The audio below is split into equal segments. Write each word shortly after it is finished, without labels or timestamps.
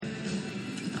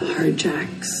Hard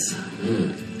Jacks.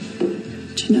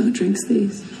 Do you know who drinks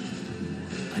these?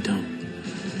 I don't.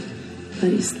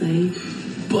 Buddy Slade.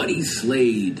 Buddy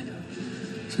Slade.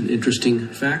 It's an interesting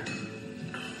fact.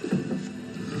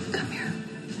 Come here.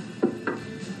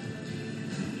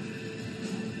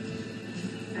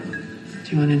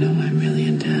 Do you want to know why I'm really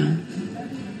in town?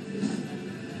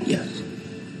 Yes.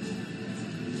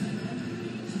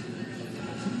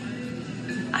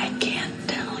 I can't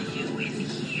tell you in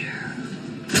here.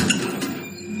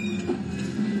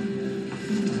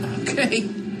 Okay.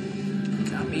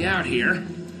 Got me out here.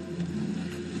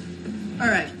 All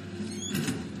right.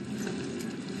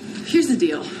 Here's the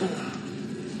deal.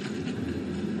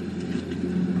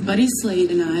 Buddy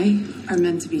Slade and I are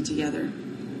meant to be together.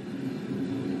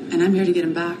 And I'm here to get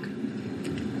him back.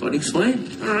 Buddy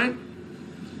Slade? All right.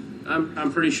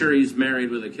 I'm pretty sure he's married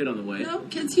with a kid on the way. No,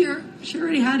 kid's here. She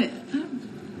already had it.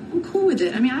 I'm cool with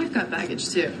it. I mean, I've got baggage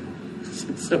too.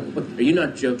 So, are you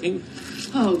not joking?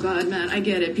 Oh, God, man, I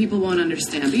get it. People won't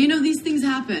understand. But you know, these things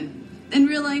happen. In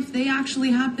real life, they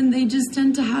actually happen. They just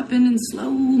tend to happen in slow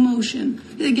motion.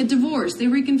 They get divorced. They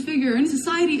reconfigure. And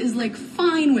society is, like,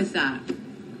 fine with that.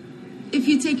 If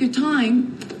you take your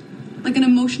time, like an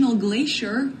emotional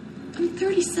glacier, I'm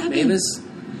 37. Mavis,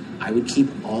 I would keep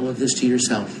all of this to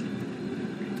yourself.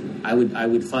 I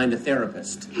would find a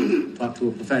therapist. Talk to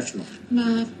a professional.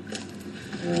 Matt.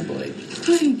 Oh, boy.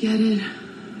 I get it.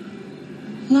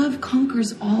 Love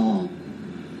conquers all.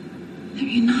 Have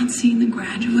you not seen The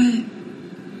Graduate?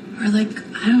 Or, like,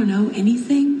 I don't know,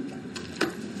 anything?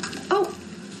 Oh,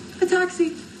 a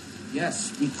taxi.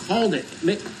 Yes, we called it.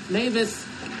 Mavis,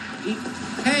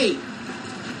 hey,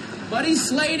 Buddy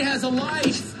Slade has a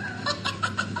life.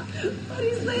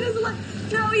 Buddy Slade has a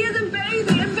life. No, he has a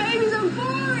baby, and babies are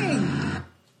boring.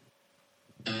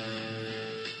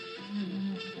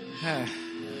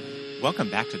 Welcome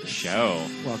back to the show.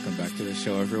 Welcome back to the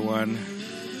show, everyone.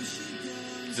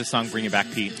 Does this song bring you back,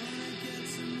 Pete?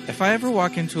 If I ever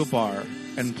walk into a bar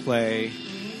and play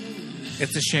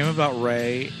It's a Shame About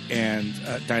Ray and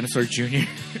Dinosaur Jr.,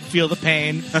 Feel the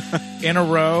Pain in a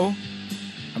row,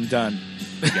 I'm done.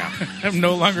 Yeah. I'm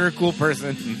no longer a cool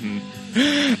person. Mm-hmm.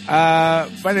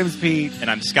 My name is Pete. And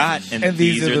I'm Scott. And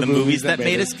these are the movies that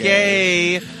made us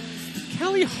gay.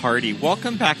 Kelly Hardy,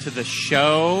 welcome back to the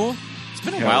show. It's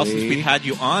been a while since we've had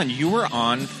you on. You were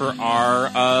on for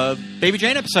our Baby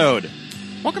Jane episode.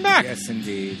 Welcome back. Yes,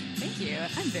 indeed. Thank you.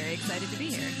 I'm very excited to be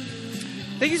here.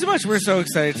 Thank you so much. We're so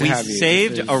excited to have you. We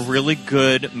saved a really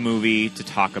good movie to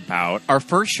talk about. Our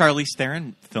first Charlize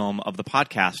Theron film of the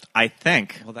podcast, I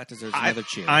think. Well, that deserves another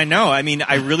cheer. I know. I mean,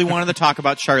 I really wanted to talk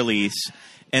about Charlize,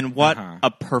 and what a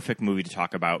perfect movie to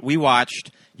talk about. We watched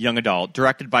Young Adult,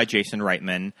 directed by Jason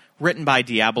Reitman, written by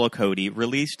Diablo Cody,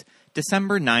 released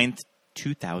December 9th,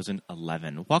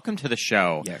 2011. Welcome to the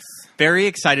show. Yes. Very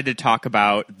excited to talk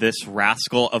about this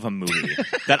rascal of a movie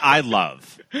that I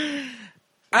love.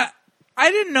 I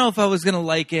didn't know if I was going to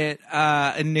like it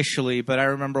initially, but I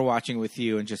remember watching with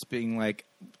you and just being like,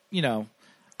 you know,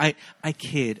 I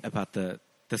kid about the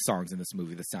songs in this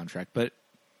movie, the soundtrack, but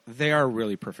they are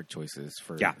really perfect choices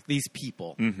for these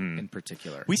people in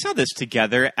particular. We saw this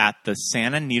together at the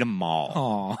Santa Anita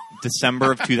Mall. Aww.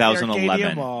 December of 2011. The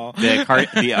Arcadia Mall.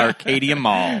 The Arcadia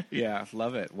Mall. Yeah,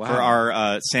 love it. Wow. For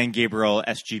our San Gabriel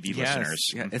SGV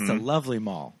listeners. Yeah, it's a lovely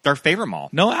mall. Our favorite mall.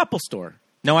 No Apple Store.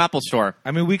 No Apple Store.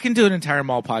 I mean, we can do an entire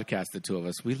mall podcast, the two of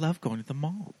us. We love going to the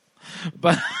mall.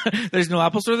 But there's no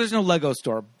Apple Store, there's no Lego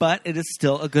store, but it is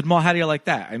still a good mall. How do you like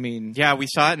that? I mean... Yeah, we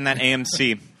saw it in that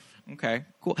AMC. Okay,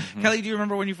 cool. Kelly, do you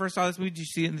remember when you first saw this movie? Did you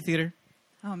see it in the theater?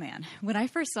 Oh, man. When I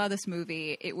first saw this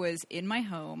movie, it was in my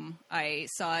home. I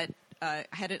saw it. I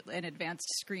had an advanced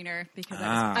screener because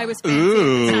I was fancy.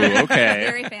 Ooh, okay.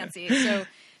 Very fancy. So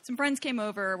some friends came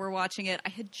over. We're watching it. I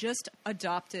had just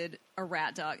adopted a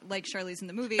rat dog, like Charlize in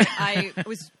the movie. I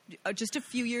was just a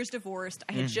few years divorced.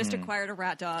 I had just acquired a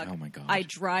rat dog. Oh, my God. I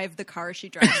drive the car she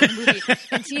drives in the movie.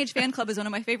 And Teenage Fanclub is one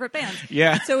of my favorite bands.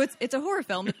 Yeah. So it's a horror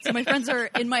film. So my friends are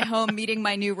in my home meeting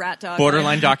my new rat dog.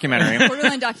 Borderline documentary.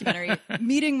 Borderline documentary.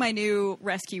 Meeting my new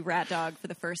rescue rat dog for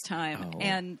the first time. Oh.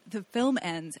 And the film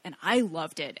ends, and I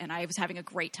loved it. And I was having a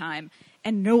great time.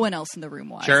 And no one else in the room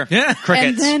was. Sure. Yeah.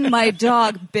 Crickets. And then my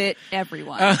dog bit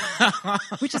everyone.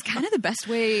 Which is kind of the best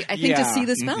way, I think, to see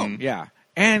this film. Yeah.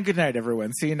 And good night,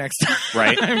 everyone. See you next time.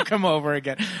 Right. Come over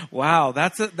again. Wow,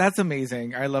 that's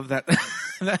amazing. I love that.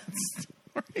 That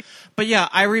story. But yeah,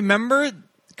 I remember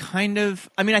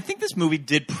I think this movie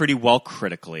did pretty well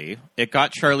critically. It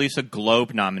got Charlize a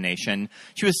Globe nomination.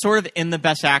 She was sort of in the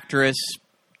Best Actress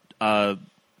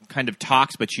kind of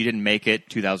talks, but she didn't make it.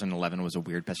 2011 was a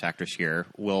weird Best Actress year.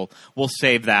 We'll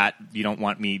save that. You don't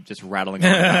want me just rattling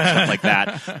on about stuff like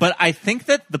that. But I think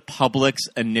that the public's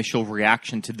initial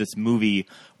reaction to this movie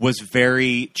was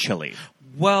very chilly.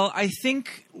 Well, I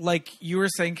think, like you were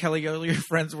saying, Kelly, your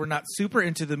friends were not super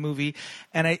into the movie,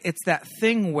 and it's that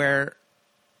thing where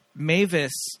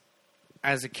Mavis,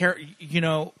 as a character,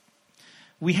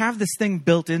 we have this thing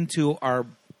built into our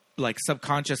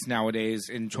subconscious nowadays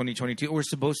in 2022. We're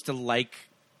supposed to like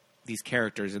these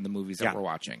characters in the movies that we're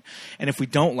watching, and if we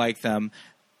don't like them,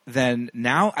 then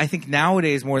I think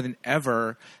nowadays more than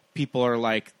ever, people are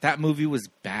like, that movie was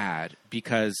bad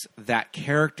because that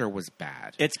character was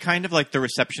bad. It's kind of like the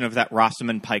reception of that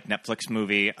Rosamund Pike Netflix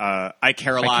movie, I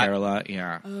Care a Lot. I Care a Lot,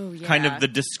 yeah. Oh, yeah. Kind of the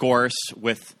discourse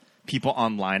with people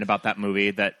online about that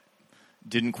movie that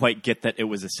didn't quite get that it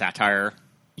was a satire.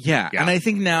 Yeah, and I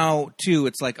think now, too,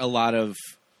 it's like a lot of,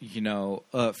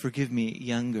 forgive me,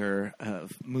 younger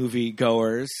movie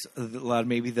goers, a lot of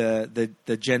maybe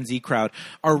the Gen Z crowd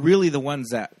are really the ones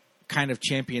that kind of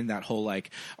champion that whole I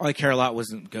Care a Lot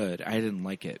wasn't good. I didn't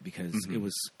like it because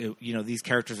these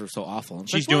characters were so awful. And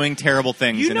she's doing terrible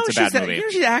things and it's a bad movie.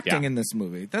 She's acting in this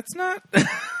movie. That's not...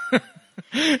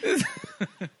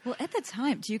 Well, at the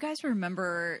time, do you guys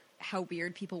remember how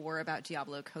weird people were about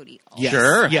Diablo Cody? Also? Yes.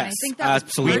 Sure. Yes. I think that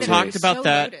absolutely. We talked about so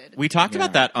that. loaded. We talked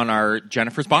about that on our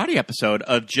Jennifer's Body episode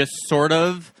of just sort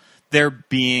of there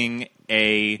being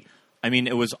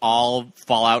it was all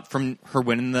fallout from her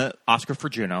winning the Oscar for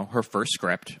Juno, her first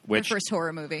script, which her first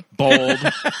horror movie. Bold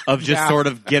of just sort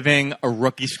of giving a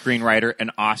rookie screenwriter an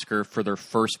Oscar for their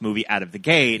first movie out of the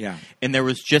gate. Yeah. And there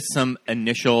was just some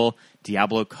initial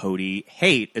Diablo Cody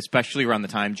hate, especially around the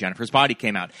time Jennifer's Body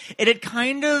came out. It had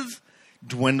kind of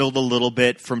dwindled a little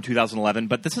bit from 2011,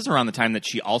 but this is around the time that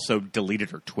she also deleted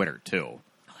her Twitter too.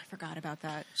 Oh, I forgot about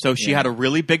that. So she had a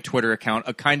really big Twitter account,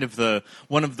 a kind of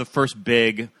one of the first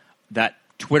big that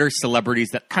Twitter celebrities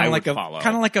that I would follow.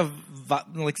 Kind of like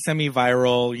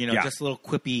semi-viral, just a little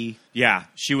quippy. Yeah,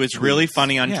 she was really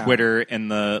funny on Twitter in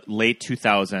the late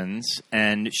 2000s,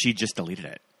 and she just deleted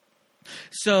it.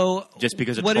 So just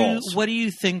because of trolls. What do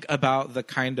you think about the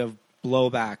kind of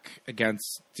blowback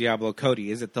against Diablo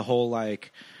Cody? Is it the whole I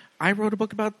wrote a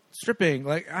book about stripping?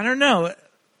 I don't know.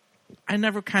 I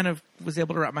never kind of was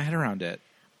able to wrap my head around it.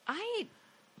 I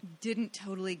didn't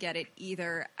totally get it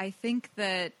either. I think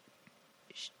that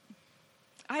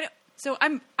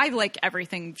I like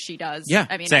everything she does. Yeah,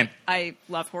 I mean, same. I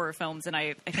love horror films, and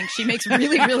I think she makes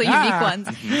really, really unique ones.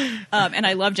 And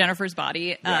I love Jennifer's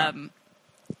Body. Yeah.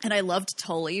 And I loved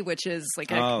Tully, which is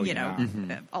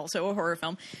also a horror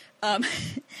film.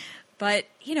 But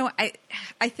I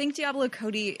think Diablo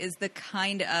Cody is the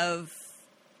kind of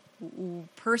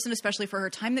person, especially for her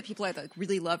time, that people either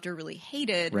really loved or really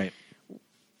hated. Right.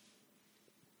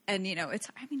 And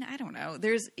I don't know.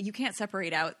 You can't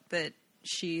separate out that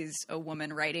she's a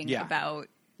woman writing about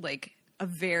a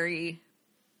very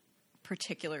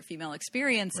particular female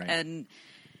experience. Right. And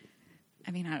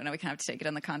I don't know. We kind of have to take it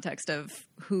in the context of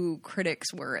who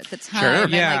critics were at the time.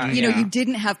 Sure. And you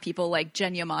didn't have people like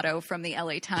Jen Yamato from the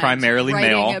LA Times primarily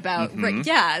writing male about,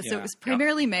 so it was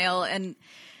primarily male and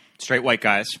straight white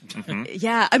guys. Mm-hmm.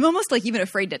 Yeah, I'm almost even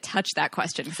afraid to touch that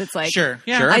question because it's sure.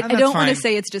 I don't want to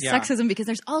say it's just sexism because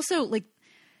there's also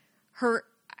her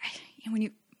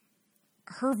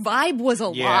her vibe was a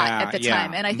lot at the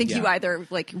time, and I think you either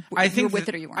you were with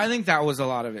it or you weren't. I think that was a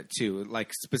lot of it too,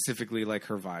 specifically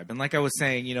her vibe, and like I was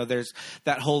saying, there's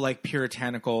that whole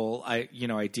puritanical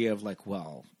idea of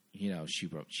she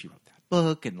wrote that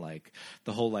book and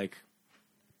the whole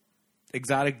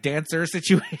exotic dancer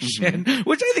situation,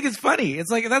 which I think is funny. It's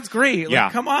that's great.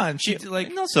 Come on.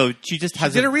 And also she just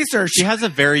has did a research. She has a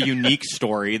very unique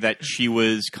story that she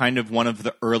was kind of one of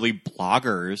the early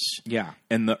bloggers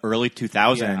in the early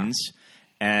 2000s. Yeah.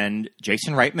 And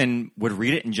Jason Reitman would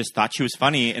read it and just thought she was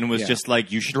funny and was just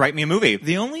you should write me a movie.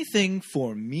 The only thing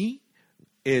for me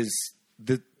is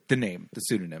the name, the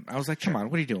pseudonym. I was like, come on,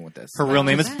 what are you doing with this? Her real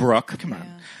name is Brooke. Come on.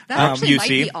 Yeah. That actually might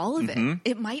UC. be all of it. Mm-hmm.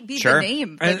 It might be the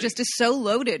name that just is so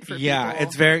loaded for people.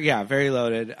 It's very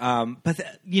loaded. But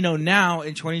now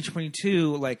in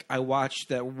 2022, I watch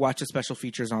the special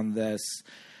features on this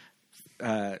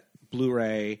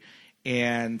Blu-ray,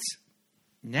 and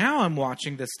now I'm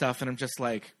watching this stuff and I'm just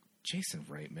Jason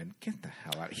Reitman, get the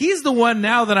hell out. He's the one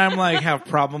now that I'm like have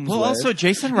problems with. Well, also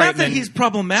Jason Reitman. Not that he's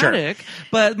problematic,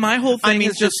 but my whole thing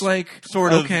is just like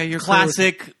sort of okay,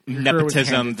 classic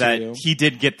nepotism that he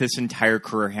did get this entire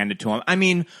career handed to him. I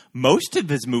mean, most of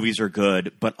his movies are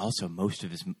good, but also most of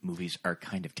his movies are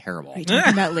kind of terrible. Are you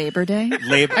talking about Labor Day?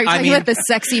 Are you talking about the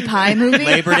Sexy Pie movie?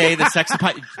 Labor Day, the Sexy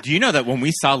Pie. Do you know that when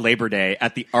we saw Labor Day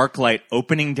at the ArcLight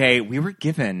opening day, we were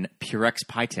given Purex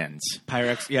pie tins.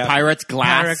 Pyrex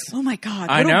glass. Pyrex. Oh my God.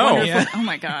 I know. Yeah. Oh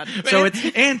my God. So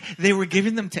and they were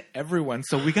giving them to everyone,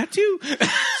 so we got 2.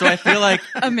 So I feel like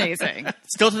amazing.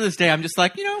 Still to this day, I'm just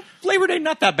like, Labor Day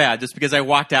not that bad, just because I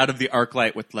walked out of the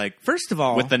ArcLight with first of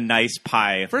all, with a nice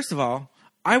pie. First of all,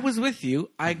 I was with you.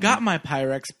 I got my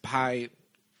Pyrex pie.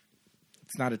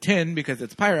 It's not a tin because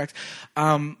it's Pyrex,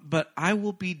 but I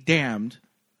will be damned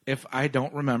if I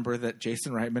don't remember that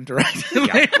Jason Reitman directed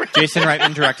Labor Day. Jason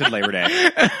Reitman directed Labor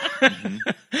Day.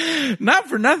 Not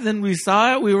for nothing. We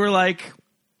saw it. We were like,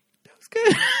 that was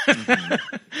good.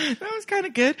 That was kind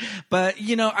of good. But,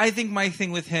 I think my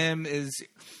thing with him is,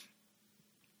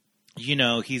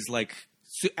 he's like,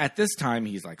 at this time,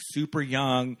 he's like super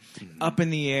young. Up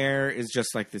in the Air is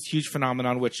just like this huge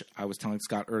phenomenon, which I was telling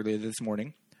Scott earlier this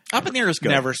morning. Up in the Air is good.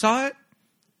 Never saw it.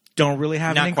 Don't really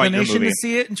have Not an inclination quite your to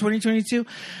see it in 2022.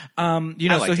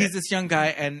 So he's this young guy,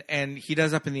 and he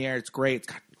does Up in the Air. It's great. It's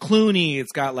got Clooney.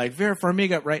 It's got like Vera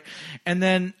Farmiga, right? And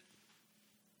then,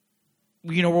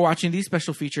 we're watching these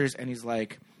special features, and he's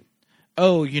like,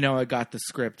 "Oh, I got the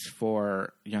script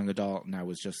for Young Adult, and I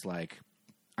was just like,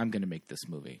 I'm going to make this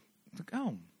movie." I'm like,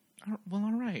 oh. Well,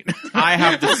 all right. I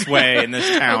have the sway in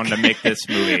this town to make this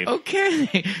movie.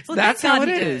 Okay. Well, that's how it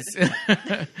is.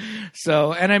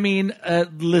 So, and I mean,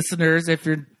 listeners, if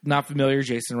you're not familiar,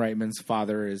 Jason Reitman's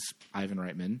father is Ivan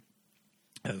Reitman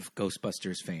of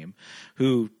Ghostbusters fame,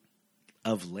 who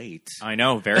of late... I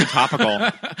know, very topical.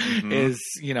 is,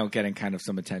 getting kind of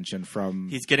some attention from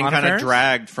He's getting Anna kind Faris? of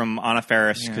dragged from Anna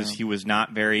Faris because he was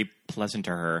not very pleasant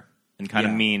to her and kind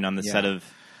of mean on the set of...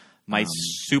 My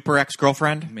super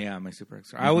ex-girlfriend? Yeah, my super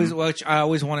ex-girlfriend. I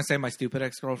always want to say my stupid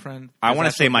ex-girlfriend. I want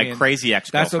to say my crazy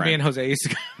ex-girlfriend. That's what me and Jose used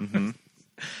to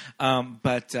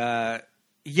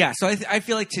so I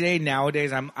feel like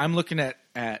nowadays, I'm looking at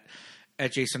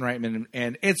Jason Reitman,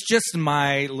 and it's just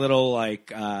my little,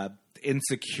 like,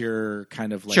 insecure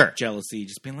kind of, like, jealousy,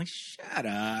 just being like, shut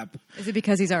up. Is it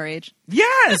because he's our age?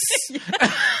 Yes!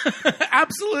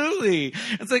 Absolutely.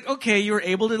 It's like, okay, you were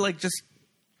able to, like, just...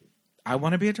 I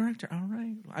want to be a director. All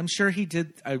right. I'm sure he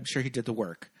did the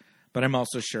work, but I'm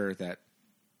also sure that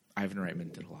Ivan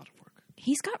Reitman did a lot of work.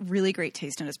 He's got really great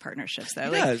taste in his partnerships,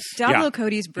 though. He does. Diablo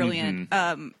Cody's brilliant.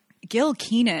 Gil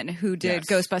Keenan, who did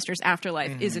Ghostbusters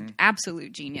Afterlife, is an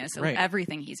absolute genius of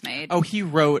everything he's made. Oh, he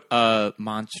wrote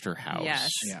Monster House. Yes.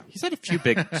 Yeah. He's had a few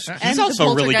big... He's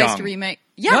also really young. Remake.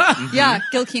 Yeah.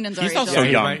 Gil Keenan's He's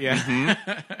already also young.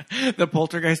 The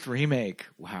Poltergeist remake.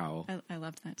 Wow. I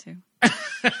loved that, too.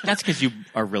 That's because you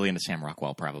are really into Sam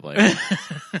Rockwell, probably.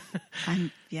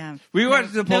 We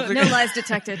watched the Poltergeist. No lies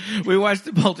detected. We watched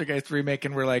the Poltergeist remake,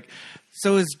 and we're like,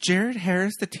 so is Jared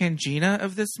Harris the Tangina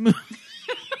of this movie?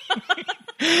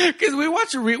 Because we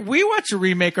watch a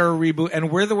remake or a reboot,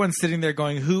 and we're the ones sitting there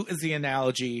going, "Who is the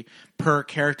analogy per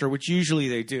character?" Which usually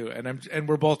they do, and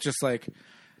we're both just like,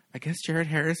 "I guess Jared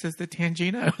Harris is the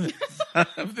Tangina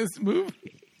of this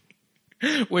movie,"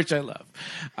 which I love.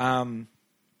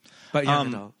 But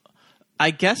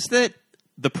I guess that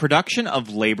the production of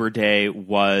Labor Day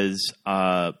was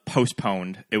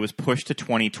postponed. It was pushed to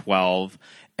 2012,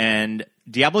 and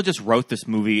Diablo just wrote this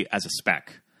movie as a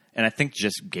spec. And I think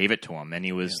just gave it to him, and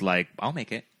he was like, "I'll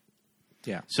make it."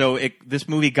 Yeah. So this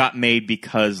movie got made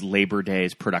because Labor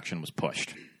Day's production was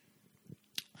pushed.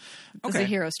 It's a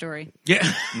hero story. Yeah.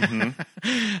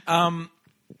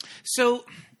 So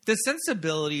the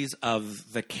sensibilities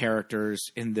of the characters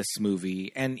in this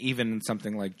movie, and even in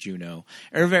something like Juno,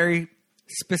 are very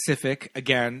specific.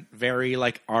 Again, very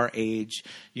like our age.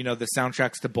 The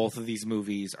soundtracks to both of these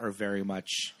movies are very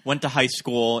much... Went to high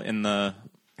school in the...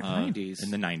 90s.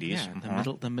 In the 90s. Yeah,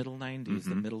 the middle 90s,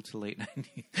 the middle to late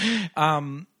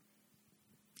 90s.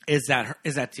 Is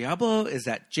that Diablo? Is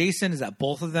that Jason? Is that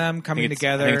both of them coming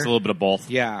together? I think it's a little bit of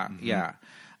both. Yeah, yeah.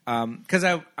 Because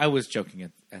I was joking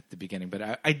at the beginning,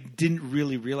 but I didn't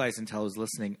really realize until I was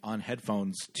listening on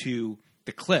headphones to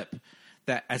the clip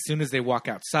that as soon as they walk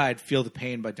outside, Feel the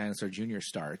Pain by Dinosaur Jr.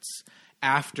 starts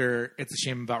after It's a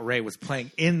Shame About Ray was playing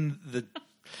in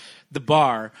the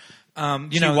bar.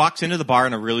 She walks into the bar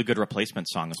and a really good replacement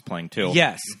song is playing too.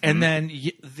 Yes, and then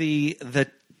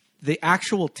the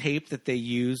actual tape that they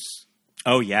use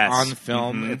Oh, yes. on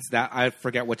film. It's that, I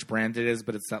forget which brand it is,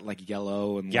 but it's that like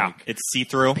yellow and like it's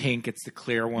see-through. pink. It's the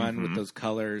clear one with those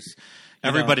colors.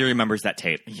 Everybody remembers that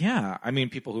tape. Yeah, I mean,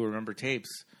 people who remember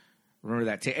tapes remember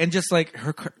that tape, and just like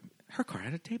her car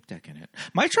had a tape deck in it.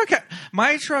 My truck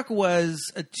was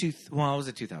it was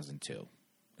a 2002,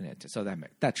 so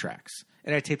that tracks.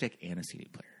 It had a tape deck and a CD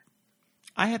player.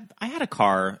 I had a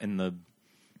car in the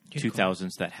 2000s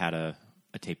that had a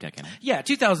tape deck in it. Yeah,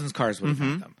 2000s cars would have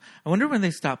had them. I wonder when they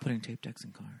stopped putting tape decks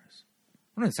in cars. I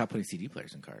wonder when they stopped putting CD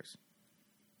players in cars.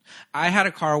 I had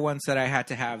a car once that I had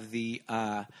to have it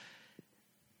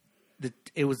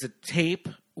was a tape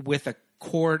with a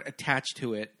cord attached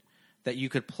to it that you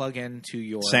could plug into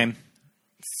your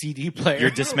CD player, your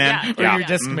Discman, or your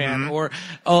Discman, or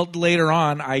later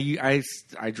on, I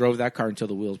drove that car until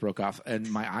the wheels broke off, and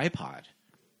my iPod,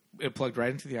 it plugged right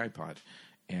into the iPod,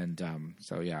 and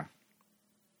so yeah,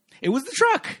 it was the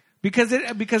truck because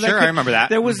I remember that.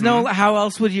 There was no how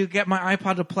else would you get my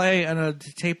iPod to play on a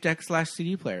tape deck /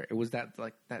 CD player? It was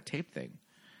that tape thing.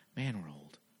 Man, we're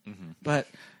old, but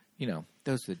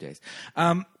those are the days.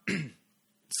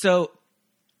 So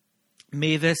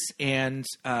Mavis and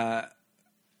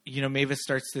Mavis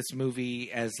starts this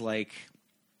movie as like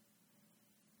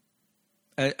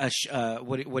a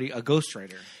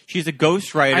ghostwriter. She's a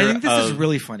ghostwriter. I think this is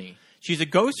really funny. She's a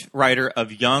ghostwriter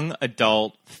of young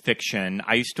adult fiction.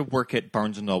 I used to work at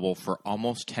Barnes & Noble for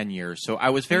almost 10 years, so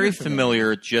I was very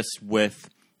familiar just with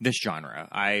this genre.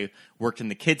 I worked in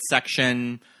the kids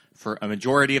section for a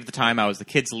majority of the time. I was the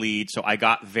kids lead, so I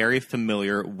got very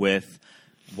familiar with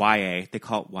YA. They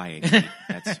call it YA.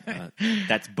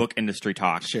 That's book industry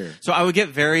talk. Sure. So I would get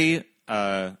very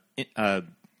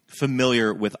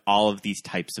familiar with all of these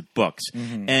types of books.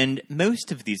 And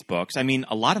most of these books, I mean,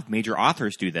 a lot of major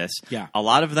authors do this. Yeah. A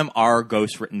lot of them are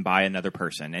ghost written by another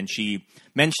person. And she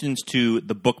mentions to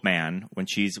the bookman when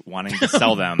she's wanting to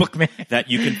sell them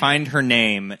that you can find her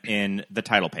name in the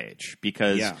title page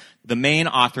because the main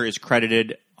author is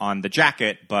credited on the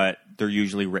jacket, but they're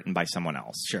usually written by someone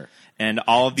else. Sure. And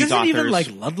all of these Doesn't authors... even like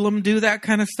Ludlum do that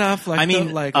kind of stuff? Like, a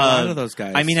lot of those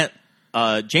guys. I mean,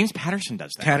 James Patterson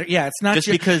does that. It's not just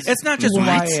because it's not just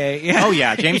YA. Yeah. Oh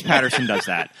yeah, James Patterson does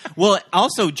that. Well,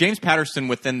 also James Patterson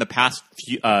within the past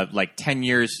few, 10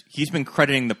 years, he's been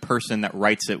crediting the person that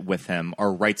writes it with him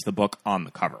or writes the book on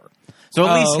the cover. So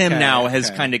at least him now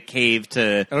has kind of caved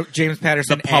to James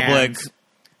Patterson, the public,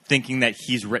 thinking that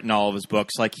he's written all of his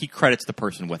books. Like he credits the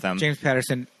person with him. James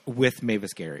Patterson with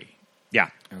Mavis Gary. Yeah.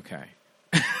 Okay.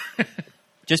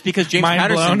 Just because James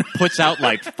Patterson puts out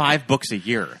like 5 books a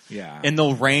year. Yeah. And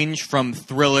they'll range from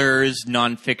thrillers,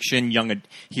 nonfiction,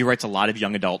 he writes a lot of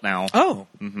young adult now. Oh.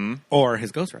 Mm-hmm. Or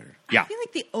his ghostwriter. Yeah. I feel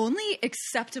like the only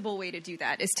acceptable way to do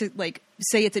that is to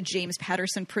say it's a James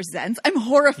Patterson Presents. I'm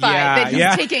horrified that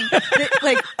he's taking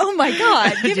oh my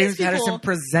God. James Patterson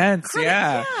Presents. Credit,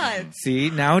 yeah. See,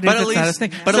 nowadays it's not a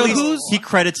thing. But at least he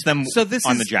credits them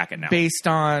on the jacket now. Based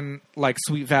on like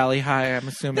Sweet Valley High, I'm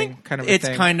assuming, kind of a it's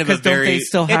thing. Kind of a very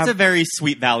it's a very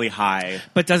Sweet Valley High.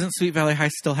 But doesn't Sweet Valley High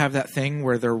still have that thing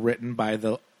where they're written by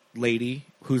the lady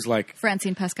who's like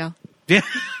Francine Pascal? Yeah.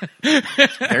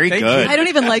 Very good. I don't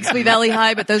even like Sweet Valley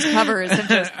High, but those covers have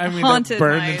just haunted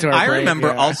burned into our brain. I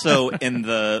remember also in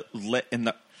the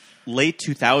late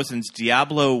 2000s,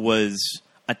 Diablo was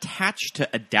attached to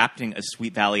adapting a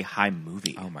Sweet Valley High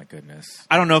movie. Oh my goodness.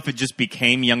 I don't know if it just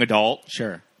became young adult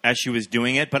as she was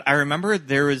doing it, but I remember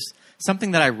there was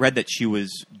something that I read that she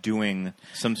was doing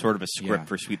some sort of a script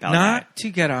for Sweet Valley High. Not to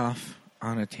get off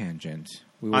on a tangent.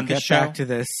 We will get back to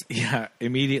this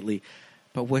immediately.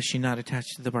 But was she not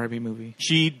attached to the Barbie movie?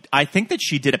 I think that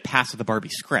she did a pass of the Barbie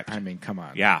script. I mean, come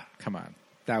on. Yeah. Come on.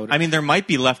 I mean, there might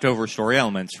be leftover story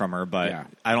elements from her, but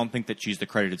I don't think that she's the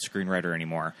credited screenwriter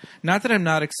anymore. Not that I'm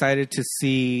not excited to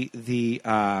see the...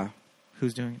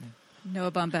 who's doing it?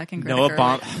 Noah Baumbach and Greta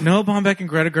Gerwig. Noah Baumbach and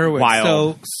Greta Gerwig.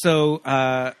 Wild.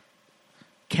 So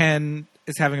Ken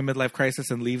is having a midlife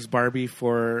crisis and leaves Barbie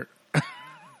for...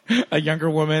 a younger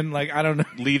woman, I don't know.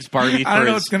 Leaves Barbie for I don't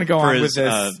know what's going to go on with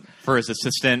this. For his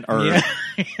assistant or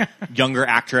younger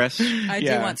actress. I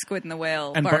do want Squid and the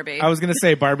Whale, and Barbie. I was going to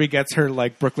say, Barbie gets her,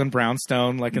 Brooklyn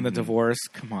Brownstone, in the divorce.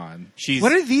 Come on. What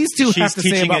do these two have to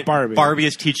say about Barbie? Barbie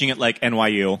is teaching it like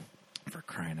NYU. For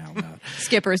crying out loud.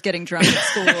 Skipper's getting drunk at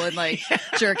school and,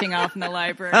 jerking off in the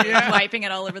library, wiping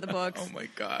it all over the books. Oh, my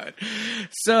God.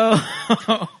 So...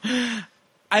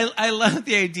 I love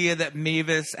the idea that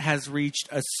Mavis has reached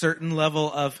a certain level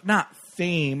of not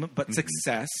fame but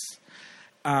success.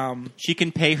 She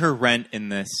can pay her rent in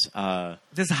this high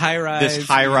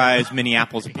rise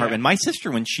Minneapolis apartment. My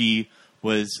sister, when she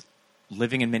was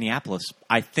living in Minneapolis,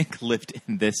 I think lived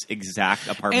in this exact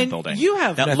apartment building. You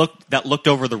have that looked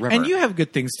over the river. And you have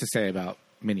good things to say about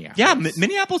Minneapolis. Yeah,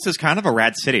 Minneapolis is kind of a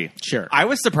rad city. Sure. I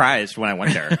was surprised when I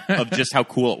went there of just how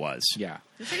cool it was. Yeah.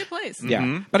 It's a good place.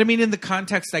 Yeah. But I mean, in the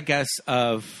context, I guess,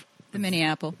 of... The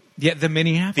mini-apple. Yeah, the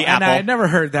mini-apple. The apple. And I had never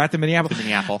heard that, the mini-apple. The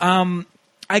mini-apple.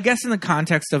 I guess in the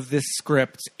context of this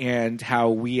script and how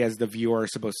we as the viewer are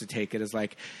supposed to take it is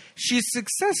like, she's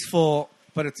successful,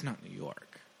 but it's not New York.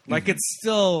 Like, it's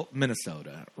still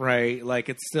Minnesota, right? Like,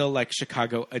 it's still, like,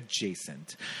 Chicago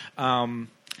adjacent.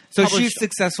 So she's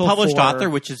successful published for... author,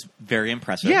 which is very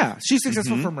impressive. Yeah, she's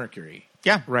successful for Mercury.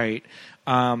 Yeah. Right.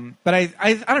 But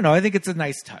I don't know. I think it's a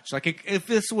nice touch. Like, if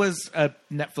this was a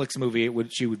Netflix movie,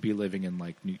 she would be living in,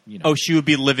 like, Oh, she would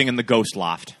be living in the Ghost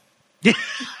Loft. Yeah.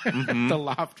 The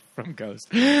loft from Ghost.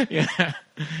 Yeah.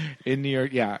 In New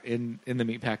York, yeah, in the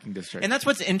meatpacking district. And that's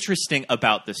what's interesting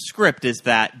about the script is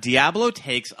that Diablo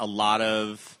takes a lot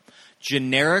of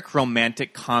generic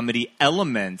romantic comedy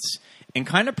elements and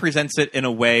kind of presents it in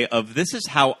a way of this is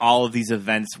how all of these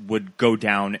events would go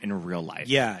down in real life.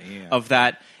 Yeah. Of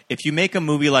that, if you make a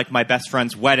movie like My Best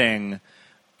Friend's Wedding,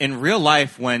 in real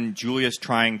life when Julia's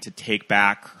trying to take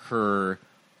back her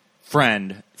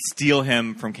friend, steal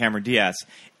him from Cameron Diaz,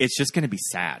 it's just going to be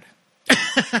sad.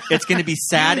 It's going to be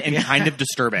sad and kind of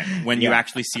disturbing when you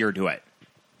actually see her do it.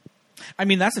 I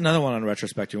mean, that's another one on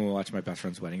retrospect. When we watch My Best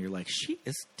Friend's Wedding, you're like, she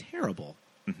is terrible.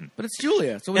 But it's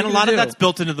Julia. So and a lot of that's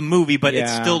built into the movie, but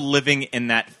it's Yeah. still living in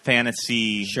that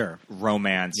fantasy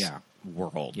romance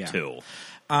world, too.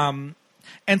 And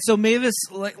so Mavis,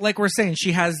 like we're saying,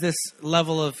 she has this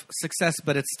level of success,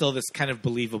 but it's still this kind of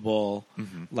believable,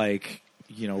 like,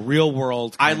 real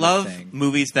world kind I love of thing.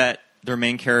 movies that their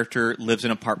main character lives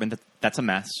in an apartment that's a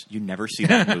mess. You never see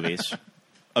that in movies.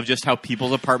 Of just how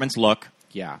people's apartments look.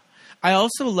 Yeah. I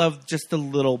also love just the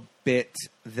little bit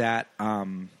that her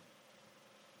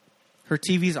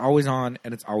TV's always on,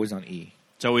 and it's always on E.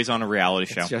 It's always on a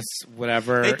reality show. It's just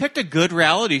whatever. They picked a good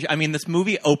reality. I mean, this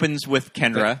movie opens with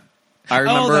Kendra. I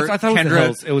remember I thought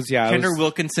Kendra. It was Kendra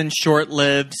Wilkinson's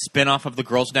short-lived spin-off of The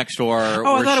Girls Next Door.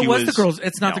 Oh, I thought it was The Girls.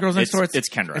 It's not The Girls Next Door. It's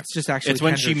Kendra. It's just actually. It's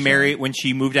when Kendra's when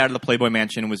she moved out of the Playboy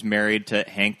Mansion and was married to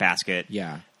Hank Baskett.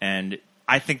 Yeah, and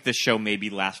I think the show maybe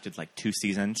lasted like 2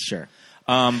 seasons. Sure.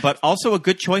 But also a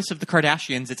good choice of the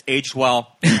Kardashians. It's aged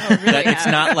well. That it's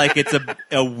not like it's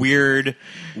a weird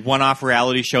one-off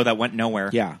reality show that went nowhere.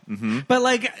 Yeah. But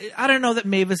like, I don't know that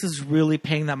Mavis is really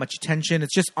paying that much attention.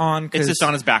 It's just on. It's just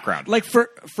on his background. Like for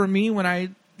me, when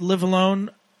I live alone,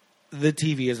 the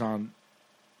TV is on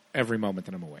every moment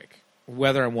that I'm awake,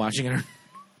 whether I'm watching it or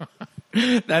not.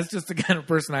 That's just the kind of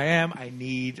person I am. I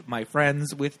need my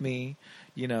friends with me.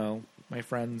 My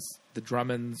friends, the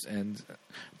Drummonds, and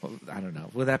I don't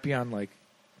know. Would that be on like?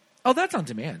 Oh, that's on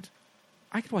demand.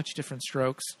 I could watch Different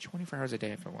Strokes 24 hours a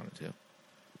day if I wanted to,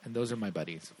 and those are my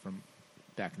buddies from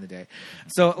back in the day.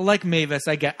 So, like Mavis,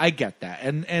 I get that,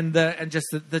 and just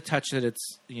the touch that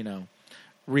it's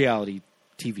reality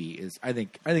TV is. I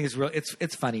think it's real.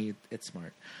 It's funny. It's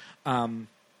smart. And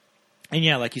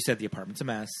yeah, like you said, the apartment's a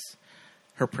mess.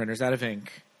 Her printer's out of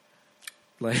ink.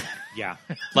 Like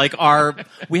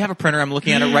we have a printer. I'm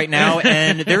looking at it right now,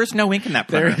 and there is no ink in that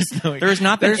printer. There is no ink. There has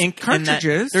not been ink cartridges.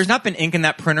 in that. There's not been ink in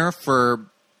that printer for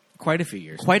quite a few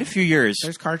years.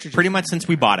 There's cartridges. Pretty much since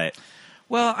we bought it.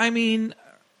 Well, I mean,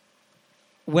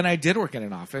 when I did work in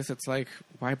an office, it's like,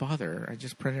 why bother? I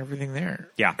just print everything there.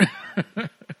 Yeah.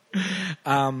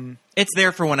 It's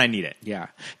there for when I need it. Yeah.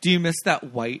 Do you miss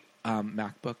that white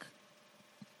MacBook?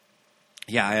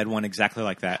 Yeah, I had one exactly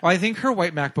like that. Well, I think her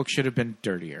white MacBook should have been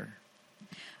dirtier.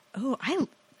 Oh,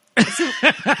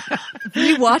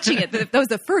 rewatching it, that was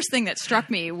the first thing that struck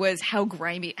me was how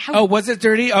grimy. Was it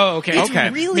dirty? Oh, okay. It's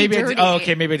really maybe dirty.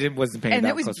 Maybe I wasn't paying and that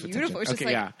it close was attention. beautiful. It was just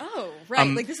okay, like, oh,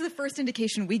 right. Like this is the first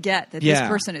indication we get that this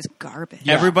person is garbage.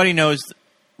 Yeah. Everybody knows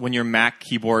when your Mac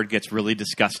keyboard gets really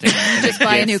disgusting and just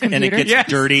buy a new computer. And it gets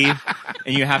dirty, and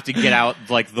you have to get out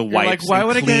like the wipes why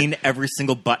would and I clean every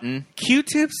single button.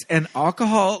 Q-tips and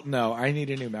alcohol? No, I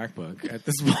need a new MacBook at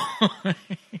this point.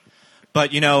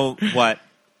 But you know what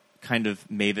kind of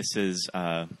Mavis's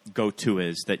go-to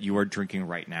is that you are drinking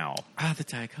right now? The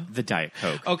Diet Coke? The Diet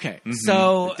Coke. Okay,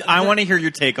 so... I want to hear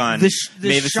your take on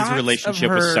Mavis's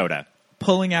relationship with soda.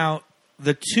 Pulling out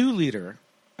the 2-liter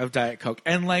of Diet Coke.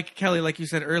 And like Kelly, like you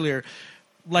said earlier,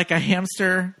 like a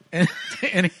hamster in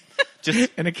a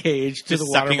cage to just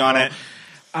the water sucking bottle.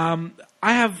 on it.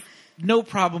 I have no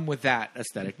problem with that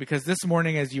aesthetic because this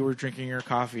morning as you were drinking your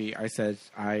coffee, I said,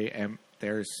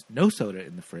 there's no soda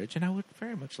in the fridge and I would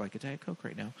very much like a Diet Coke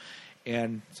right now.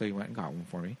 And so you went and got one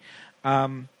for me.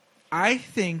 I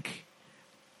think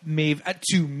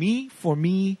for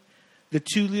me, the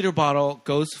 2-liter bottle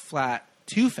goes flat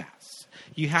too fast.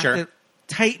 You have to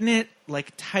tighten it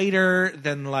like tighter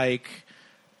than like,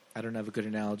 I don't have a good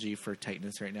analogy for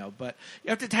tightness right now, but you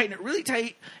have to tighten it really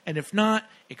tight. And if not,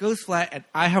 it goes flat. And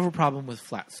I have a problem with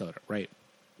flat soda, right?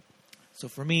 So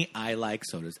for me, I like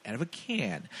sodas out of a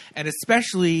can. And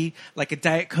especially like a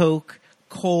Diet Coke,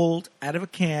 cold, out of a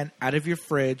can, out of your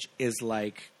fridge is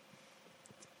like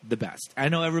the best. I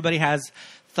know everybody has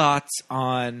thoughts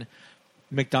on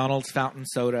McDonald's fountain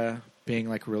soda being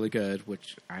like really good,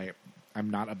 which I'm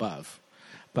not above.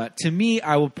 But to me,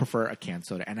 I would prefer a canned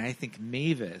soda. And I think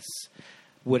Mavis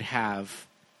would have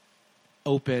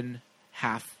open,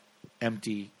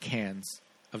 half-empty cans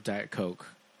of Diet Coke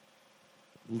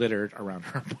littered around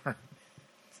her apartment.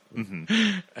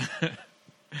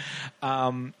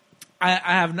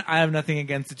 I have nothing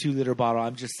against the 2-liter bottle.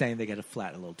 I'm just saying they get a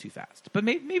flat a little too fast. But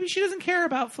maybe she doesn't care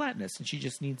about flatness, and she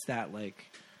just needs that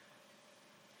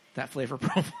that flavor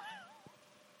profile.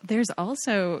 There's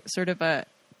also sort of a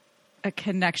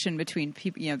connection between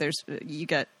people. You know, you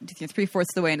get 3/4 of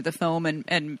the way into the film,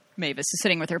 and Mavis is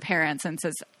sitting with her parents and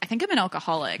says, "I think I'm an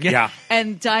alcoholic." Yeah.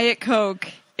 And Diet Coke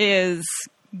is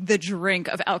the drink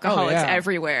of alcoholics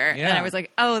everywhere. Yeah. And I was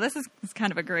like, "Oh, this is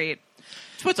kind of a great."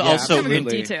 That's what's also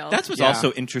detail. That's what's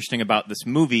also interesting about this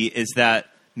movie is that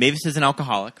Mavis is an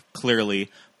alcoholic, clearly,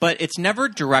 but it's never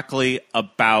directly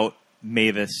about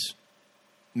Mavis's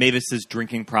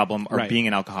drinking problem or being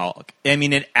an alcoholic. I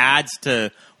mean, it adds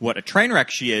to what a train wreck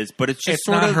she is, but it's just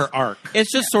sort not of her arc.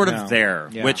 It's just sort of there,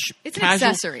 which it's an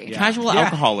accessory. Casual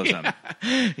alcoholism.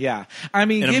 Yeah. I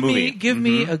mean, give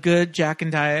me a good Jack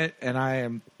and Diet, and I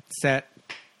am set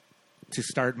to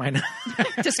start my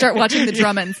to start watching the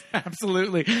Drummonds.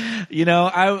 Absolutely. You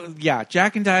know,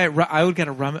 Jack and Diet. I would get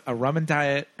a rum and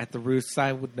Diet at the Roosts.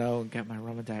 I would know and get my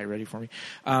rum and Diet ready for me.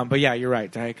 But yeah, you're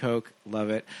right. Diet Coke, love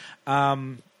it.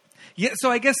 So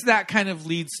I guess that kind of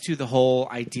leads to the whole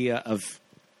idea of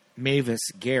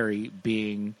Mavis Gary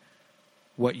being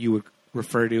what you would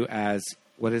refer to as,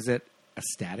 what is it? A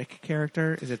static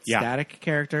character? Is it static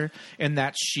character? In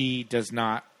that she does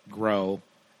not grow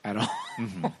at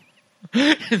all.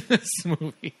 In this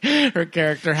movie, her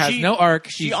character has no arc.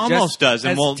 She almost does,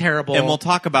 and we'll terrible. And we'll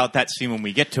talk about that scene when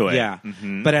we get to it. Yeah,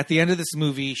 but at the end of this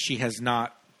movie, she has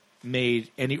not made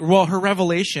any. Well, her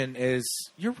revelation is,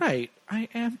 "You're right. I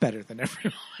am better than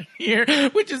everyone here,"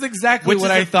 which is exactly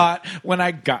what I thought when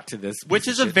I got to this. Which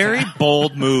is a very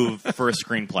bold move for a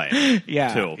screenplay.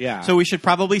 Too. Yeah. So we should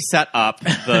probably set up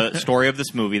the story of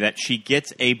this movie that she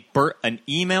gets an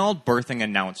emailed birthing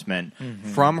announcement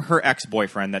from her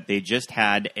ex-boyfriend that they just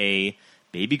had a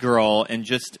baby girl, and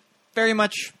just very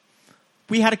much,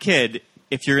 we had a kid.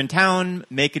 If you're in town,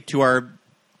 make it to our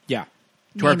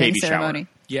our baby ceremony. Shower.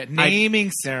 Yeah,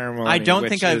 naming ceremony. I don't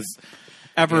think I've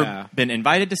ever been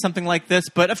invited to something like this,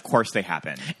 but of course they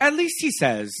happen. At least he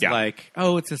says,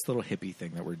 "Oh, it's this little hippie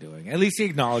thing that we're doing." At least he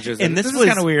acknowledges it. And this was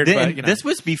kind of weird. But, you know. This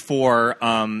was before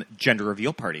gender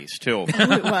reveal parties, too.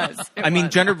 It was.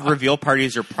 Gender reveal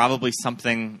parties are probably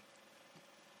something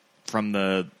from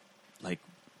the,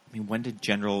 when did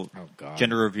gender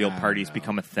reveal parties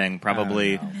become a thing?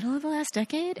 Probably middle of the last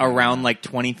decade? Around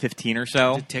 2015 or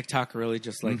so. Did TikTok really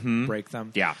just break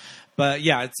them? Yeah. But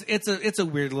yeah, it's a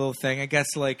weird little thing. I guess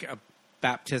a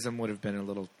baptism would have been a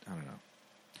little, I don't know.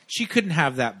 She couldn't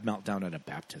have that meltdown at a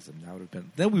baptism. That would have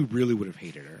been, then we really would have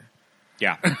hated her.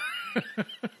 Yeah.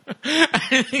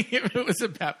 I think if it was a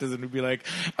baptism, we'd be like,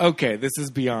 okay, this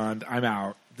is beyond, I'm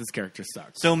out. This character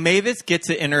sucks. So Mavis gets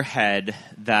it in her head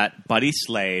that Buddy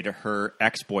Slade, her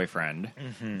ex-boyfriend,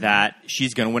 that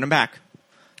she's going to win him back.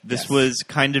 This was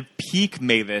kind of peak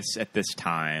Mavis at this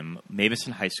time. Mavis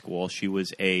in high school. She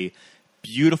was a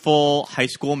beautiful high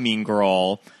school mean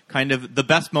girl. Kind of the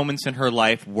best moments in her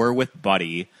life were with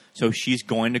Buddy. So she's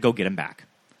going to go get him back.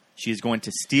 She's going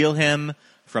to steal him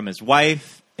from his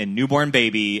wife and newborn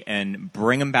baby and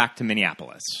bring him back to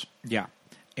Minneapolis. Yeah.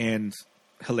 And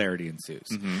hilarity ensues.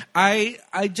 I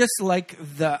just like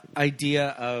the idea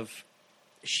of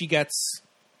she gets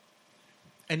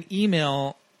an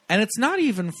email, and it's not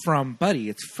even from Buddy,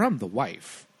 it's from the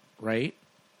wife, right?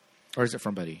 Or is it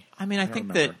from Buddy? I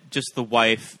think that just the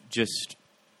wife just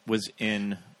was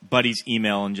in Buddy's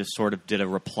email and just sort of did a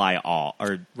reply all,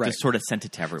 or just sort of sent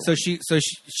it to everyone. So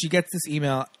she gets this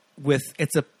email with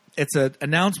it's an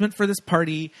announcement for this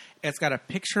party. It's got a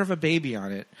picture of a baby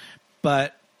on it,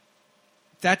 but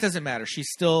that doesn't matter. She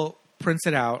still prints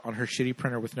it out on her shitty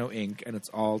printer with no ink, and it's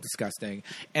all disgusting,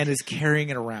 and is carrying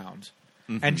it around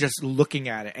and just looking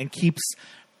at it, and keeps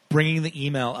bringing the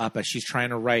email up as she's trying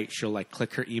to write. She'll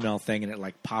click her email thing, and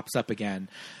it pops up again.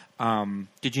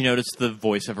 Did you notice the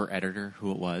voice of her editor,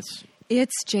 who it was?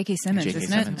 It's J.K. Simmons, J.K.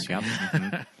 isn't Simmons, it? yep.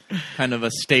 Mm-hmm. Kind of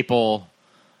a staple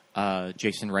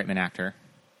Jason Reitman actor.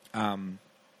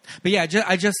 But yeah,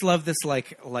 I just love this.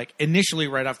 Like initially,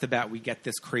 right off the bat, we get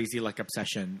this crazy like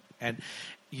obsession, and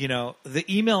the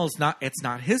email is not. It's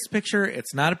not his picture.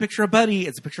 It's not a picture of Buddy.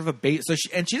 It's a picture of a baby. So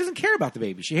she doesn't care about the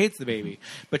baby. She hates the baby,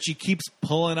 but she keeps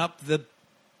pulling up the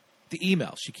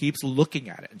email. She keeps looking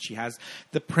at it, and she has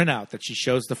the printout that she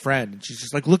shows the friend, and she's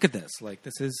just like, "Look at this. Like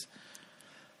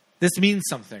this means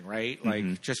something, right? Mm-hmm.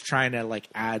 Like just trying to like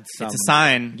add some. It's a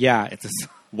sign. Yeah, it's a.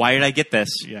 Why did I get this?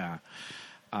 Yeah.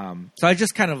 So I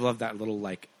just kind of love that little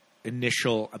like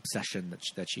initial obsession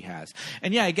that she has,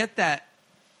 and yeah, I get that.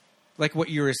 Like what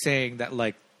you were saying, that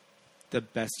like the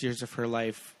best years of her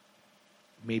life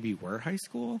maybe were high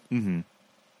school. Mm-hmm.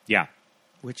 Yeah,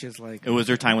 which is like it was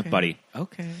her time with Buddy.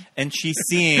 Okay, and she's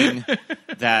seeing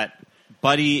that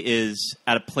Buddy is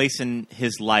at a place in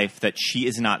his life that she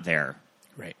is not there.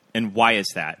 Right, and why is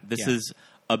that? This is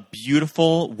a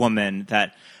beautiful woman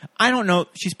that I don't know.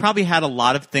 She's probably had a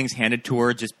lot of things handed to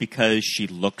her just because she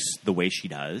looks the way she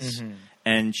does. Mm-hmm.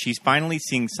 And she's finally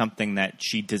seeing something that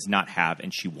she does not have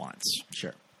and she wants.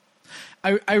 Sure.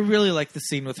 I really like the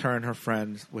scene with her and her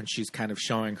friend when she's kind of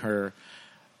showing her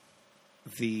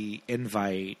the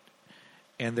invite.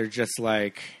 And they're just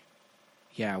like,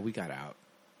 yeah, we got out.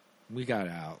 We got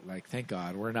out. Like, thank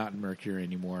God we're not in Mercury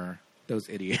anymore. Those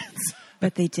idiots.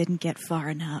 But they didn't get far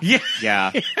enough. Yeah.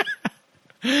 Yeah.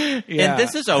 And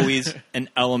this is always an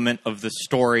element of the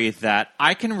story that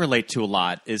I can relate to a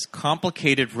lot is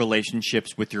complicated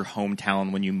relationships with your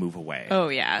hometown when you move away. Oh,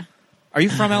 yeah. Are you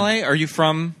from LA? Are you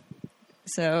from...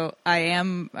 So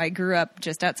I grew up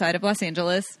just outside of Los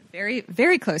Angeles, very,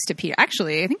 very close to Peter.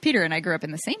 Actually, I think Peter and I grew up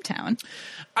in the same town.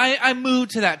 I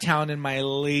moved to that town in my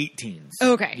late teens.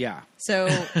 Okay. Yeah. So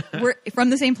we're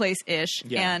from the same place-ish,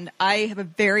 yeah. And I have a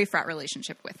very fraught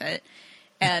relationship with it.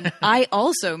 And I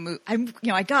also moved,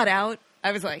 I got out.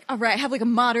 I was like, all right, I have like a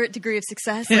moderate degree of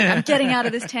success. Like, I'm getting out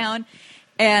of this town.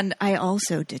 And I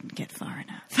also didn't get far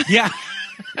enough. Yeah.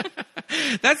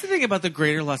 That's the thing about the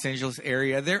greater Los Angeles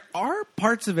area. There are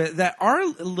parts of it that are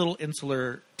little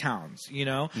insular towns,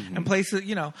 mm-hmm. and places,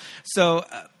 So,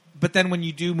 but then when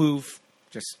you do move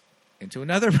just into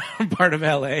another part of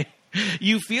LA,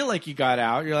 you feel like you got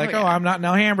out. You're like, oh, I'm not in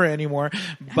Alhambra anymore.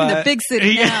 But I'm in the big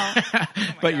city now.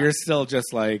 But you're still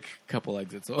just like a couple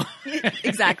exits away.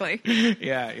 Exactly.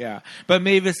 Yeah. But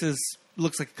Mavis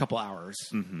looks like a couple hours,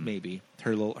 mm-hmm. maybe.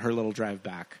 Her little drive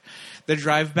back. The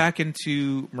drive back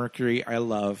into Mercury I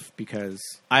love because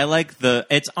I like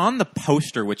it's on the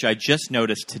poster, which I just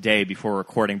noticed today before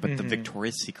recording, but the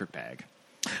Victoria's Secret bag.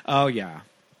 Oh, yeah.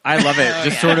 I love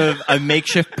it. Sort of a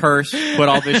makeshift purse, put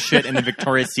all this shit in the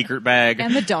Victoria's Secret bag.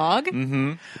 And the dog.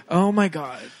 Mm-hmm. Oh, my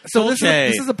God. So this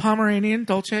is a Pomeranian,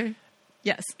 Dolce?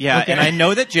 Yes. Yeah, okay. And I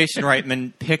know that Jason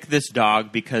Reitman picked this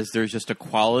dog because there's just a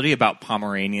quality about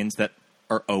Pomeranians that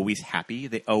are always happy.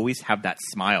 They always have that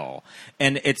smile.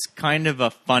 And it's kind of a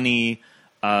funny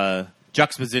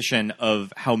juxtaposition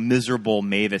of how miserable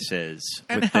Mavis is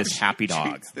with this happy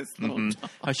dog. This little dog.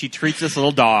 How she treats this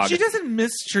little dog. She doesn't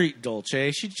mistreat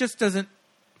Dolce. She just doesn't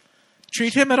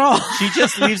treat him at all. She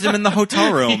just leaves him in the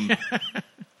hotel room.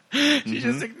 Yeah. She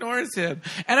just ignores him.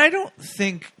 And I don't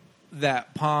think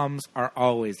that Poms are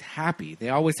always happy. They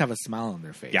always have a smile on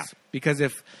their face. Yeah. Because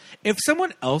if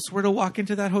someone else were to walk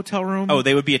into that hotel room... Oh,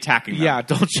 they would be attacking them. Yeah,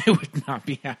 Dolce would not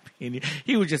be happy. And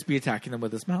he would just be attacking them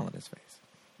with a smile on his face.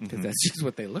 Because that's just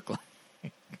what they look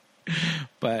like.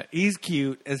 But he's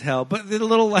cute as hell. But the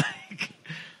little, like...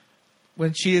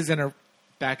 When she is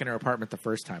back in her apartment the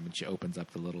first time and she opens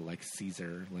up the little, like,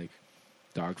 Caesar, like,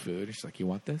 dog food. She's like, you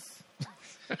want this?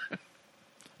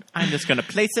 I'm just going to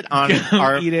place it on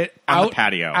eat it on the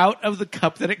patio. Out of the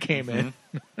cup that it came in.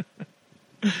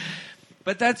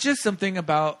 But that's just something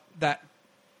about that,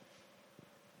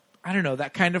 I don't know,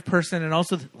 that kind of person. And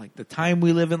also, like, the time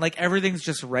we live in, like, everything's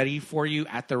just ready for you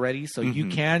at the ready. So you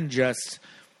can just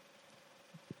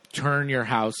turn your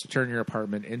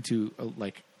apartment into,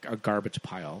 a garbage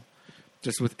pile.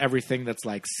 Just with everything that's,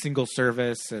 like, single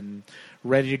service and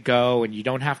ready to go. And you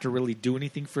don't have to really do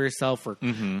anything for yourself or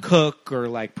cook or,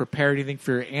 like, prepare anything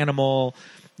for your animal.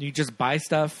 You just buy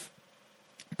stuff,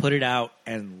 put it out,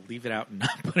 and leave it out and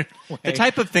not put it away. The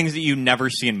type of things that you never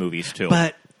see in movies, too.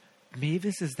 But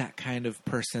Mavis is that kind of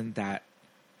person that,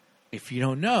 if you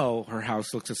don't know, her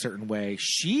house looks a certain way.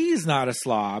 She's not a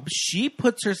slob. She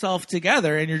puts herself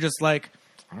together, and you're just like,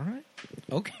 all right,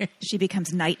 okay. She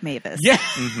becomes Night Mavis. Yeah.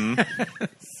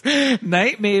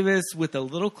 Night Mavis with a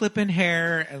little clip in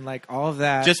hair and, like, all of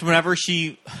that. Just whenever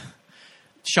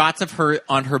shots of her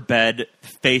on her bed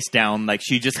face down, like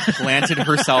she just planted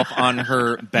herself on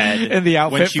her bed in the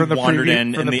outfit when she wandered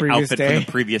in the outfit day. from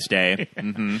the previous day.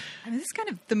 Mm-hmm. I mean, this is kind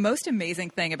of the most amazing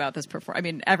thing about this performance. I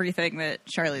mean, everything that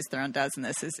Charlize Theron does in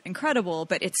this is incredible,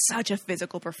 but it's such a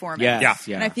physical performance. Yes,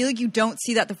 yeah. And I feel like you don't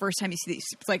see that the first time you see these.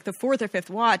 It's like the fourth or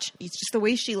fifth watch. It's just the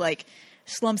way she like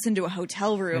slumps into a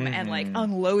hotel room and like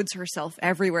unloads herself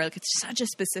everywhere. Like it's such a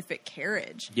specific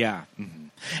carriage. Yeah. Mm-hmm.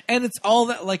 And it's all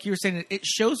that, like you were saying, it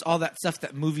shows all that stuff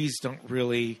that movies don't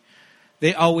really,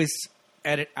 they always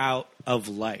edit out of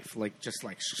life. Like just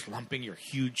like slumping your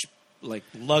huge like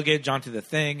luggage onto the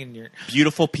thing and your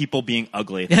beautiful people being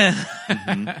ugly.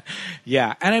 Mm-hmm.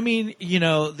 Yeah. And I mean, you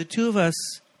know, the two of us,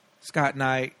 Scott and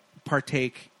I,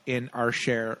 partake in our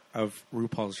share of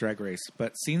RuPaul's Drag Race,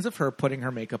 but scenes of her putting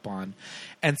her makeup on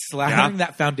and slathering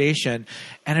that foundation,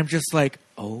 and I'm just like,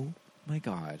 oh my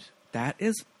God, that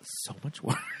is so much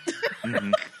work.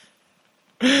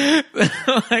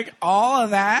 Like all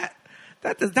of that.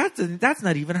 That's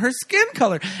not even her skin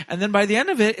color. And then by the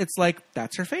end of it, it's like,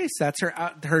 that's her face. That's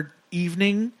her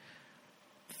evening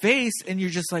face. And you're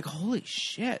just like, holy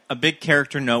shit. A big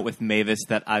character note with Mavis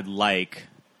that I'd like,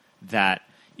 that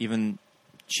even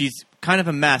she's kind of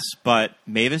a mess, but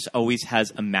Mavis always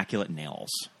has immaculate nails.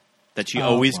 That she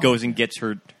always goes and gets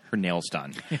her nails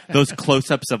done. Those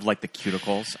close-ups of like the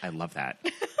cuticles, I love that.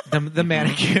 The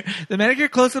manicure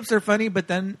close-ups are funny, but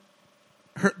then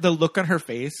the look on her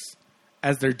face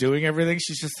as they're doing everything,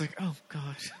 she's just like, oh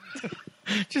gosh,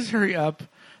 just hurry up.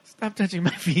 Stop touching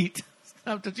my feet.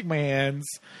 Stop touching my hands.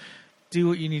 Do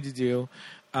what you need to do.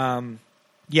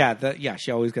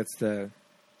 She always gets the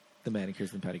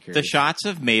manicures and pedicures. The shots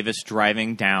of Mavis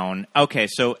driving down. Okay,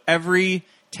 so every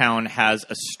town has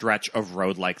a stretch of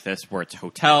road like this where it's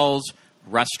hotels,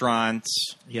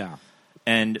 restaurants. Yeah.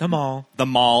 And the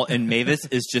mall. And Mavis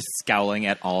is just scowling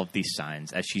at all of these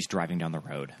signs as she's driving down the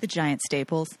road. The giant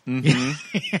staples.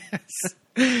 Mm-hmm. Yes.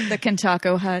 The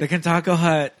Kentucky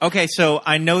Hut. Okay, so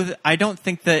I know that I don't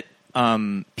think that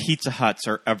Pizza Huts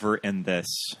are ever in this.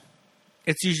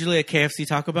 It's usually a KFC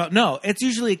Taco Bell. No, it's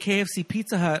usually a KFC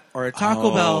Pizza Hut or a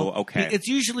Taco Bell. Okay. It's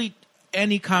usually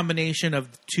any combination of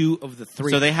two of the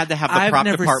three. So they had to have the prop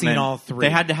department. I've never seen all three. They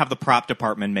had to have the prop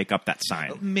department make up that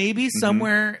sign. Maybe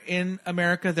somewhere in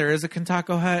America there is a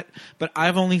Kentucky Hut, but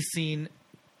I've only seen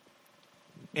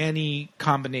any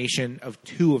combination of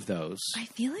two of those I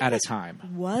feel like at a time.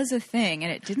 Was a thing,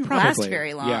 and it didn't last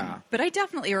very long. Yeah. But I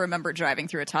definitely remember driving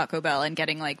through a Taco Bell and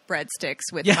getting like breadsticks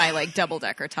with my like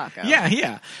double-decker taco.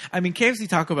 Yeah. I mean, KFC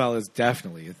Taco Bell is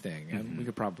definitely a thing, and we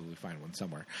could probably find one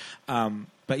somewhere.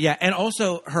 But yeah, and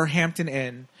also her Hampton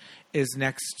Inn is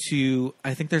next to,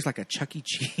 I think there's like a Chuck E.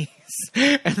 Cheese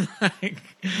and like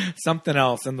something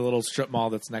else in the little strip mall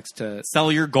that's next to Sell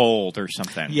Your Gold or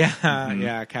something.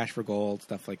 Yeah, Cash for Gold,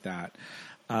 stuff like that.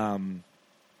 And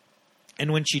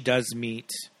when she does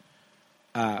meet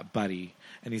Buddy,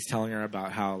 and he's telling her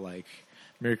about how like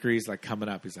Mercury's like coming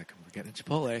up, he's like, we're getting a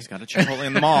Chipotle. He's got a Chipotle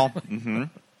in the mall.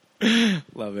 Mm-hmm.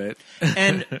 Love it.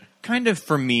 And kind of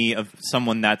for me, of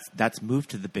someone that's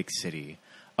moved to the big city,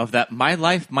 of that my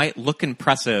life might look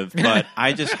impressive, but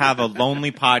I just have a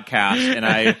lonely podcast and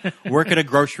I work at a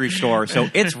grocery store, so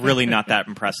it's really not that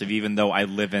impressive, even though I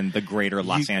live in the greater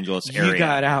Los Angeles area. You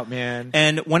got out, man.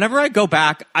 And whenever I go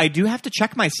back, I do have to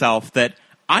check myself that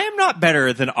I am not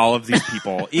better than all of these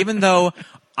people, even though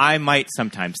I might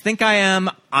sometimes think I am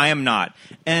not.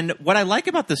 And what I like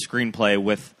about the screenplay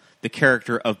with the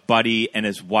character of Buddy and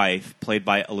his wife, played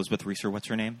by Elizabeth Reaser, what's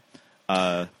her name?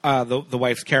 The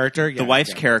wife's character? Yeah, the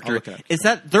wife's character is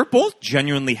that they're both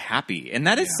genuinely happy. And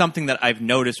that is something that I've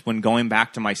noticed when going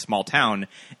back to my small town,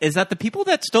 is that the people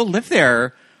that still live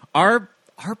there are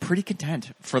pretty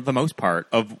content for the most part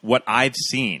of what I've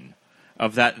seen.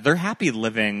 Of that, they're happy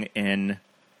living in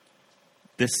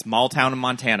this small town in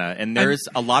Montana. And there's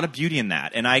a lot of beauty in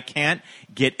that. And I can't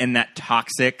get in that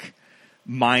toxic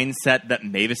mindset that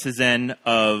Mavis is in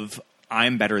of,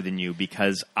 I'm better than you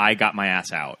because I got my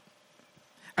ass out.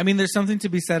 I mean, there's something to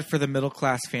be said for the middle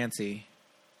class fancy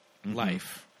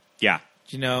life. Yeah.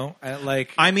 Do you know? I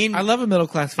love a middle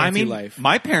class fancy life.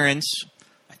 My parents,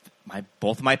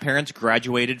 both of my parents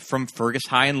graduated from Fergus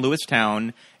High in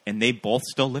Lewistown, and they both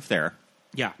still live there.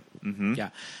 Yeah. Mm-hmm. Yeah.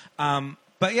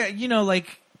 But yeah, you know,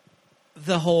 like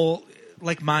the whole,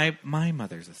 like my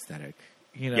mother's aesthetic,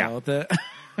 you know,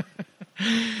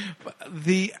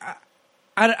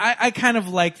 I kind of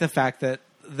like the fact that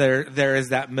there is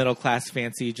that middle class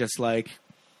fancy, just like,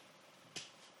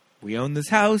 we own this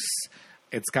house.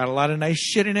 It's got a lot of nice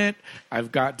shit in it.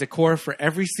 I've got decor for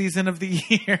every season of the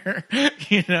year,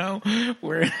 you know,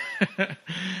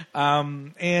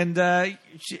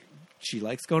 she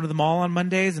likes going to the mall on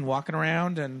Mondays and walking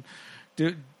around and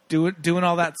doing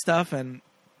all that stuff, and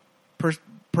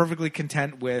perfectly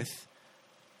content with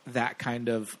that kind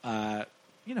of the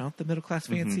middle class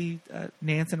fancy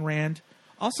Nance and Rand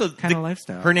also kind of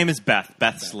lifestyle. Her name is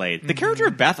Beth Slade. The character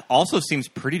of Beth also seems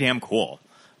pretty damn cool.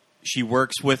 She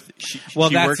works with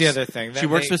that's the other thing. She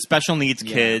works with special needs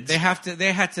kids. They had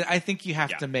to. I think you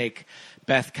have to make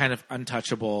Beth kind of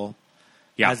untouchable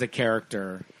as a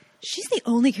character. She's the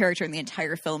only character in the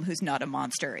entire film who's not a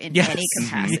monster in any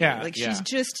capacity. She's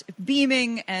just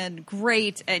beaming and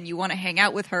great, and you want to hang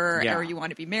out with her, or you want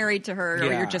to be married to her, or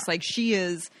you're just like, she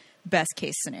is best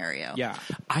case scenario. Yeah.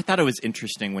 I thought it was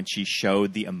interesting when she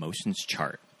showed the emotions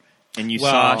chart, and you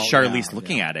saw Charlize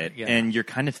looking at it, and you're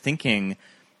kind of thinking,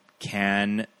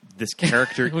 can this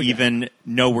character even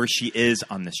know where she is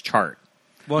on this chart?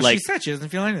 Well, she said she doesn't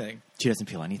feel anything. She doesn't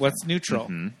feel anything. What's neutral?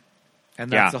 Mm-hmm. And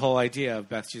that's the whole idea of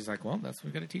Beth. She's like, well, that's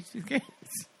what we got to teach these kids.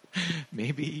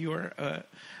 Maybe you are,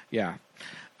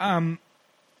 I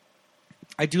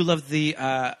do love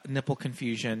the nipple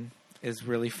confusion. Is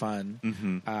really fun.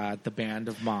 Mm-hmm. The band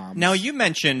of moms. Now, you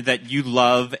mentioned that you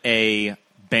love a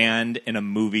band in a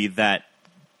movie that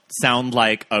sound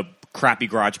like a crappy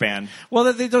garage band. Well,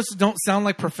 that they just don't sound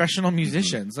like professional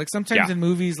musicians. Like sometimes in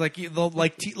movies, like they'll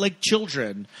like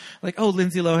children, like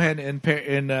Lindsay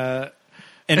Lohan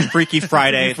and Freaky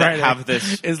Friday that have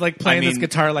this is like playing this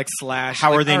guitar like Slash.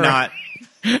 How are they not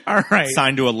all right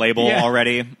signed to a label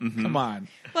already? Mm-hmm. Come on.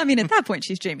 Well, I mean, at that point,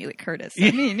 she's Jamie Lee Curtis.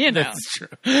 I mean, That's true.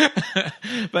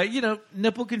 But,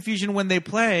 nipple confusion when they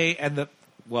play, and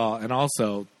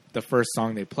also the first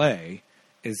song they play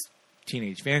is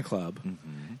Teenage Fanclub.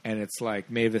 Mm-hmm. And it's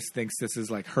like Mavis thinks this is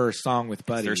like her song with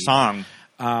Buddy. It's their song.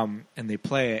 And they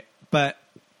play it. But,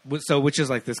 which is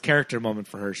like this character moment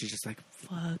for her. She's just like,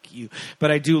 fuck you. But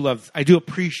I do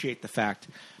appreciate the fact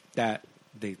that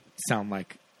they sound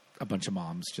like a bunch of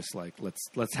moms, just like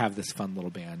let's have this fun little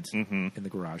band in the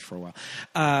garage for a while.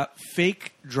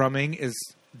 Fake drumming is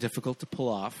difficult to pull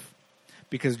off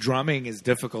because drumming is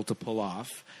difficult to pull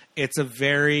off. It's a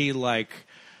very What's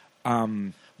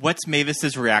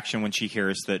Mavis's reaction when she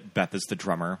hears that Beth is the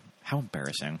drummer? How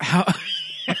embarrassing!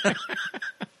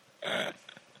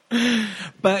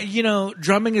 But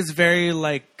drumming is very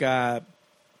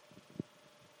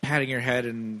patting your head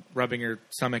and rubbing your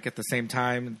stomach at the same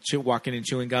time, walking and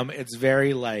chewing gum. It's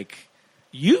very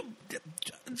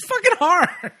it's fucking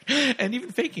hard. And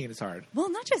even faking it is hard. Well,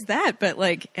 not just that, but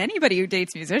anybody who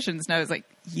dates musicians knows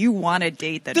you want to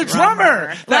date the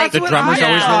drummer. That's the drummer's always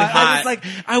really hot.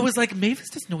 I was like, Mavis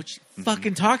doesn't know what she's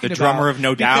fucking talking about. The drummer of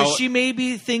No Doubt. Because she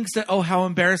maybe thinks that, how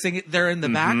embarrassing they're in the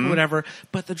back or whatever.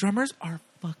 But the drummers are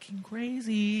fucking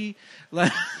crazy.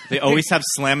 They always have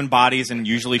slamming bodies and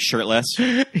usually shirtless.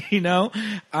 So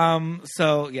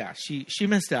yeah, she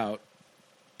missed out.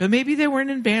 But maybe they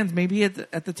weren't in bands. Maybe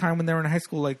at the time when they were in high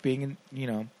school, being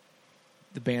in,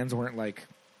 the bands weren't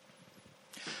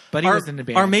Buddy was in the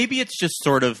band. Or maybe it's just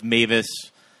sort of Mavis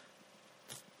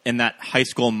in that high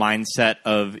school mindset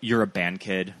of you're a band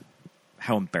kid.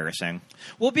 How embarrassing.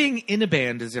 Well, being in a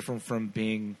band is different from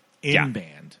being in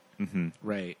band. Mm-hmm.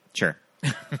 Right. Sure.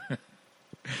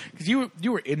 Because you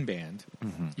were in band.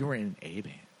 Mm-hmm. You were in a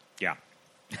band. Yeah.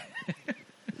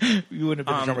 You wouldn't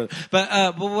have been a drummer.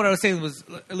 But what I was saying was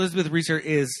Elizabeth Reaser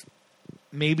is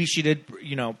maybe she did,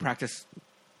 practice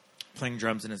playing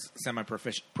drums and is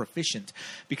semi-proficient.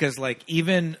 Because,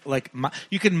 even,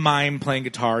 you can mime playing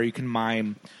guitar. You can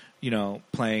mime,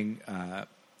 playing,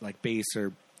 bass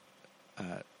or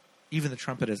even the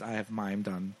trumpet, as I have mimed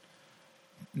on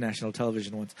national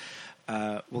television once.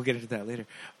 We'll get into that later.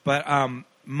 But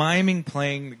miming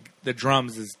playing the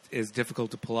drums is difficult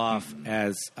to pull off,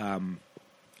 as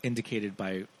indicated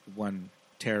by one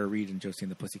Tara Reid and Josie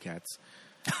and the Pussycats.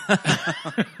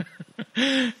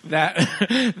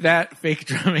 that fake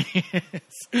drumming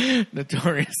is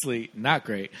notoriously not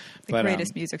great. The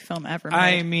greatest music film ever made.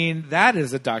 I mean, that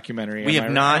is a documentary. We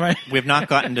have not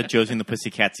gotten to Josie and the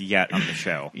Pussycats yet on the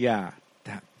show. Yeah,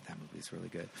 that movie is really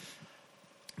good.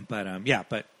 But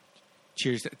but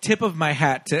cheers! Tip of my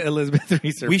hat to Elizabeth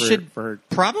Reaser. We should for her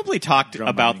probably talk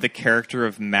about the character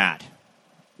of Pat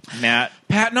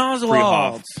Oswalt,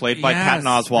 Freehoff, played by Pat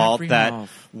Oswalt. That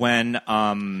when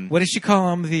what does she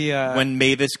call him? When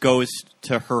Mavis goes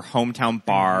to her hometown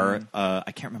bar,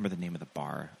 I can't remember the name of the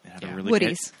bar. It had a really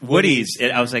Woody's.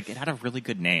 I was like, it had a really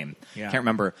good name. Yeah. Can't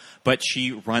remember, but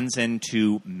she runs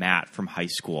into Matt from high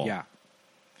school. Yeah,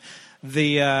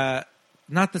 the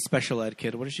not the special ed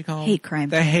kid. What does she call him? Hate crime.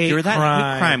 The hate You're that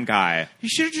hate crime guy. You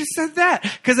should have just said that,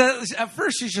 because at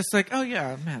first she's just like, oh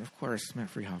yeah, Matt, of course,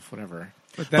 Matt Freehoff, whatever.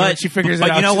 But then when she figures it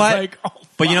out, you know she's what? like, oh, fuck.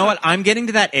 But you know what? I'm getting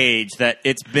to that age that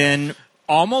it's been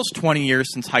almost 20 years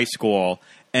since high school,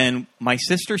 and my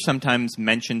sister sometimes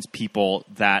mentions people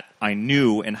that I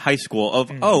knew in high school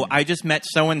of, oh, I just met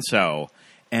so-and-so,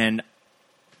 and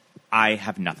I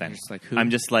have nothing. Like, who? I'm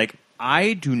just like,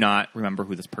 I do not remember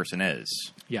who this person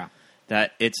is. Yeah.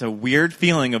 That it's a weird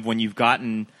feeling of when you've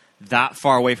gotten that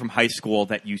far away from high school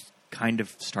that you kind of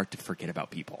start to forget about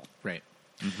people. Right.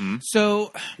 Mm-hmm.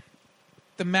 So,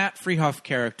 the Matt Freehoff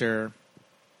character,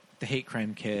 the hate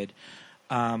crime kid,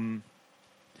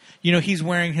 he's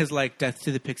wearing his, like, Death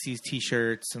to the Pixies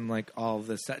t-shirts and, like, all of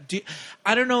this stuff.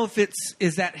 I don't know if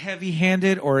is that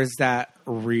heavy-handed or is that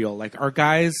real? Like, are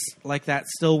guys like that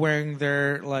still wearing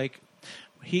their, like...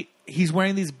 He's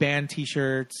wearing these band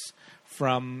t-shirts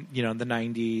from, the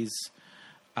 90s.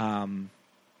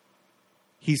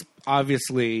 He's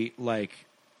obviously, like,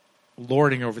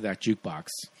 lording over that jukebox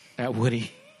at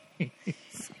Woody. I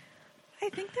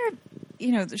think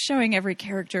they're, showing every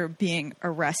character being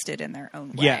arrested in their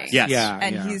own way. Yes. Yeah.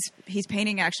 And he's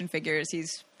painting action figures.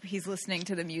 He's listening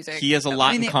to the music. He has a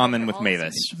lot in common with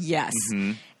Mavis. Yes.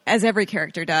 Mm-hmm. As every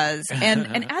character does.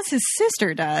 And as his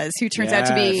sister does, who turns out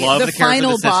to be Love the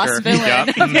final boss villain. Yep.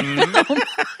 Mm-hmm.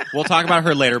 We'll talk about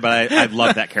her later, but I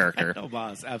love that character. Final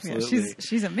boss, absolutely. Yeah,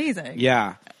 she's amazing.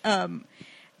 Yeah. And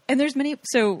there's many...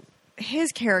 So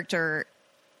his character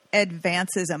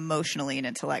advances emotionally and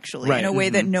intellectually in a way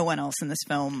that no one else in this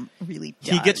film really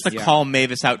does. He gets to call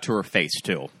Mavis out to her face,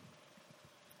 too.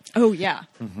 Oh, yeah.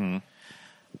 Mm-hmm.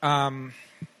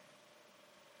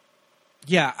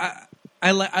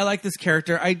 I like this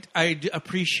character. I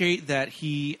appreciate that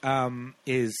he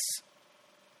is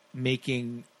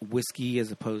making whiskey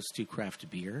as opposed to craft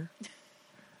beer.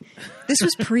 This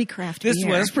was pre-craft beer. This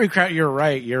was pre-craft. You're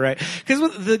right.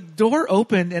 Because the door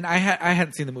opened, and I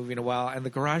hadn't seen the movie in a while, and the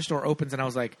garage door opens, and I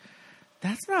was like,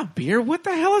 "That's not beer. What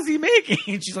the hell is he making?"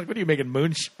 And she's like, "What are you making,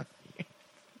 moonshine?"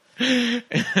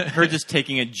 Her just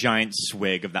taking a giant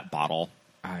swig of that bottle.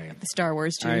 The Star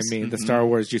Wars juice. The Star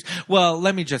Wars juice. Well,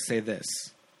 let me just say this.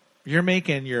 You're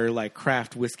making your, like,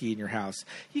 craft whiskey in your house.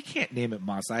 You can't name it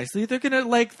Mos Eisley. They're going to,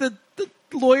 like, the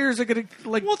lawyers are going to,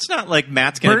 like... Well, it's not like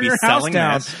Matt's going to be selling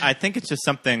down. this. I think it's just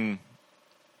something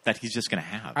that he's just going to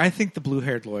have. I think the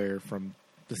blue-haired lawyer from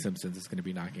The Simpsons is going to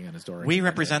be knocking on his door. We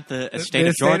represent the estate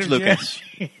of George Lucas.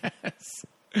 Yes.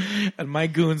 And my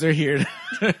goons are here.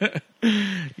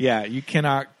 Yeah, you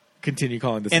cannot... continue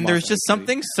calling this. And there's just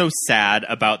something so sad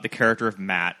about the character of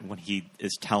Matt when he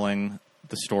is telling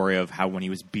the story of how when he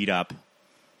was beat up,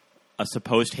 a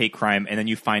supposed hate crime, and then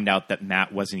you find out that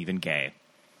Matt wasn't even gay.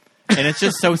 And it's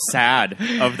just so sad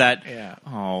of that. Yeah.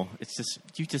 Oh, it's just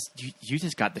you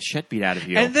just got the shit beat out of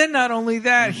you. And then not only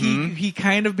that, he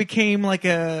kind of became like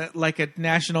a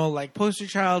national, like, poster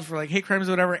child for, like, hate crimes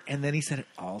or whatever. And then he said it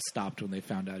all stopped when they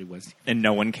found out he was. And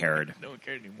no one cared. No one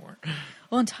cared anymore.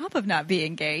 Well, on top of not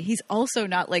being gay, he's also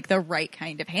not, like, the right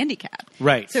kind of handicap.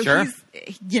 Right. So Sure. he's,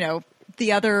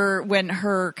 the other, when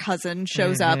her cousin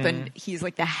shows up and he's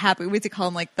like we would call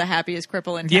him, like, the happiest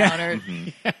cripple in town. Yeah.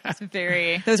 Or it's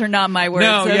very, those are not my words.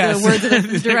 No, Those are the words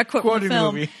of the direct quote from the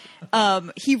film.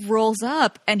 Movie. He rolls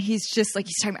up and he's just like,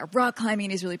 he's talking about rock climbing.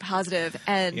 He's really positive.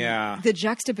 And the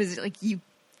juxtaposition, like, you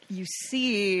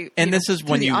see, and this is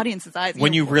when the you audience's eyes,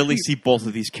 when you really see both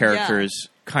of these characters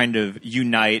kind of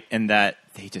unite, and that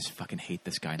they just fucking hate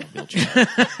this guy in a wheelchair.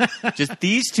 Just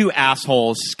these two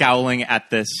assholes scowling at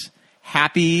this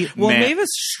happy man. Mavis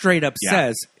straight up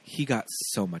says he got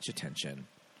so much attention.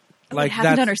 Like, it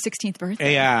happened on her 16th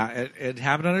birthday. Yeah, it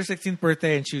happened on her 16th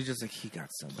birthday, and she was just like, he got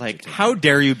so much attention. How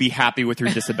dare you be happy with your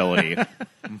disability?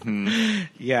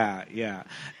 Yeah.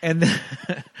 And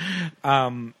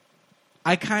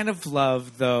I kind of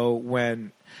love, though,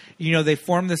 when, they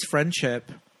form this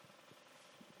friendship,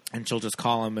 and she'll just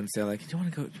call him and say, like, do you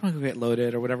want to go get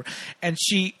loaded or whatever? And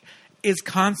she is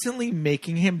constantly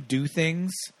making him do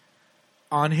things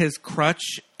on his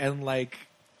crutch and, like,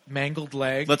 mangled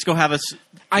leg. Let's go have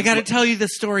I got to tell you the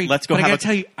story. Let's go. I got to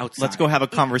tell you outside. Let's go have a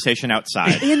conversation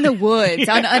outside in the woods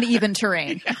on uneven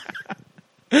terrain.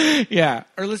 Yeah,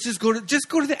 or let's just go to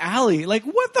the alley. Like,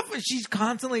 what the? She's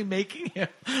constantly making him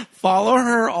follow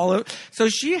her all over. So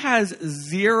she has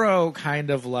zero kind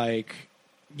of, like,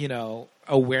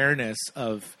 awareness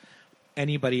of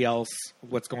anybody else,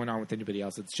 what's going on with anybody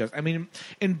else. It's just, I mean,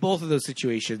 in both of those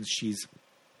situations, she's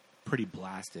pretty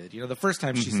blasted. The first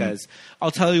time she says,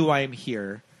 I'll tell you why I'm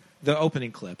here, the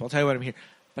opening clip, I'll tell you why I'm here,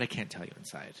 but I can't tell you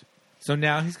inside. So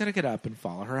now he's got to get up and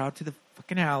follow her out to the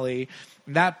fucking alley.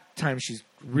 And that time she's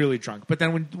really drunk. But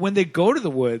then when they go to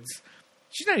the woods,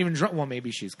 she's not even drunk. Well,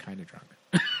 maybe she's kind of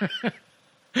drunk.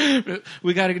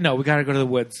 We gotta go to the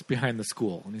woods behind the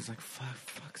school. And he's like,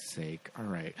 fuck's sake. All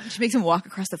right. She makes him walk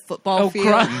across the football field.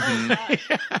 Yeah.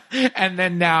 And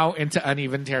then now into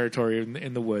uneven territory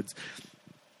in the woods.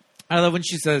 I love when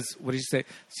she says, what did she say?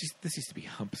 This used to be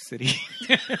Hump City.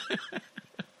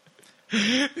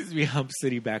 This used to be Hump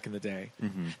City back in the day.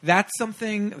 Mm-hmm. That's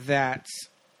something that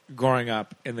growing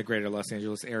up in the greater Los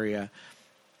Angeles area,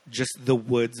 just the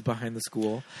woods behind the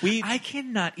school. I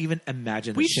cannot even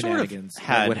imagine the shenanigans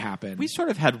that would happen. We sort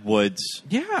of had woods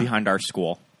behind our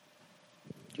school.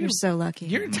 You're so lucky.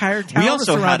 Your entire town was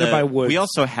surrounded by woods. We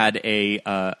also had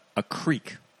a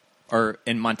creek, or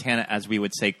in Montana, as we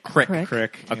would say, crick. A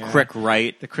crick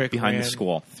right behind the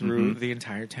school. Through the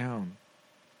entire town.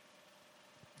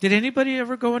 Did anybody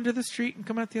ever go under the street and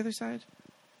come out the other side?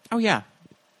 Oh, yeah.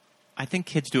 I think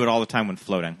kids do it all the time when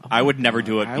floating. I would never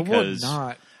do it because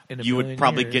you would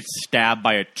probably get stabbed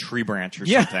by a tree branch or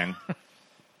something.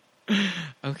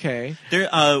 Okay.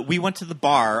 We went to the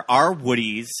bar, our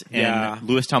Woodies in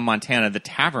Lewistown, Montana, the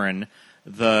tavern.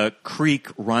 The creek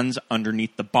runs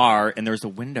underneath the bar, and there's a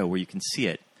window where you can see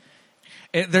it.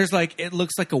 It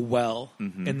looks like a well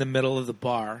in the middle of the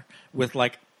bar with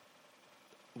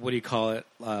what do you call it?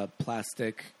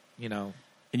 Plastic, And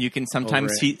you can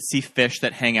sometimes see fish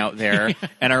that hang out there.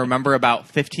 And I remember about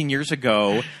 15 years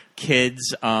ago,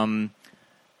 kids were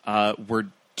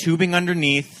tubing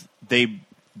underneath. They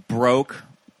broke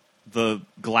the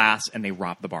glass and they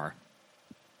robbed the bar.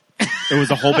 It was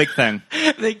a whole big thing.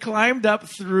 They climbed up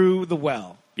through the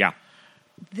well. Yeah.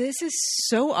 This is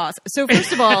so awesome. So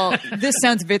first of all,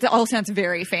 it all sounds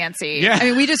very fancy. Yeah. I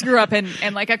mean, we just grew up in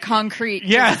like a concrete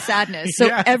sadness. So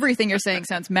everything you're saying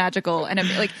sounds magical. And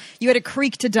you had a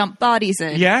creek to dump bodies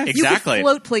in. Yeah, exactly. You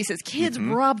could float places. Kids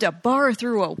robbed a bar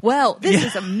through a well. This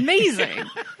is amazing.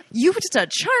 You just a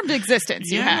charmed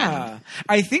existence you had.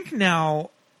 I think now,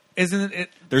 isn't it?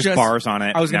 There's bars on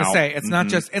it. I was going to say, it's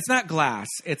not glass.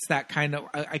 It's that kind of,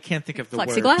 I can't think of the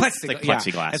plexiglass? word. It's like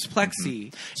plexiglass. It's plexi.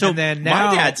 Mm-hmm. So and then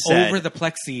now, my dad said, over the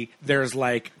plexi, there's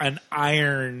an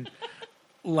iron,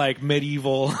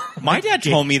 medieval. My dad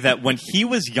told me that when he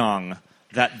was young,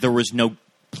 that there was no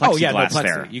plexiglass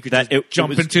there. You could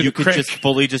you could just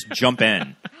fully jump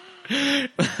in. Oh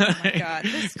my God.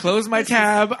 Close my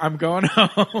tab. I'm going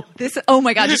home. Oh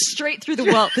my God, just straight through the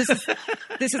well.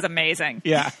 This is amazing.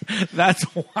 Yeah, that's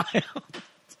wild.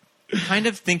 Kind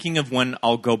of thinking of when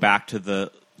I'll go back to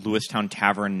the Lewistown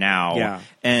Tavern now. Yeah.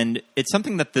 And it's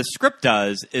something that this script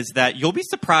does is that you'll be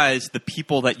surprised the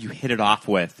people that you hit it off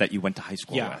with that you went to high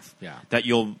school with. Yeah. That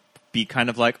you'll be kind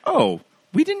of like, oh,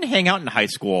 we didn't hang out in high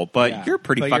school, but you're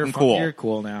pretty fucking cool. You're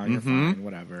cool now. You're fine.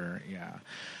 Whatever. Yeah.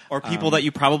 Or people that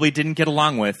you probably didn't get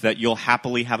along with that you'll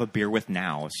happily have a beer with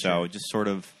now. So just sort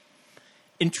of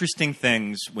interesting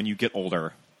things when you get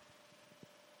older.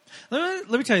 Let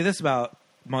me tell you this about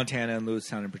Montana and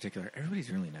Lewistown in particular. Everybody's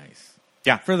really nice.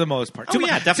 Yeah. For the most part.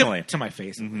 Definitely. To my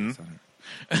face. I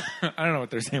don't know what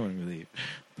they're saying when we leave.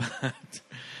 But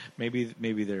maybe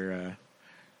they're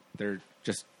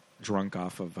just drunk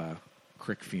off of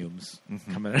crick fumes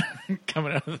coming out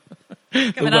of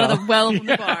the well from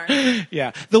the bar.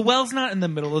 Yeah. The well's not in the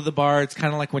middle of the bar. It's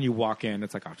kind of like when you walk in,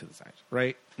 it's off to the side,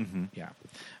 right? Mm-hmm. Yeah.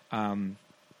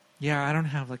 I don't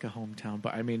have a hometown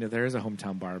bar. I mean, there is a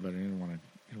hometown bar, but I didn't want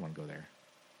to go there.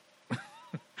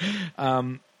 I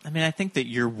mean, I think that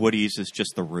your Woody's is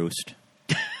just the Roost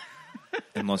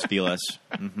in Los Feliz.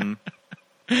 Mm-hmm.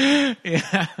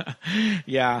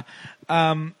 Yeah.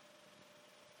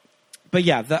 But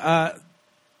yeah,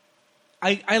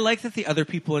 I like that the other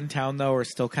people in town, though, are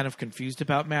still kind of confused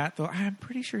about Matt, though I'm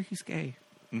pretty sure he's gay.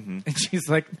 Mm-hmm. And she's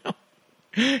like, no,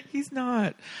 he's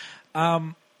not.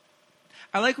 I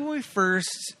like when we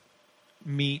first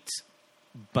meet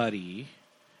Buddy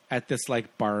at this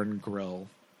bar and grill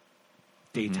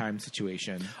daytime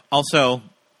situation. Also,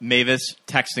 Mavis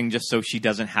texting just so she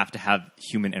doesn't have to have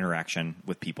human interaction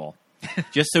with people.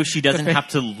 Just so she doesn't have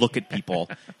to look at people.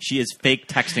 She is fake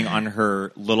texting on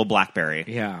her little BlackBerry.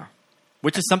 Yeah.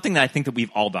 Which is something that I think that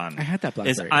we've all done. I had that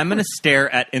BlackBerry. Is I'm going to stare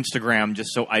at Instagram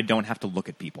just so I don't have to look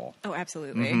at people. Oh,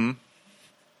 absolutely. Mm-hmm.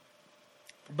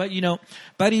 But,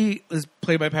 Buddy is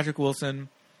played by Patrick Wilson,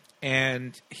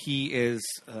 and he is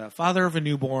father of a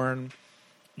newborn.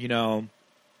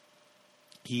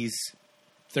 He's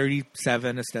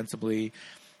 37, ostensibly,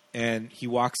 and he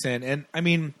walks in. And, I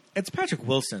mean, it's Patrick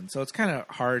Wilson, so it's kind of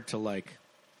hard to,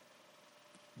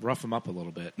 rough him up a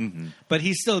little bit. Mm-hmm. But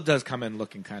he still does come in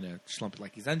looking kind of schlumped.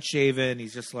 He's unshaven.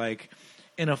 He's just,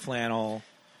 in a flannel.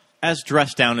 As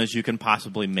dressed down as you can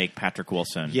possibly make Patrick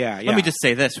Wilson. Yeah. Let me just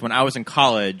say this. When I was in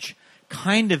college,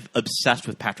 kind of obsessed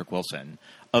with Patrick Wilson,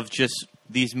 of just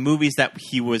these movies that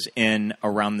he was in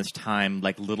around this time,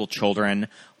 like Little Children,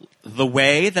 the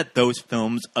way that those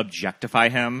films objectify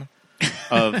him,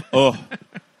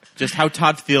 just how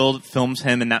Todd Field films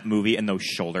him in that movie and those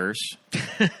shoulders.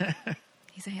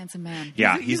 He's a handsome man.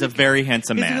 Yeah, he's a very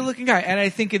handsome man. He's a good-looking guy. And I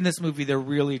think in this movie, they're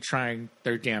really trying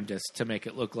their damnedest to make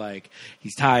it look like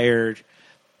he's tired.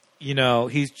 You know,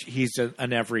 he's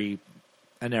an everyman.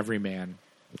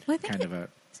 Well, I think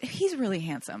he's really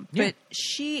handsome. Yeah. But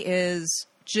she is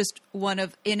just one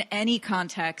of, in any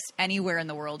context, anywhere in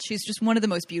the world, she's just one of the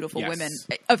most beautiful women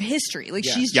of history. Like,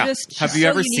 she's just Have you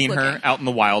ever seen her out in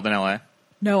the wild in L.A.?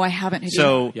 No, I haven't.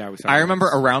 So, I remember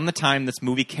around the time this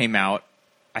movie came out,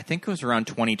 I think it was around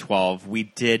 2012, we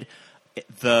did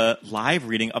the live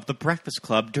reading of The Breakfast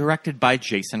Club directed by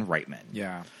Jason Reitman.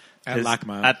 Yeah. At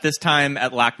LACMA. At this time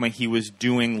at LACMA, he was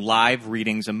doing live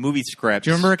readings of movie scripts.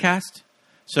 Do you remember her cast?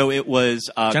 So it was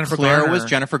Claire was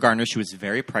Jennifer Garner. She was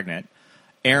very pregnant.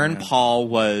 Aaron Paul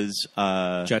was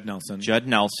Judd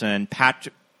Nelson.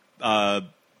 Patrick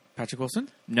Wilson?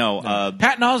 No.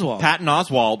 Patton Oswalt. Patton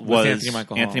Oswalt was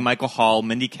Anthony Michael Hall.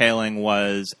 Mindy Kaling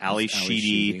was Ali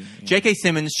Sheedy. Yeah. J.K.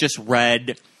 Simmons just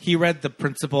read. He read the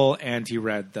principal and he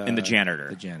read the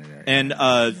janitor. And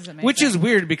which is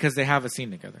weird because they have a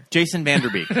scene together. Jason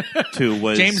Vanderbeek too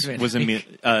was James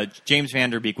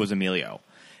Vanderbeek was Emilio.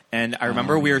 And I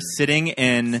remember we were sitting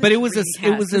in, but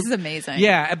this is amazing.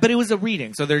 Yeah, but it was a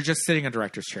reading, so they're just sitting in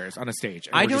director's chairs on a stage.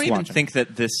 I don't even think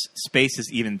that this space is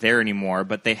even there anymore.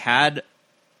 But they had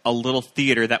a little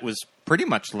theater that was pretty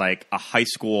much like a high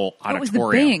school auditorium. It was the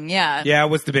Bing, yeah. Yeah, it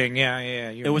was the Bing, yeah.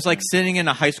 It was like sitting in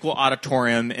a high school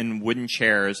auditorium in wooden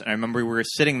chairs. And I remember we were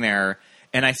sitting there,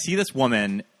 and I see this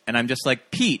woman, and I'm just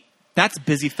like, Pete, that's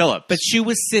Busy Phillips. But we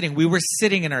were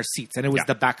sitting in our seats, and it was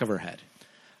the back of her head.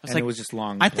 And it was just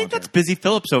long. I think that's Busy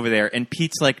Phillips over there. And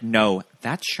Pete's like, no,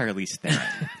 that's Charlize Theron.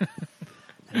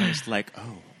 And I was like,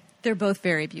 oh. They're both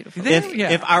very beautiful.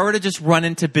 If I were to just run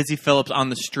into Busy Phillips on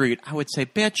the street, I would say,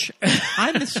 bitch,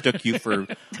 I mistook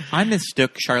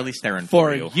Charlize Theron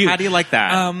for you. How do you like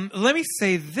that? Let me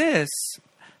say this.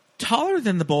 Taller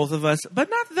than the both of us,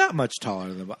 but not that much taller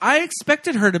than them. I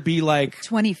expected her to be like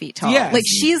 20 feet tall. Yes. Like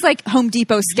she's like Home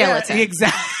Depot skeleton. Yeah,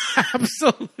 exactly.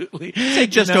 Absolutely. Say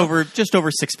just over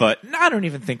 6 foot. No, I don't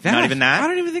even think that. Not even that? I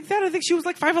don't even think that. I think she was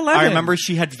like 5'11". I remember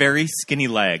she had very skinny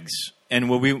legs. And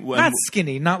not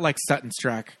skinny, not like Sutton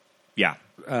Strack. Yeah.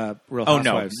 Real no,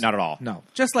 Housewives. not at all. No.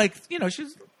 Just like, she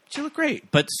looked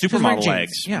great. But supermodel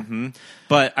legs. Yeah. Mm-hmm.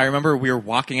 But I remember we were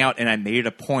walking out, and I made it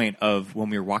a point of when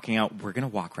we were walking out, we're going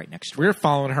to walk right next to her. We were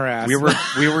following her ass.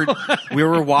 We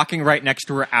were walking right next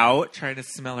to her out. Trying to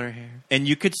smell her hair. And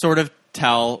you could sort of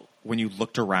tell when you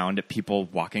looked around at people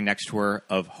walking next to her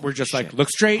we're just like, look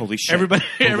straight. Holy shit. Everybody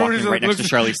walking right next to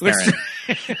Charlize Theron.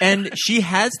 And she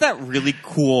has that really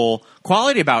cool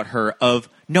quality about her of,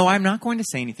 no, I'm not going to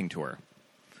say anything to her.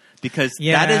 Because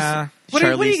that is what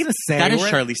are you going to say? That is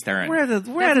Charlize Theron.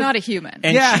 That's not a human.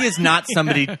 And she is not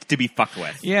somebody to be fucked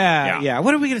with. Yeah.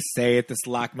 What are we going to say at this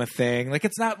LACMA thing? Like,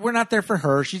 we're not there for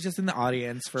her. She's just in the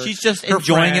audience for She's just her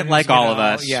enjoying friends, it like all of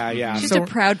us. Yeah. She's a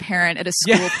proud parent at a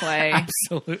school play.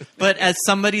 Absolutely. But as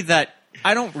somebody that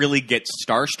I don't really get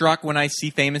starstruck when I see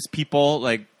famous people,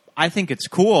 like, I think it's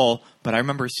cool, but I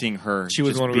remember seeing her. She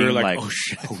was one where we were like, oh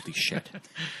shit. Holy shit.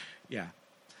 Yeah.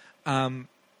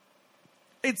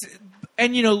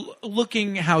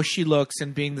 Looking how she looks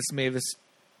and being Mavis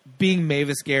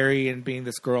Gary and being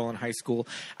this girl in high school,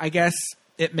 I guess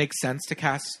it makes sense to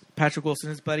cast Patrick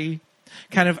Wilson as Buddy.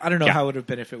 Kind of, I don't know how it would have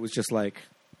been if it was just like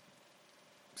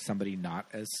somebody not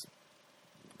as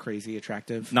crazy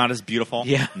attractive, not as beautiful.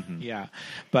 Yeah, yeah.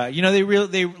 But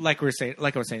they like I was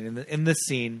saying in this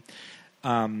scene,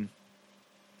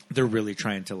 they're really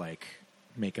trying to like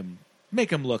make him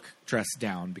look dressed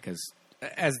down because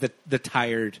as the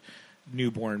tired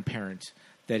newborn parent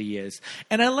that he is.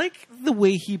 And I like the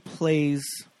way he plays.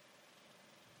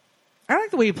 I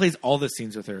like the way he plays all the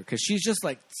scenes with her because she's just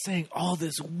like saying all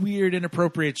this weird,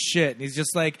 inappropriate shit, and he's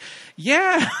just like,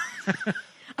 "Yeah,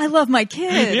 I love my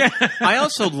kid." Yeah. I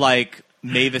also like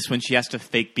Mavis when she has to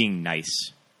fake being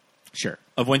nice. Sure,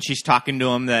 of when she's talking to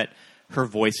him that her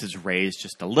voice is raised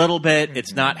just a little bit.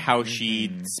 It's not how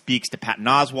she speaks to Patton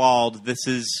Oswalt. This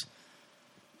is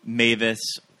Mavis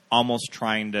almost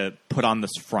trying to put on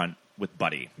this front with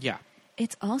Buddy. Yeah.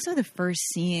 It's also the first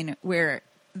scene where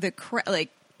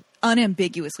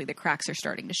unambiguously the cracks are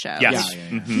starting to show. Yes.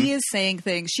 Yeah. He is saying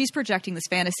things, she's projecting this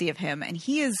fantasy of him, and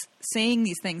he is saying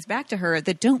these things back to her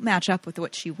that don't match up with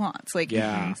what she wants. Like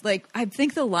I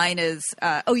think the line is,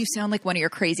 oh, you sound like one of your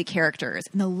crazy characters.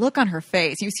 And the look on her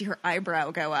face, you see her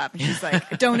eyebrow go up, and she's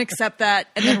like, don't accept that,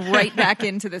 and then right back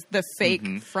into the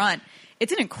fake front.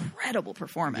 It's an incredible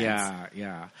performance.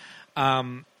 Yeah.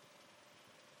 And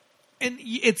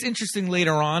it's interesting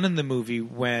later on in the movie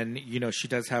when, she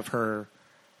does have her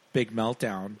big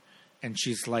meltdown and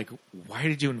she's like, why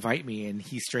did you invite me? And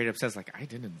he straight up says, like, I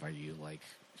didn't invite you. Like,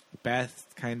 Beth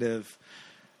kind of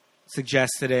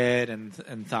suggested it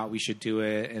and thought we should do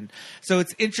it. And so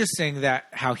it's interesting that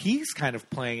how he's kind of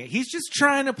playing it. He's just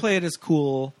trying to play it as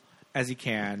cool as he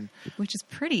can. Which is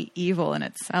pretty evil in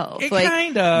itself.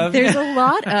 Kind of. There's a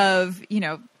lot of,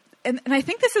 and I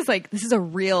think this is a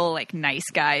real nice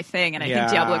guy thing, and I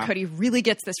think Diablo Cody really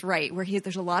gets this right, where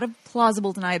there's a lot of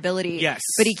plausible deniability, yes,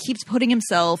 but he keeps putting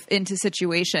himself into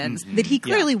situations that he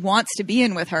clearly wants to be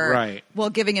in with her, right, while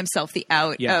giving himself the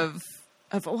out of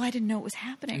I didn't know what was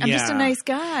happening. I'm just a nice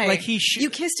guy. Like you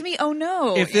kissed me. Oh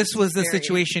no! If this was the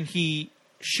situation, he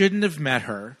shouldn't have met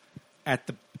her at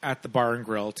the bar and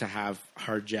grill to have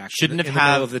hard jack. Shouldn't have in the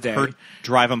middle of the day. Her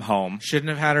drive him home. Shouldn't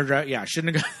have had her drive. Yeah,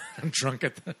 shouldn't have gotten drunk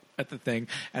at the thing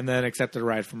and then accepted a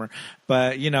ride from her.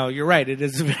 But you're right. It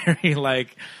is very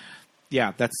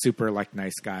that's super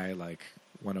nice guy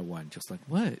 101. Just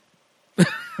what?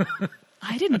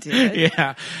 I didn't do it.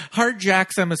 Yeah, hard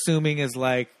jacks. I'm assuming is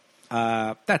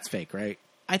that's fake, right?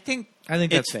 I think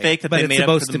that's fake that but they it's made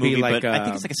supposed up for the to be movie, but I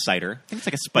think it's like a cider. I think it's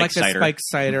like a spiked cider. Like a spiked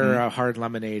cider, a hard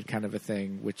lemonade kind of a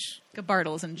thing, which... Like a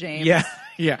Bartles and James.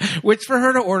 Yeah. Which for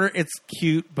her to order, it's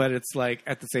cute, but it's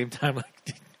at the same time,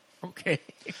 okay.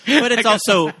 But it's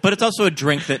also a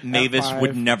drink that Mavis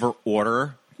would never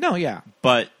order. No, yeah.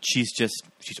 But she's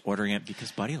ordering it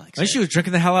because Buddy likes it. She was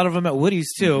drinking the hell out of them at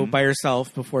Woody's, too, by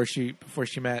herself before she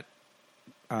met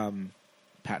Patton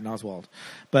Oswalt.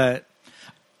 But...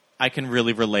 I can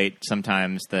really relate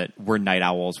sometimes that we're night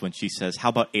owls when she says, how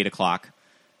about 8 o'clock?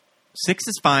 6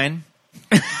 is fine.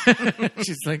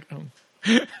 She's like, oh,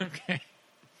 okay.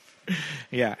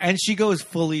 Yeah. And she goes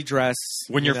fully dressed.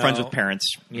 When you're friends with parents.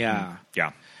 Yeah.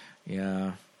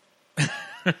 Yeah.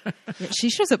 She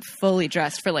shows up fully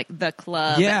dressed for the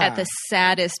club at the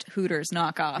saddest Hooters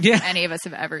knockoff any of us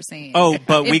have ever seen. Oh,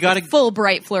 but we got to full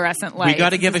bright fluorescent lights. We got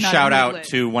to give a shout out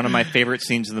to one of my favorite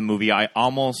scenes of the movie. I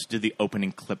almost did the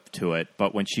opening clip to it,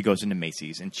 but when she goes into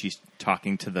Macy's and she's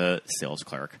talking to the sales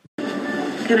clerk.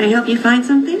 Can I help you find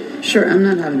something? Sure, I'm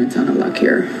not having a ton of luck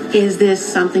here. Is this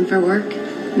something for work?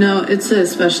 No, it's a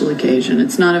special occasion.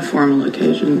 It's not a formal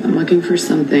occasion. I'm looking for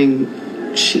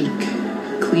something chic,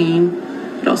 clean,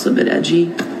 but also a bit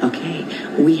edgy. Okay.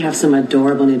 We have some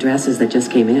adorable new dresses that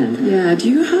just came in. Yeah, do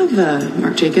you have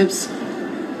Marc Jacobs?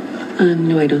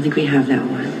 No, I don't think we have that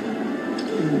one.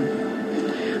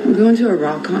 I'm going to a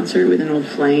rock concert with an old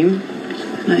flame,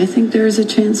 and I think there is a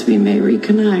chance we may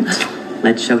reconnect.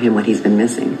 Let's show him what he's been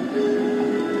missing.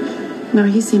 No,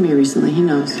 he's seen me recently. He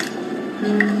knows.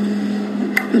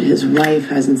 But his wife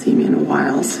hasn't seen me in a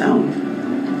while, so...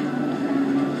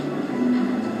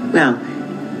 Well...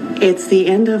 It's the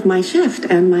end of my shift,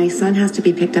 and my son has to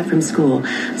be picked up from school.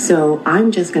 So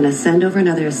I'm just going to send over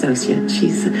another associate.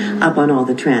 She's up on all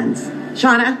the trends.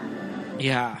 Shauna?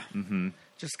 Yeah. Mm-hmm.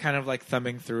 Just kind of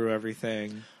thumbing through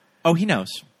everything. Oh, he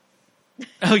knows.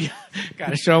 Oh, yeah. Got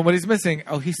to show him what he's missing.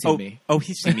 Oh, he's seen me. Oh,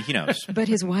 he's seen me. He knows. But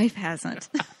his wife hasn't.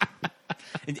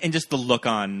 and just the look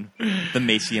on the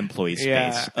Macy employee's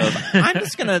face of, I'm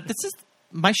just going to,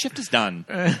 my shift is done.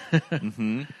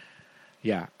 Mm-hmm.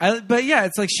 Yeah, but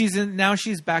it's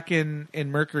she's back in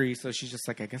Mercury, so she's just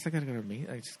I guess I gotta go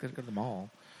to I just gotta go to the mall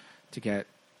to get.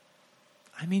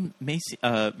 I mean,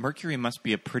 Mercury must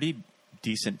be a pretty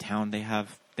decent town. They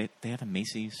have a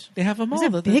Macy's. They have a mall.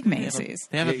 There's a big Macy's.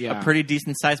 They have a pretty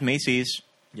decent sized Macy's.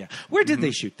 Yeah, where did they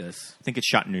shoot this? I think it's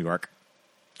shot in New York.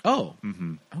 Oh,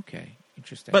 okay,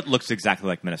 interesting. But looks exactly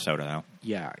like Minnesota, though.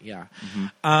 Yeah.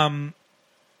 Mm-hmm.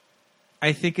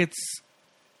 I think it's.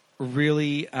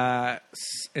 Really,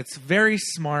 it's very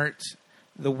smart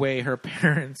the way her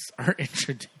parents are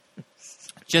introduced.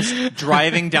 Just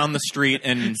driving down the street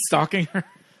and stalking her.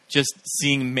 Just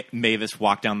seeing Mavis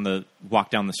walk down the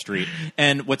street.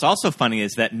 And what's also funny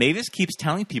is that Mavis keeps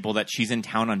telling people that she's in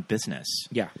town on business.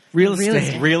 Yeah, real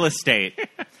estate.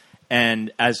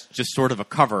 And as just sort of a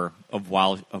cover of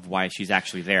why she's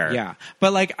actually there. Yeah,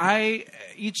 but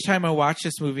each time I watch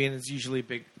this movie, and it's usually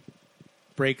big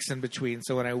breaks in between.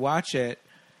 So when I watch it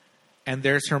and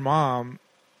there's her mom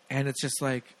and it's just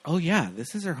oh yeah,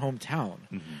 this is her hometown.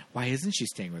 Mm-hmm. Why isn't she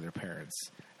staying with her parents?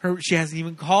 She hasn't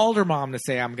even called her mom to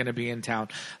say I'm going to be in town.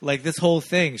 This whole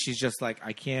thing, she's just I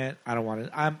can't, I don't want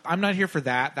to, I'm not here for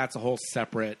that. That's a whole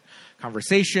separate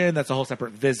conversation. That's a whole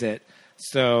separate visit.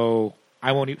 So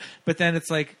I won't even, but then it's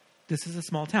this is a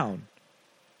small town.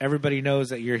 Everybody knows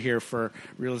that you're here for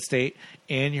real estate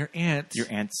and your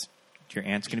aunt's Your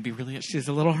aunt's going to be really... She's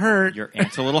a little hurt. Your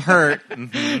aunt's a little hurt.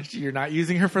 Mm-hmm. You're not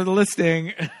using her for the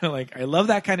listing. Like, I love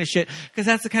that kind of shit because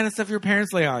that's the kind of stuff your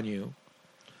parents lay on you.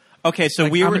 Okay, so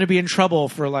like, we were... I'm going to be in trouble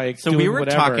for, like, So doing we were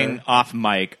whatever. talking off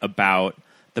mic about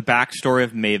the backstory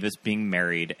of Mavis being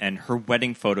married, and her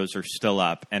wedding photos are still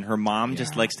up, and her mom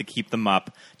just likes to keep them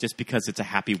up just because it's a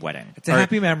happy wedding. It's a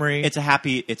happy memory. It's a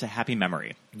happy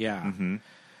memory. Yeah.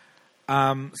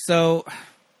 Mm-hmm. So...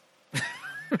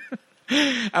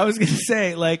 I was going to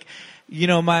say, like, you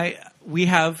know, we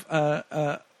have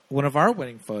one of our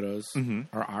wedding photos,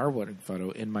 or our wedding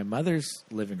photo, in my mother's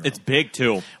living room. It's big,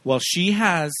 too. Well, she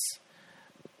has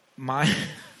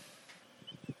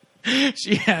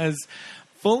she has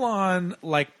full-on,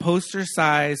 like,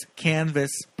 poster-size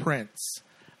canvas prints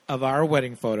of our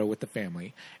wedding photo with the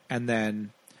family. And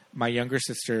then my younger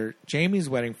sister, Jamie's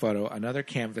wedding photo, another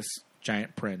canvas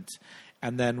giant print.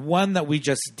 And then one that we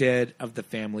just did of the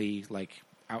family, like,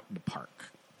 out in the park.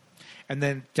 And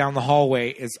then down the hallway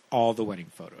is all the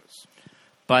wedding photos.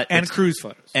 And cruise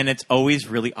photos. And it's always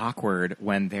really awkward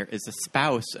when there is a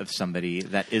spouse of somebody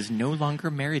that is no longer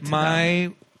married to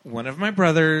them. One of my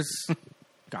brothers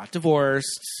got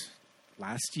divorced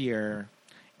last year,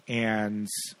 and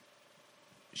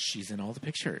she's in all the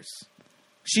pictures.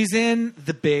 She's in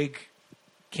the big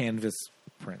canvas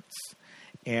prints.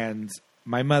 And...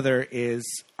 my mother is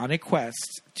on a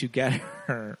quest to get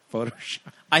her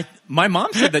Photoshop. My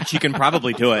mom said that she can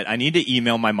probably do it. I need to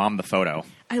email my mom the photo.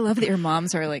 I love that your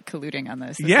moms are like colluding on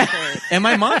this. Yeah. And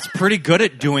my mom's pretty good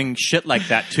at doing shit like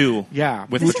that too. Yeah.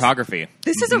 With photography.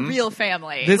 This is a real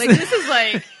family. This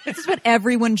is what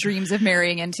everyone dreams of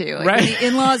marrying into. Like, right. when the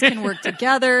in-laws can work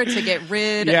together to get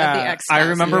rid of the ex-spouse. I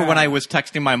remember when I was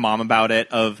texting my mom about it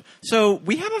so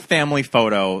we have a family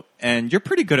photo and you're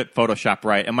pretty good at Photoshop,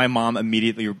 right? And my mom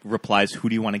immediately replies, who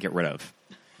do you want to get rid of?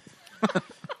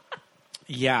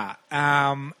 Yeah.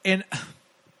 And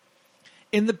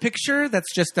in the picture,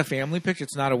 that's just a family picture.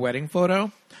 It's not a wedding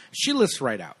photo. She lists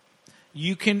right out.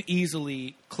 You can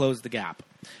easily close the gap.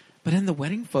 But in the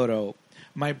wedding photo,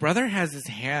 my brother has his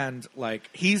hand, like,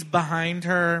 he's behind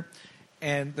her,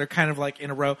 and they're kind of, like,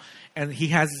 in a row. And he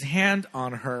has his hand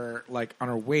on her, like, on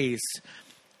her waist.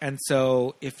 And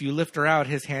so if you lift her out,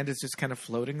 his hand is just kind of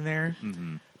floating there.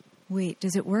 Mm-hmm. Wait,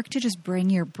 does it work to just bring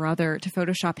your brother to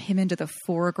Photoshop him into the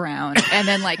foreground and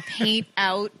then, like, paint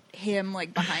out him,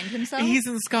 like, behind himself? He's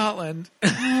in Scotland.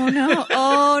 Oh, no.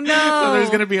 Oh, no. So there's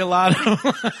going to be a lot of,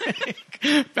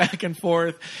 like, back and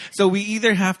forth. So we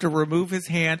either have to remove his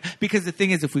hand, because the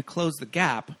thing is, if we close the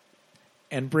gap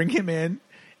and bring him in,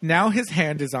 now his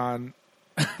hand is on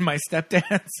my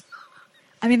stepdad's.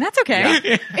 I mean, that's okay.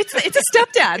 Yeah. It's a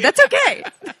stepdad. That's okay.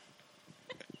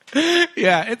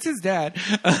 Yeah, it's his dad.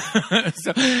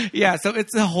 So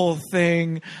it's a whole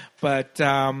thing. But,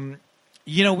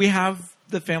 you know, we have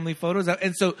the family photos up.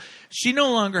 And so she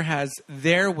no longer has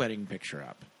their wedding picture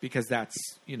up because that's,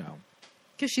 you know.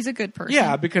 Because she's a good person.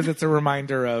 Yeah, because it's a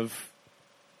reminder of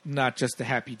not just a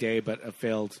happy day, but a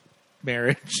failed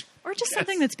marriage. Or just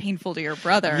something that's painful to your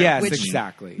brother. Yes, which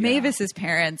exactly. Yeah. Mavis's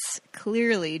parents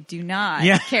clearly do not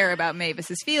care about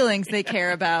Mavis's feelings. They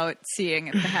care about seeing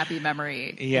the happy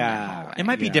memory. Yeah. It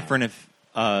might be different if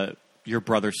your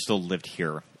brother still lived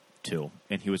here, too,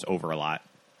 and he was over a lot.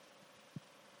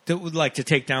 That would like to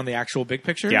take down the actual big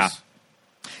pictures? Yeah.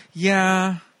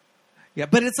 Yeah. Yeah,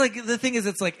 but it's like, the thing is,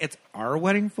 it's like, it's our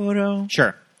wedding photo.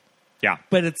 Sure. Yeah.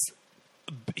 But it's...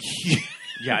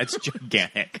 Yeah, it's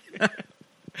gigantic.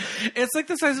 It's like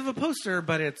the size of a poster,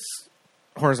 but it's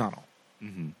horizontal.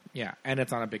 Mm-hmm. Yeah, and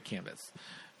it's on a big canvas.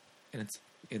 And it's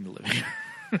in the living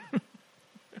room.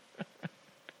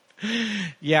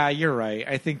 Yeah, you're right.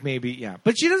 I think maybe, yeah.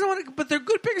 But she doesn't want to, but they're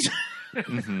good pictures.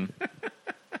 Mm-hmm.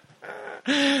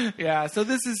 Yeah, so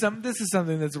this is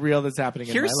something that's real that's happening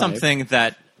in my life. Here's something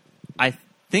that I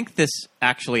think this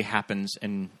actually happens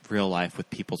in real life with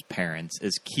people's parents,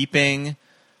 is keeping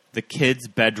the kid's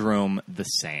bedroom the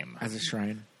same. As a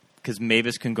shrine. Because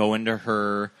Mavis can go into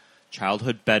her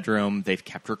childhood bedroom. They've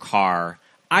kept her car.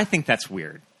 I think that's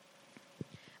weird.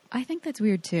 I think that's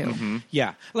weird, too. Mm-hmm.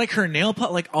 Yeah. Like her nail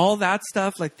polish, like all that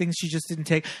stuff, like things she just didn't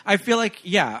take. I feel like,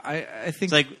 yeah, I think...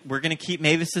 It's like, we're going to keep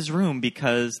Mavis's room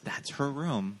because that's her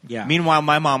room. Yeah. Meanwhile,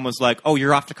 my mom was like, oh,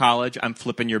 you're off to college? I'm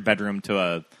flipping your bedroom to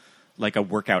a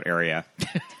workout area.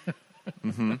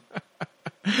 Mm-hmm.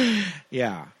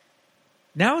 Yeah.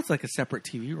 Now it's like a separate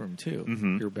TV room, too.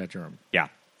 Mm-hmm. Your bedroom. Yeah.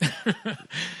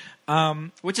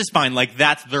 Which is fine. Like,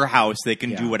 that's their house. They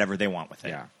can do whatever they want with it.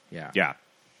 Yeah. Yeah. Yeah.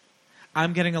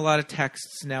 I'm getting a lot of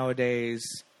texts nowadays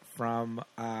from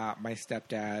my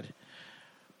stepdad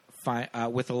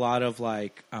with a lot of,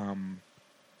 like,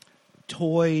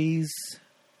 toys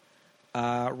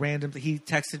randomly, he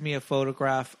texted me a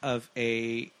photograph of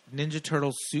a Ninja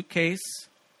Turtle suitcase,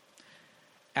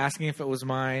 asking if it was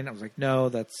mine. I was like, no,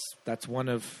 that's one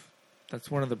of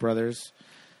the brothers.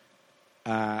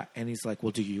 And he's like,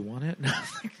 well, do you want it? And I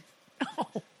was like,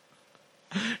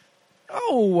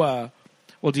 no.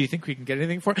 Well, do you think we can get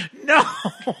anything for it? No.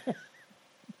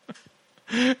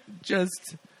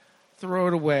 Just throw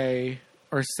it away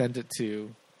or send it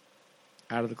to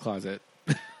out of the closet.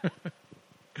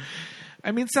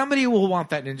 I mean, somebody will want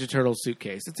that Ninja Turtle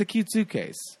suitcase. It's a cute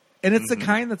suitcase. And it's the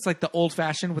kind that's like the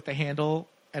old-fashioned with the handle,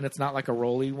 and it's not like a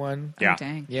rolly one. Yeah. Oh,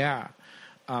 dang. Yeah.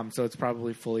 So it's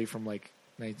probably fully from like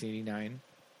 1989.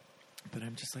 But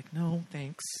I'm just like, no,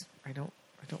 thanks. I don't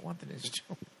want the Ninja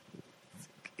Turtle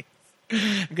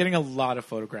suitcase. I'm getting a lot of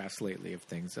photographs lately of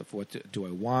things of what do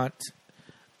I want.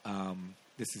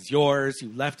 This is yours.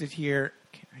 You left it here.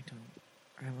 I don't.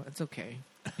 It's okay.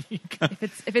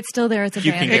 If it's still there, it's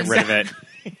You can abandoned. get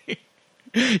rid of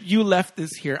it. You left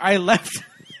this here. I left.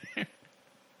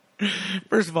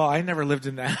 First of all, I never lived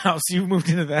in that house. You moved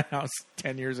into that house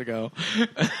 10 years ago.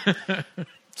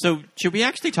 So should we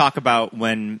actually talk about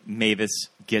when Mavis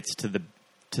gets to the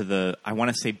I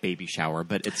want to say baby shower,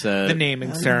 but it's the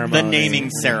naming ceremony. The naming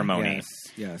ceremony.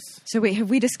 Yes. So wait, have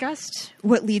we discussed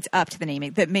what leads up to the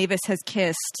naming? That Mavis has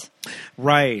kissed.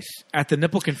 Right. At the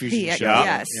nipple confusion show.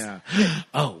 Yes. Yeah.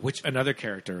 Oh, which another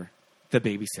character, the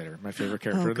babysitter, my favorite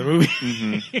character in the movie.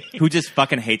 Mm-hmm. Who just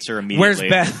fucking hates her immediately. Where's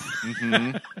Beth?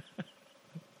 Mm-hmm.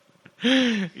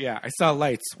 Yeah, I saw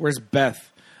lights. Where's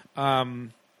Beth?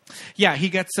 Yeah, he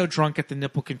gets so drunk at the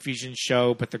nipple confusion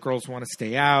show, but the girls want to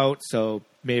stay out. So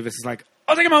Mavis is like,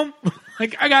 I'll take him home.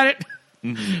 Like, I got it.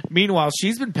 Mm-hmm. Meanwhile,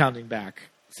 she's been pounding back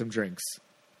some drinks.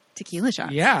 Tequila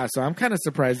shots. Yeah, so I'm kind of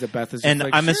surprised that Beth is just And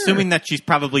like, I'm sure. assuming that she's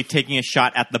probably taking a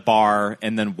shot at the bar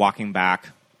and then walking back.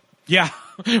 Yeah,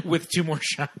 with 2 more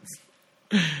shots.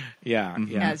 Yeah,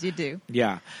 yeah. As you do.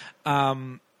 Yeah.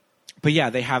 But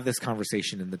yeah, they have this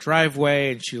conversation in the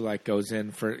driveway, and she like goes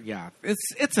in for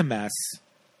it's a mess.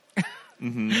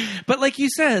 Mm-hmm. But like you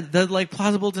said, the like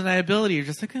plausible deniability, you're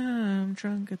just like, I'm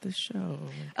drunk at the show.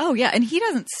 Oh yeah, and he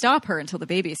doesn't stop her until the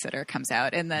babysitter comes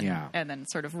out, and then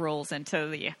sort of rolls into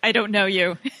the I don't know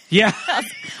you. Yeah,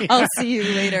 I'll see you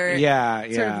later. Yeah,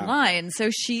 sort of line.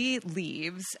 So she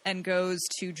leaves and goes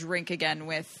to drink again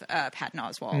with Patton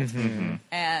Oswalt, Mm-hmm.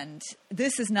 and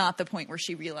this is not the point where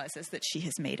she realizes that she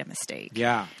has made a mistake.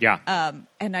 Yeah.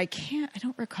 And I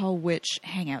don't recall which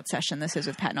hangout session this is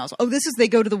with Patton Oswalt. Oh, they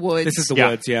go to the woods. This is the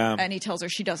woods, yeah. And he tells her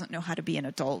she doesn't know how to be an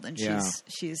adult, and Yeah.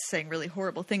 she's saying really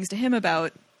horrible things to him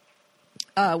about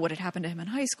what had happened to him in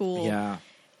high school. Yeah.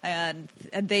 And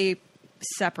they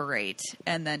separate,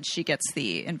 and then she gets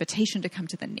the invitation to come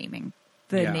to the naming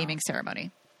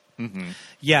ceremony. Mm-hmm.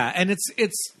 Yeah, and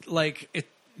it's like it.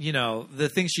 You know, the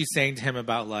things she's saying to him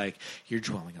about like you're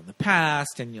dwelling on the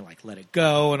past and you like let it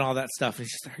go and all that stuff. And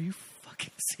she's like, "Are you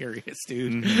fucking serious,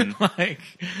 dude? Mm-hmm. Like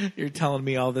you're telling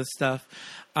me all this stuff."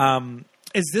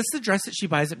 Is this the dress that she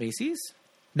buys at Macy's?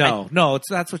 No,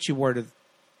 that's what she wore to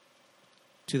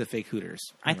the fake Hooters.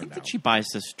 I think that she buys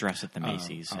this dress at the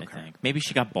Macy's, okay. I think. Maybe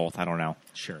she got both. I don't know.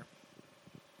 Sure.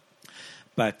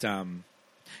 But,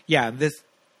 yeah,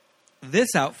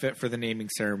 this outfit for the naming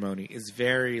ceremony is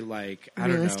very, like, I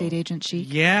don't know. Real estate agent chic.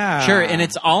 Yeah. Sure, and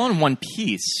it's all in one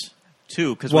piece,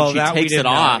 too, because when she that we takes it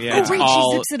didn't know, off, yeah. it's Oh, right,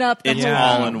 all, she zips it up. it's Yeah.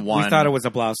 all in one. We thought it was a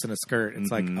blouse and a skirt.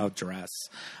 It's like a dress.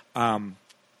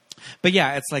 But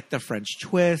yeah, it's like the French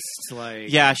twist.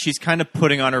 Like Yeah, she's kind of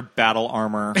putting on her battle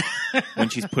armor when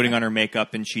she's putting on her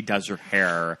makeup and she does her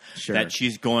hair. Sure. That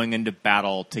she's going into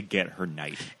battle to get her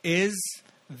knight. Is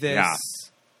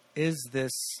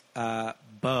this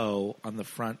bow on the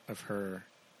front of her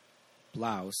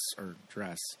blouse or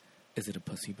dress? Is it a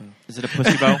pussy bow? Is it a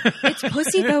pussy bow? It's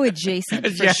pussy bow adjacent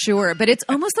for Yeah. sure, but it's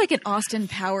almost like an Austin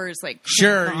Powers like.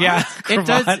 Sure, cravat. yeah. It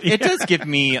does. Cravat, It does give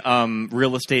me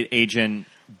real estate agent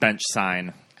bench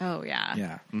sign. Oh yeah.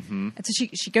 Yeah. And so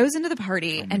she goes into the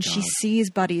party and she sees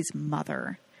Buddy's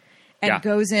mother, and Yeah.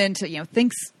 goes into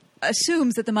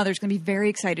assumes that the mother's going to be very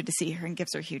excited to see her and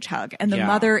gives her a huge hug, and the Yeah.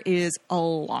 mother is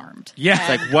alarmed. Yeah.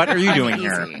 It's like, what are you doing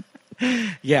Uneasy.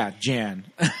 here? Yeah, Jan.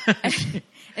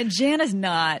 And Jan is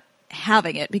not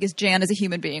having it because Jan is a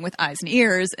human being with eyes and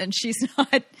ears, and she's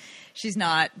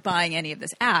not buying any of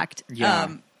this act.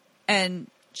 Yeah. And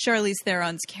Charlize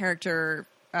Theron's character,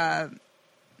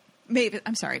 Mavis.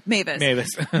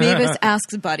 Mavis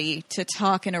asks Buddy to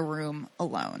talk in a room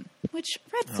alone, which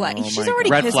red flag. Oh She's my already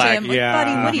God. Red kissed flag, him. Like, yeah.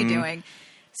 Buddy, what are you doing?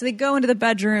 So they go into the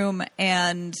bedroom,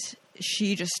 and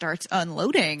she just starts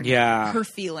unloading her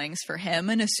feelings for him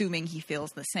and assuming he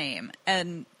feels the same.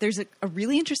 And there's a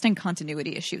really interesting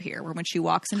continuity issue here where when she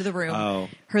walks into the room,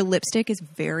 her lipstick is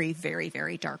very, very,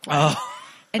 very dark red.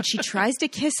 And she tries to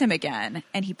kiss him again,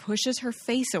 and he pushes her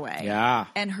face away. Yeah.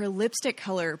 And her lipstick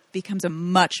color becomes a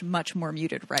much, much more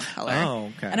muted red color.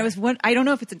 Oh, okay. And I don't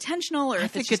know if it's intentional or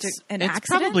if it's just an accident. It's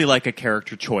probably like a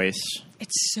character choice.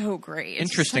 It's so great. It's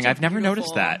interesting. I've never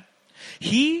noticed that.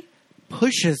 He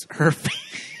pushes her face.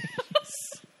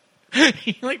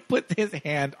 He like put his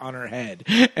hand on her head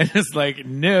and is like,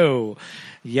 no.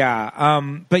 Yeah.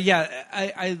 But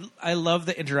yeah, I love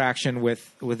the interaction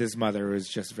with his mother. It was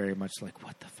just very much like,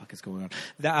 what the fuck is going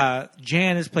on?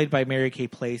 Jan is played by Mary Kay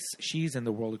Place. She's in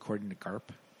The World According to Garp.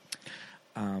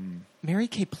 Mary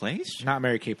Kay Place? Not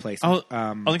Mary Kay Place. I was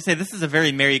going to say, this is a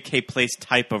very Mary Kay Place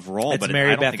type of role. It's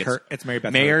Mary Beth Hurt. It's Mary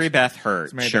Beth Hurt. Mary Beth Hurt.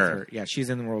 It's Mary sure. Beth Hurt. Yeah, she's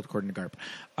in The World According to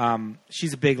Garp.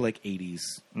 She's a big, like, 80s,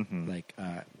 like,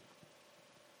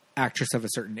 actress of a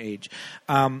certain age.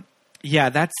 Yeah,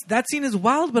 that scene is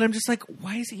wild, but I'm just like,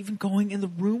 why is he even going in the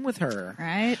room with her?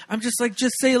 Right. I'm just like,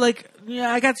 just say like,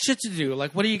 yeah, I got shit to do.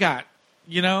 Like, what do you got?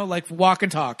 You know, like walk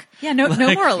and talk. Yeah, no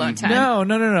more alone time.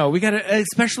 No. We got to,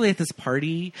 especially at this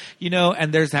party, you know,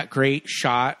 and there's that great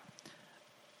shot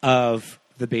of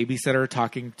the babysitter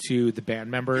talking to the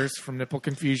band members from Nipple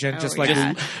Confusion, just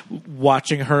like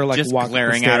watching her like just walk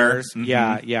glaring up the at her. stairs.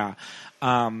 Yeah.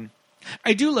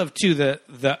 I do love too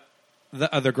the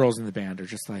other girls in the band are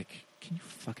just like, can you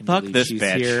fucking fuck believe this she's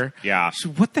bitch here? Yeah.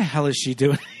 What the hell is she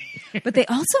doing? But they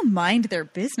also mind their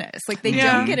business. Like they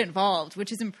don't get involved,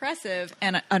 which is impressive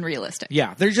and unrealistic.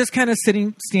 Yeah, they're just kind of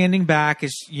standing back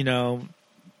as, you know,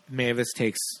 Mavis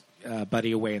takes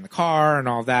Buddy away in the car and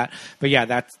all that. But yeah,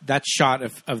 that shot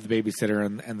of the babysitter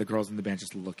and the girls in the band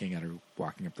just looking at her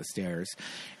walking up the stairs.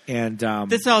 And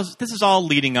this is all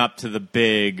leading up to her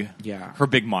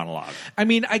big monologue. I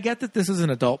mean, I get that this is an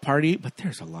adult party, but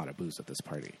there's a lot of booze at this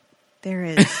party. There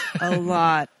is a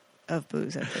lot of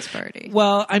booze at this party.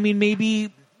 Well, I mean,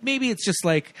 maybe it's just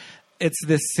like it's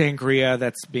this sangria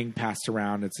that's being passed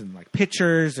around. It's in like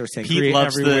pitchers or sangria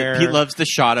everywhere. Pete loves the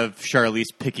shot of Charlize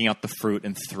picking up the fruit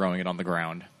and throwing it on the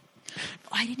ground.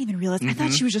 I didn't even realize. I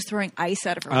thought she was just throwing ice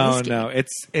out of her whiskey. Oh no,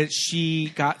 it's she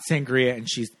got sangria and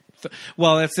she's.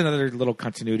 Well, that's another little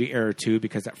continuity error, too,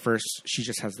 because at first she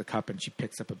just has the cup and she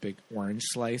picks up a big orange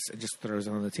slice and just throws it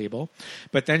on the table.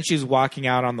 But then she's walking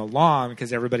out on the lawn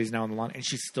because everybody's now on the lawn and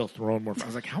she's still throwing more. I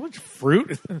was like, how much fruit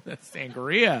is in that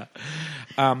sangria?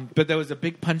 But there was a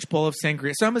big punch bowl of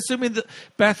sangria. So I'm assuming that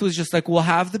Beth was just like, we'll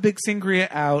have the big sangria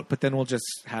out, but then we'll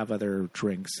just have other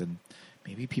drinks. And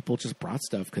maybe people just brought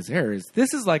stuff because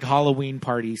this is like Halloween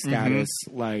party status,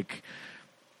 like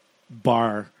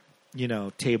bar. You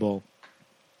know, table,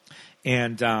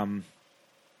 and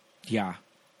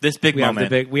this big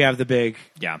moment. We have the big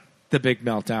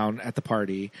meltdown at the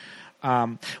party.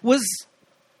 Are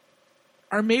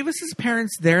Mavis's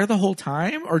parents there the whole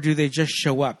time, or do they just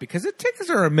show up? Because it takes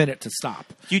her a minute to stop.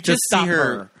 You just see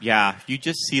her. Yeah, you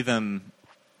just see them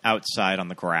outside on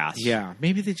the grass. Yeah,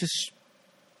 maybe they just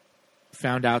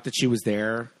found out that she was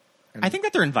there. I think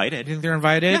that they're invited. You think they're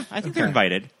invited? Yeah, I think they're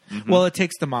invited. Mm-hmm. Well, it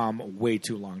takes the mom way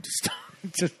too long to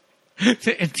stop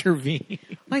to intervene.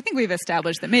 Well, I think we've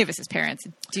established that Mavis's parents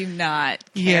do not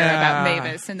care about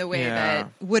Mavis in the way that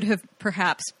would have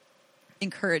perhaps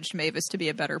encouraged Mavis to be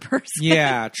a better person.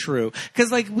 Yeah, true. Because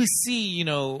like we see, you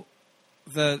know,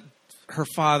 her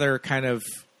father kind of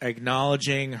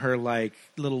acknowledging her like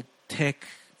little tick.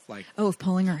 Like of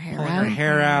pulling her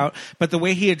hair out. But the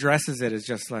way he addresses it is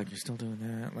just like, you're still doing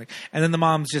that. Like, and then the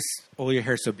mom's just, oh, your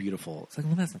hair's so beautiful. It's like,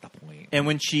 well, that's not the point. And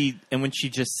when she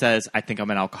just says, I think I'm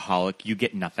an alcoholic, you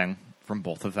get nothing from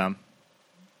both of them.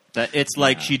 That it's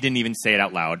like she didn't even say it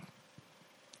out loud.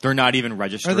 They're not even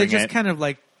registering it. Or they just kind of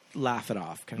like laugh it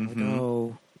off. Kind of like,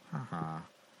 oh, haha.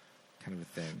 Kind of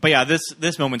a thing. But yeah,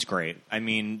 this moment's great. I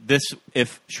mean,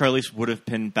 if Charlize would have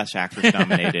been Best Actress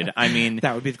nominated, I mean,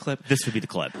 that would be the clip. This would be the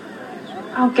clip.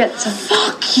 I'll get to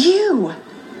fuck you.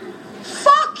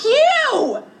 Fuck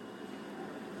you.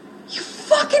 You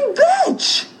fucking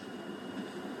bitch.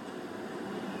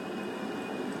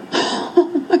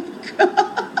 Oh my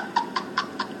god.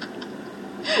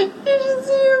 You should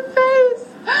see your face.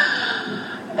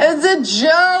 It's a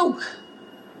joke.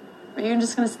 Are you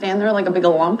just gonna stand there like a big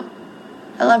lump?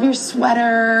 I love your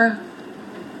sweater.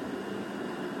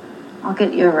 I'll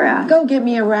get you a rag. Go get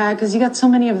me a rag, because you got so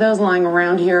many of those lying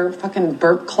around here. Fucking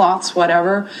burp cloths,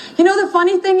 whatever. You know the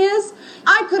funny thing is?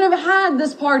 I could have had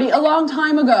this party a long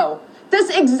time ago.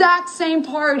 This exact same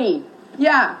party.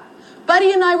 Yeah.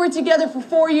 Buddy and I were together for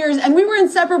 4 years, and we were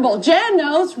inseparable. Jan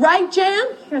knows, right,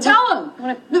 Jan? Tell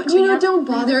him. No, don't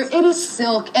bother. It is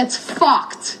silk. It's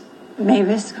fucked.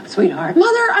 Mavis, sweetheart.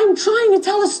 Mother, I'm trying to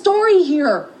tell a story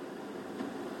here.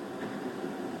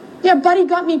 Yeah, Buddy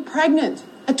got me pregnant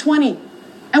at 20,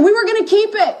 and we were going to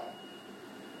keep it.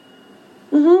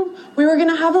 We were going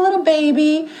to have a little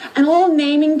baby and a little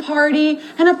naming party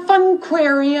and a fun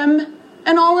aquarium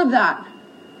and all of that.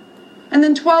 And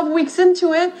then 12 weeks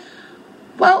into it,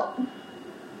 well,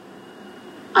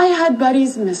 I had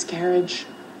Buddy's miscarriage,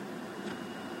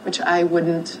 which I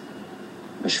wouldn't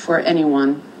wish for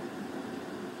anyone.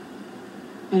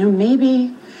 You know,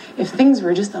 maybe if things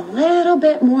were just a little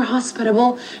bit more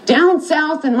hospitable down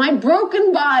south in my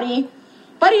broken body,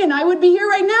 Buddy and I would be here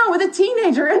right now with a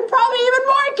teenager and probably even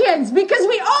more kids because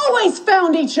we always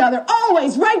found each other.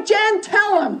 Always. Right, Jan?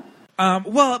 Tell him.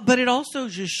 Well, but it also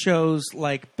just shows,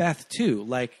 like, Beth, too.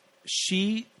 Like,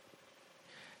 she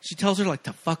tells her, like,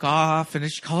 to fuck off, and then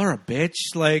she calls her a bitch,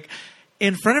 like,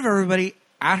 in front of everybody,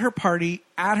 at her party,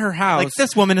 at her house. Like,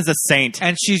 this woman is a saint.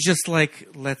 And she's just like,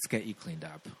 let's get you cleaned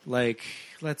up. Like,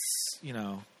 let's,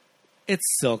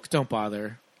 it's silk. Don't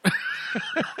bother.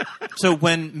 So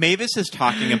when Mavis is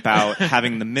talking about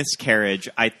having the miscarriage,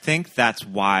 I think that's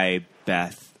why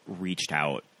Beth reached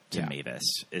out to Mavis,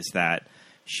 is that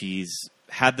she's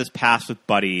had this past with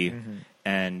Buddy,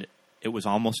 and it was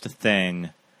almost a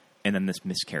thing, and then this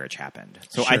miscarriage happened.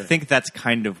 So I think that's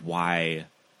kind of why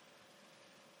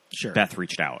Beth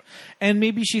reached out. And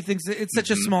maybe she thinks that it's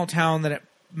such a small town that it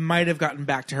might have gotten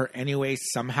back to her anyway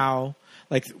somehow.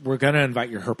 Like, we're going to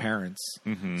invite her parents.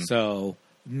 So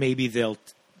maybe they'll,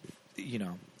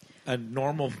 a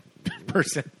normal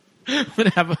person would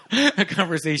have a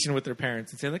conversation with their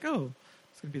parents and say, like, oh,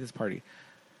 it's going to be this party.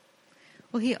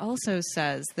 Well, he also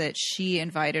says that she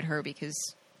invited her because...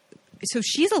 So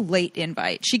she's a late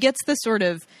invite. She gets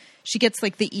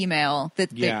like the email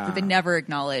that they never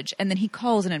acknowledge. And then he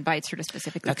calls and invites her to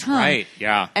specifically come. That's right,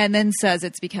 yeah. And then says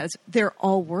it's because they're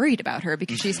all worried about her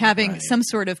because she's having some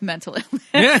sort of mental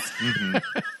illness.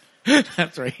 Yes.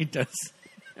 That's right, he does.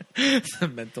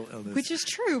 Some mental illness. Which is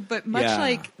true, but much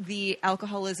like the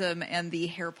alcoholism and the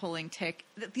hair-pulling tic,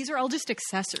 these are all just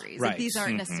accessories. Right. Like, these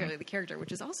aren't necessarily the character,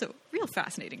 which is also a real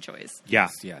fascinating choice. Yes.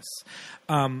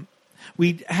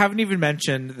 We haven't even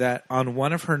mentioned that on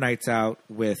one of her nights out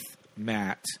with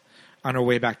Matt, on her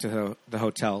way back to the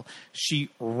hotel, she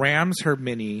rams her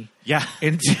Mini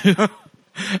into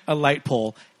a light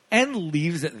pole and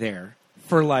leaves it there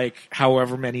for like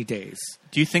however many days.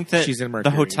 Do you think that she's in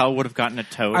the hotel would have gotten a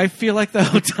tow? I feel like the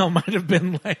hotel might have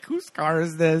been like, whose car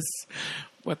is this?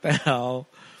 What the hell?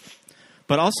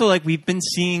 But also, like, we've been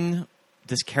seeing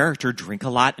this character drink a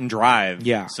lot and drive.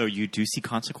 Yeah. So you do see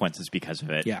consequences because of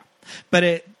it. Yeah.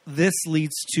 But this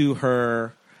leads to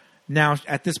her... Now,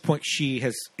 at this point, she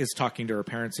is talking to her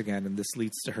parents again, and this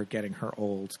leads to her getting her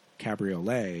old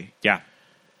cabriolet. Yeah.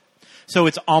 So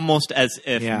it's almost as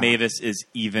if Mavis is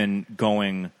even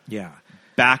going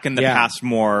back in the past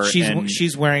more.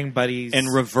 She's wearing Buddy's... And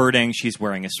reverting, she's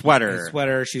wearing a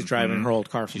sweater. She's driving her old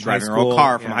car from She's high driving school. her old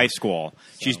car from high school.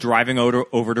 So. She's driving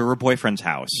over to her boyfriend's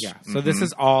house. Yeah. So this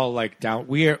is all like down...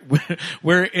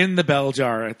 We're in the bell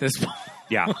jar at this point.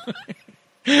 Yeah.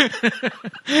 as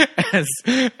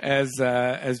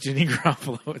Ginny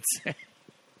Garofalo would say,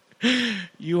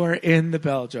 you are in the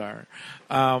bell jar.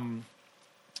 So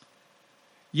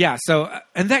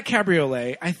and that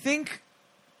cabriolet, I think,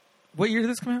 what year did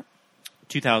this come out?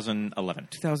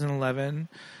 2011.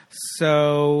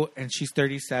 So, and she's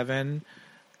 37.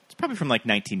 It's probably from like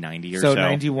 1990 or so. So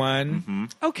 91.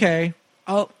 Okay,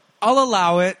 I'll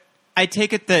allow it. I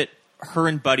take it that her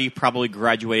and Buddy probably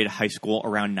graduated high school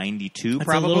around 92, It's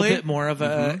probably. a little bit more of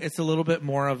a it's a little bit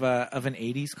more of an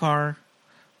 80s car,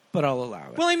 but I'll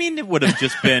allow it. Well, I mean, it would have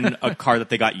just been a car that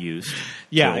they got used.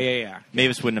 Yeah.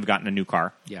 Mavis wouldn't have gotten a new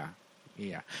car. Yeah.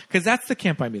 Because that's the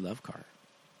Can't Buy Me Love car.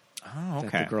 Oh, okay.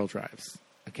 That the girl drives,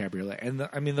 a cabriolet. And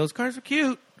I mean, those cars are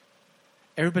cute.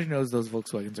 Everybody knows those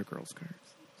Volkswagens are girls' cars.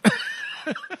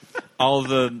 all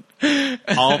the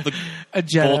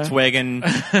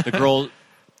Volkswagen, the girl,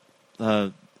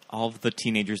 all of the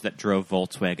teenagers that drove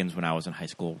Volkswagens when I was in high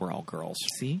school were all girls.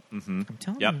 See? Mm-hmm. I'm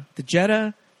telling you. The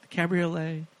Jetta, the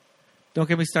cabriolet. Don't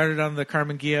get me started on the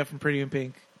Carmen Ghia from Pretty in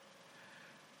Pink.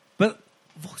 But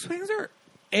Volkswagens are,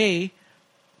 A,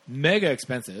 mega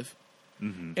expensive.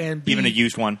 Mm-hmm. And B, even a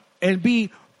used one. And B,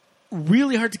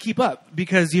 really hard to keep up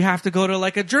because you have to go to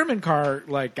like a German car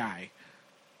like guy.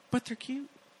 But they're cute.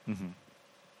 Mm-hmm.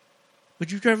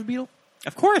 Would you drive a Beetle?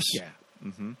 Of course. Yeah.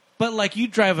 Mm-hmm. But like you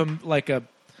drive them like a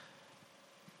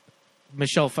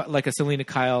like a Selena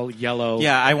Kyle yellow.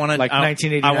 Yeah, I want to like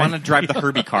 1989. I want to drive the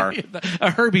Herbie car.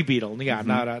 A Herbie Beetle. Yeah,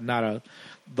 not a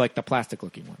like the plastic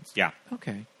looking ones. Yeah.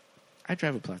 Okay. I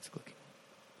drive a plastic looking.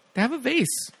 They have a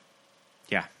vase.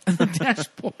 Yeah. On the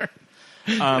dashboard.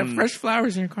 And fresh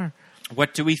flowers in your car.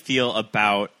 What do we feel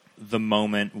about the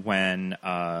moment when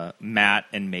Matt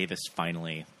and Mavis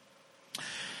finally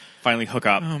hook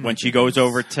up? When she goes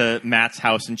over to Matt's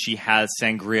house and she has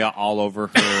sangria all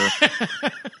over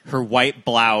her white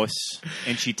blouse,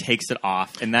 and she takes it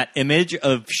off. And that image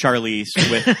of Charlize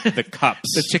with the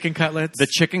cups, the chicken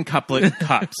cutlets,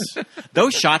 cups.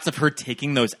 Those shots of her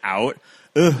taking those out.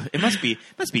 Ugh, it must be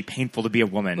painful to be a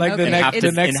woman. Like and have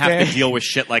to deal with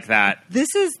shit like that. This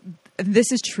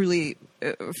is truly.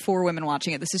 For women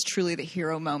watching it, this is truly the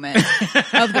hero moment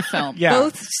of the film. Yeah.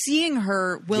 Both seeing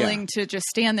her willing to just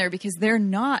stand there because they're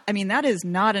not. I mean, that is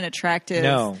not an attractive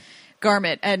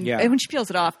garment, and when she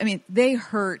peels it off, I mean, they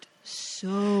hurt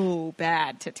so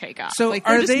bad to take off. So like,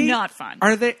 they're just not fun.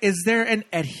 Is there an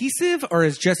adhesive, or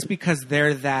is just because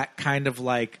they're that kind of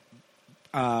like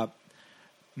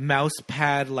mouse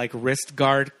pad, like wrist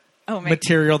guard?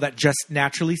 Material that just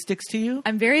naturally sticks to you?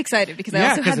 I'm very excited because I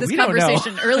also had this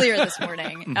conversation earlier this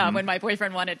morning when my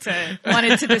boyfriend wanted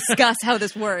to discuss how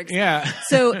this works. Yeah.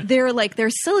 So they're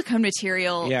silicone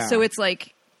material. Yeah. So it's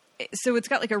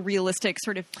got like a realistic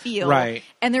sort of feel. Right.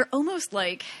 And they're almost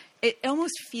like, it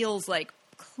almost feels like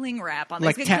cling wrap on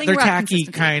like this. They're tacky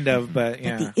kind of, but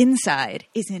yeah. But the inside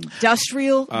is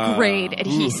industrial grade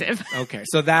adhesive. Okay,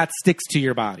 so that sticks to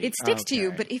your body. It sticks to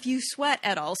you, but if you sweat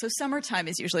at all, so summertime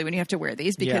is usually when you have to wear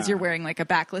these because you're wearing like a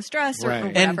backless dress or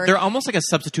whatever. And they're almost like a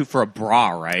substitute for a bra,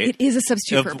 right? It is a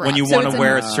substitute for a bra. When you want to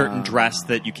wear a certain dress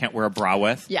that you can't wear a bra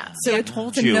with. Yeah, so it's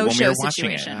a no-show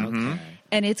situation. Mm-hmm.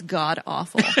 And it's god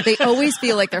awful. They always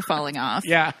feel like they're falling off.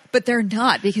 Yeah. But they're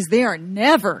not because they are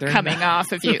never coming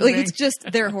off of you. Like it's just,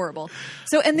 they're horrible.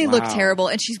 So, and they look terrible.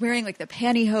 And she's wearing like the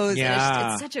pantyhose.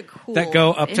 Yeah. It's such a cool that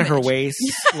go up image. To her waist,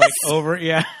 like over.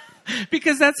 Yeah.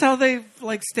 Because that's how they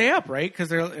like stay up, right? Because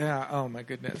they're, oh my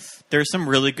goodness. There's some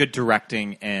really good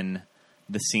directing in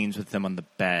the scenes with them on the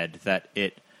bed that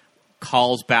it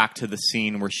calls back to the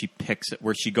scene where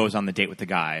she goes on the date with the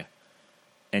guy.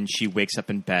 And she wakes up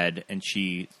in bed, and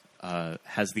she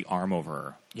has the arm over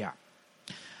her. Yeah.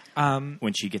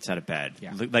 When she gets out of bed.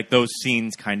 Yeah. Like, those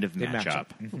scenes kind of match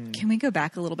up. Mm-hmm. Can we go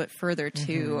back a little bit further,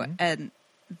 too? Mm-hmm. And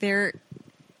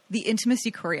the intimacy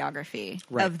choreography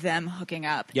of them hooking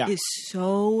up is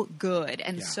so good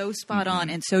and so spot on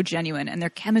and so genuine. And their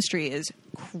chemistry is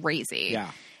crazy. Yeah.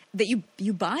 That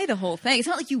you buy the whole thing. It's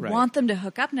not like you want them to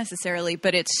hook up necessarily,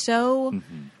 but it's so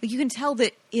like you can tell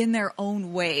that in their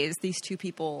own ways, these two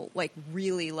people like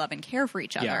really love and care for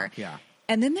each other. Yeah.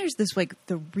 And then there's this like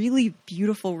the really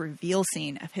beautiful reveal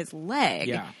scene of his leg.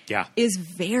 Yeah. Is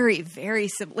very, very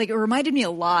like it reminded me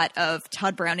a lot of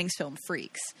Todd Browning's film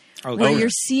Freaks. Where you're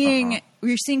seeing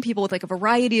people with like a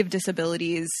variety of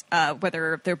disabilities,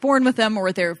 whether they're born with them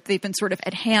or they've been sort of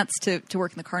enhanced to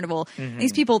work in the carnival. Mm-hmm.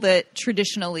 These people that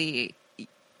traditionally,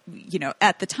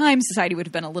 at the time society would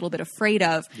have been a little bit afraid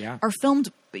of, are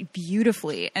filmed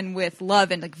beautifully and with love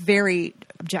and like very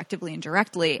objectively and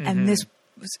directly. Mm-hmm. And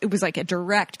it was like a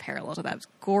direct parallel to that. It was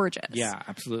gorgeous. Yeah,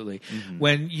 absolutely. Mm-hmm.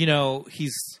 When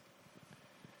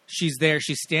she's there,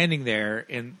 she's standing there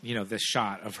in this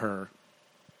shot of her.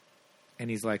 And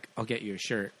he's like, I'll get you a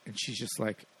shirt. And she's just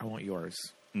like, I want yours.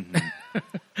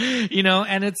 Mm-hmm.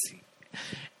 And it's,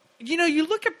 you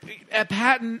look at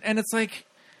Patton and it's like,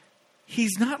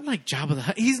 he's not like Jabba the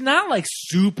Hutt. He's not like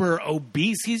super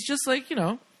obese. He's just like,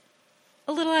 a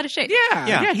little out of shape.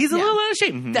 Yeah. He's a little out of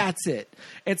shape. Mm-hmm. That's it.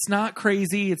 It's not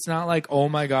crazy. It's not like, oh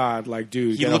my God, like,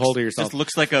 dude, get a hold of yourself. Just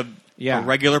looks like a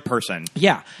regular person.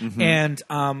 Yeah. Mm-hmm.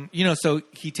 And, so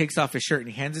he takes off his shirt and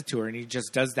he hands it to her and he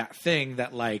just does that thing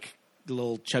that like, the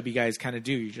little chubby guys kind of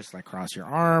do. You just like cross your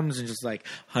arms and just like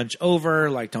hunch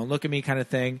over, like don't look at me kind of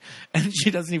thing. And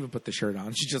she doesn't even put the shirt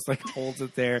on. She just like holds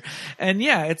it there. And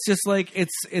yeah, it's just like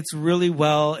it's really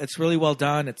well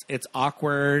done. It's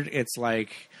awkward. It's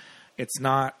like it's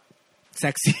not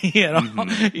sexy at all,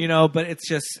 mm-hmm. but it's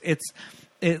just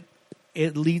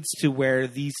it leads to where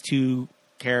these two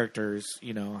characters,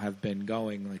 have been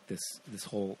going like this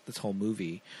whole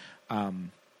movie.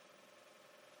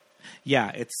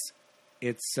 Yeah,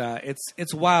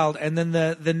 it's wild. And then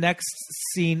the next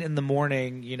scene in the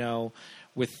morning,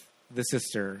 with the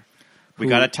sister. We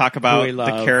got to talk about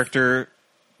the character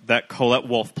that Colette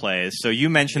Wolfe plays. So you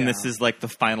mentioned this is like the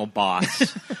final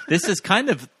boss. This is kind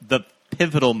of the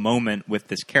pivotal moment with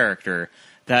this character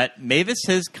that Mavis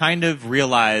has kind of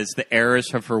realized the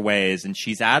errors of her ways, and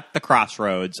she's at the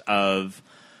crossroads of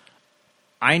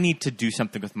I need to do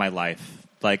something with my life.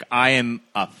 Like, I am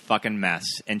a fucking mess.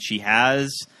 And she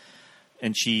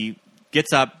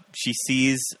gets up. She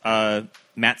sees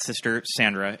Matt's sister,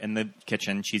 Sandra, in the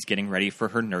kitchen. She's getting ready for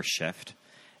her nurse shift.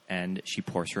 And she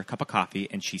pours her a cup of coffee,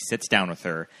 and she sits down with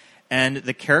her. And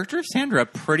the character of Sandra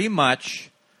pretty much,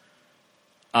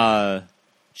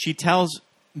 she tells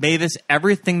Mavis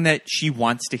everything that she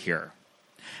wants to hear.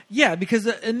 Yeah, because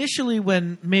initially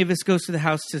when Mavis goes to the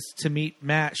house to meet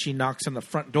Matt, she knocks on the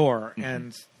front door,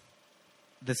 and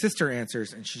the sister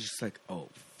answers, and she's just like, oh,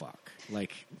 fuck.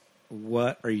 Like,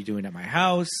 what are you doing at my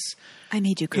house? I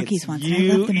made you cookies once, and I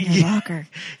left them in your locker.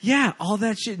 Yeah, all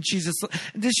that shit. And she's just,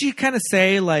 does she kind of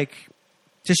say, like,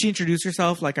 does she introduce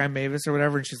herself like I'm Mavis or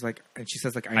whatever? And she's like, and she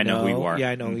says like, I know who you are.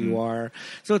 Yeah, I know who you are.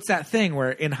 So it's that thing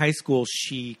where in high school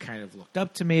she kind of looked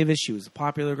up to Mavis. She was a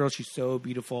popular girl. She's so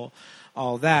beautiful,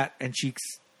 all that, and she's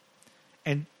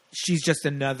just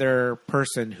another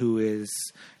person who is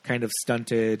kind of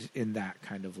stunted in that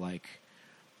kind of like,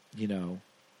 you know,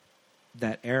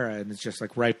 that era, and it's just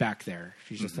like right back there.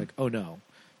 She's just like, oh no,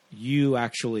 you are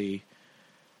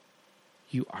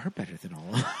better than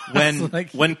all of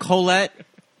us. When Colette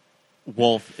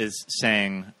Wolfe is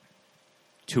saying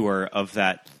to her of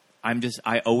that,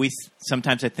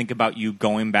 sometimes I think about you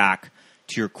going back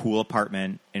to your cool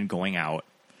apartment and going out.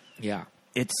 Yeah.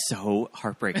 It's so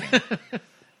heartbreaking.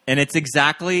 And it's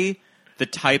exactly the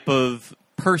type of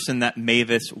person that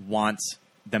Mavis wants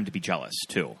them to be jealous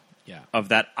too. Yeah. Of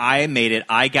that, I made it,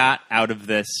 I got out of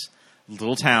this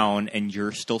little town and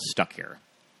you're still stuck here.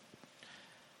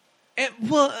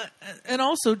 And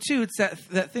also too, it's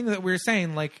that thing that we were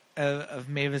saying, like of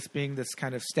Mavis being this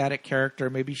kind of static character.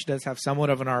 Maybe she does have somewhat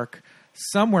of an arc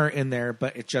somewhere in there,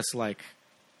 but it just like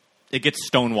it gets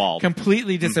stonewalled,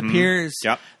 completely disappears.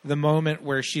 Yep. The moment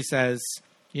where she says,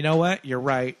 "You know what? You're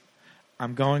right.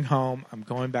 I'm going home. I'm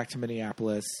going back to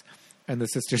Minneapolis." And the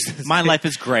sister says, "My life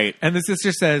is great." And the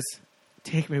sister says,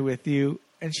 "Take me with you."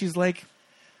 And she's like,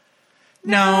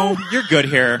 "No, you're good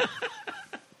here."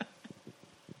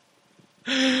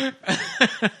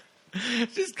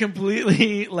 Just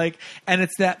completely like, and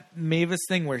it's that Mavis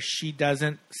thing where she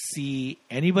doesn't see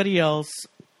anybody else,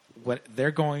 what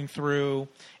they're going through,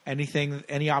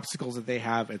 any obstacles that they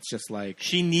have. It's just like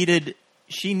she needed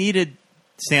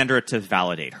Sandra to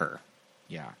validate her.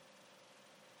 Yeah.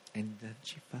 And then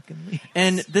she fucking leaves.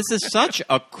 And this is such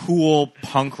a cool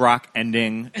punk rock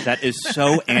ending that is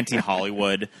so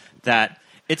anti-Hollywood that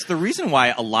it's the reason why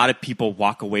a lot of people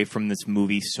walk away from this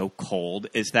movie so cold,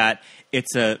 is that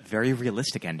it's a very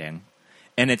realistic ending.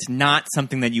 And it's not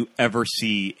something that you ever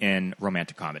see in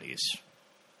romantic comedies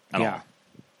at all.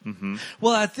 Mm-hmm.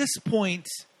 Well, at this point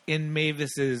in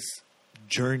Mavis's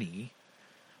journey,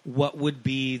 what would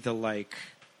be the like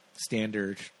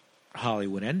standard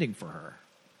Hollywood ending for her?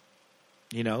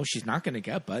 You know, she's not going to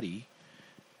get Buddy.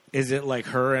 Is it like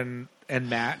her and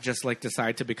Matt just like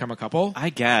decide to become a couple? I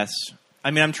guess. I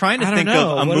mean, I'm trying to think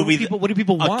of a movie. What do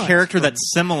people want? A character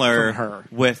that's similar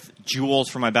with Jules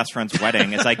from My Best Friend's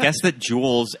Wedding. Is I guess that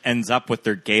Jules ends up with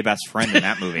their gay best friend in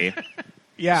that movie.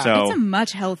 Yeah. So, it's a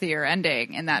much healthier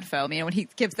ending in that film. You know, when he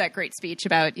gives that great speech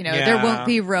about, you know, there won't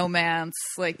be romance,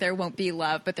 like there won't be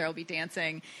love, but there will be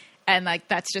dancing. And like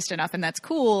that's just enough, and that's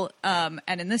cool. And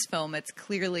in this film, it's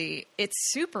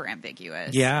super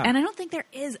ambiguous. Yeah. And I don't think there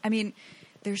is. I mean,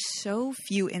 there's so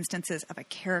few instances of a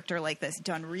character like this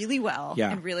done really well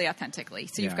and really authentically.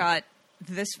 So you've got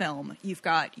this film, you've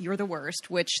got You're the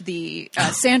Worst, which the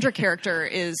Sandra character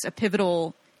is a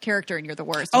pivotal character in You're the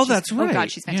Worst. Oh, that's right. Oh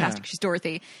God, she's fantastic. Yeah. She's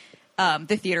Dorothy,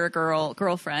 the theater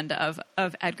girlfriend of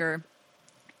Edgar,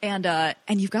 and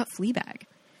you've got Fleabag.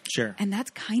 Sure. And that's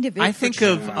kind of it. I think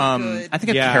of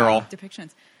Carol.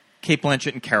 Depictions. Kate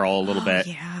Blanchett and Carol a little bit.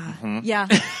 Yeah. Mm-hmm. Yeah.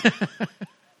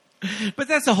 But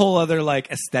that's a whole other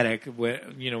like aesthetic,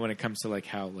 you know, when it comes to like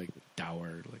how like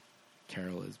dour like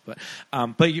Carol is. But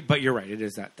you're right. It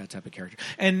is that type of character.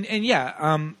 And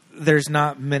there's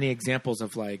not many examples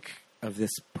of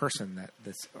this person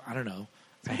I don't know.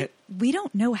 We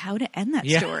don't know how to end that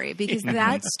story because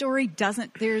that story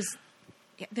doesn't.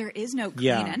 There is no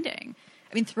clean ending.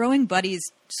 I mean, throwing Buddy's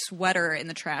sweater in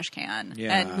the trash can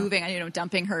and moving, you know,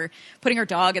 putting her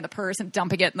dog in the purse and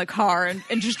dumping it in the car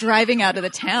and just driving out of the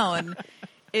town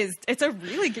it's a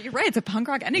really, you're right, it's a punk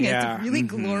rock ending. Yeah. It's a really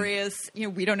glorious, you know,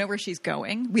 we don't know where she's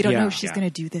going. We don't know if she's going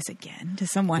to do this again to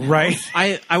someone else.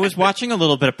 I was watching a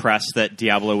little bit of press that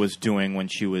Diablo was doing when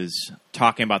she was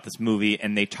talking about this movie,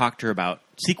 and they talked to her about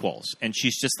sequels. And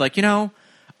she's just like, you know,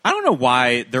 I don't know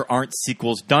why there aren't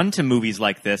sequels done to movies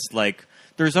like this. Like,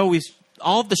 there's always...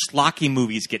 all of the schlocky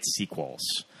movies get sequels.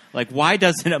 Like, why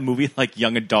doesn't a movie like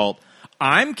Young Adult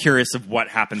I'm curious of what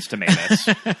happens to Mavis.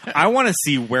 I want to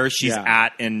see where she's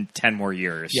at in 10 more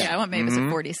years. Yeah, I want Mavis at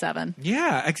 47.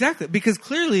 Yeah, exactly. Because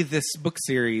clearly this book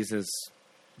series is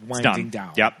winding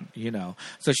down. Yep. You know,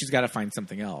 so she's got to find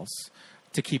something else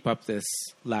to keep up this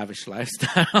lavish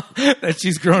lifestyle that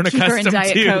she's grown accustomed to.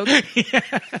 Diet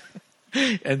Coke.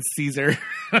 And Caesar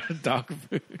dog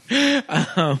food.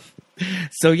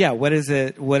 So yeah, what is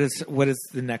it? What is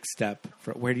the next step?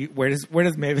 Where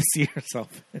does Mavis see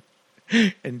herself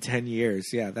in 10 years?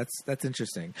 Yeah, that's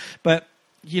interesting. But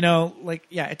you know, like,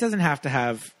 yeah, it doesn't have to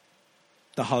have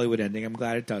the Hollywood ending. I'm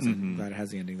glad it doesn't. I'm glad it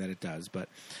has the ending that it does. But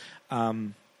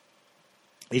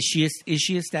is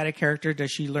she a static character? Does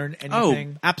she learn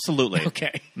anything? Oh, absolutely.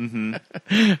 Okay.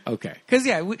 Okay.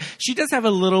 Because she does have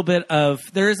a little bit of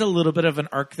an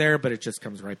arc there, but it just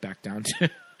comes right back down to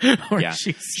where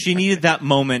she needed that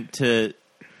moment to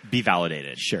be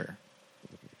validated. Sure.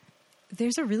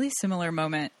 There's a really similar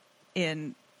moment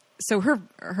in. So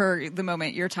the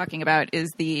moment you're talking about is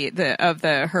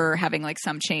her having like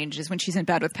some change is when she's in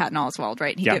bed with Patton Oswalt,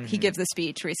 right? He gives the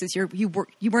speech where he says, you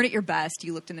weren't at your best.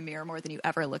 You looked in the mirror more than you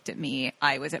ever looked at me.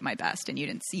 I was at my best and you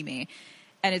didn't see me.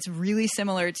 And it's really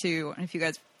similar to, I don't know if you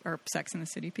guys are Sex and the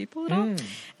City people at all.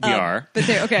 We are. But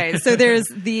so there's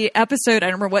the episode, I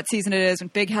don't remember what season it is, when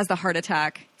Big has the heart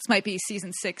attack. This might be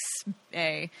season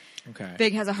 6A. Okay.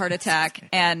 Big has a heart attack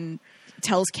and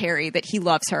tells Carrie that he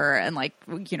loves her and like,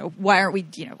 you know, why are we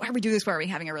doing this? Why are we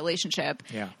having a relationship?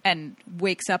 Yeah. And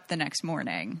wakes up the next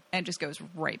morning and just goes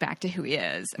right back to who he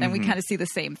is. And we kind of see the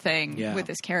same thing with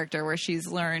this character where she's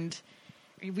learned,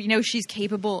 we know she's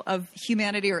capable of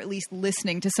humanity or at least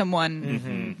listening to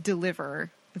someone deliver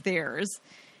theirs.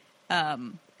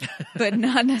 But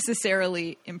not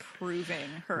necessarily improving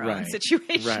her own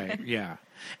situation. Right. Yeah.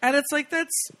 And it's like,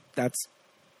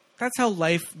 that's how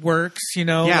life works, you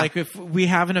know. Yeah. Like if we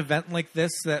have an event like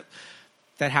this that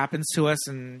happens to us,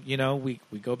 and you know we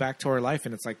go back to our life,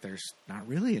 and it's like there's not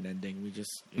really an ending. We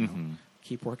just you know,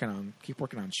 keep working on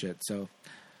shit. So,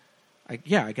 I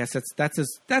guess that's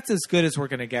as good as we're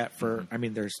gonna get for. I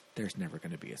mean, there's never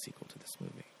gonna be a sequel to this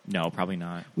movie. No, probably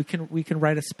not. We can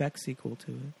write a spec sequel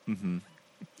to it.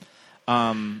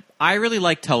 I really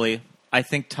like Tully. I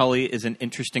think Tully is an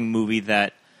interesting movie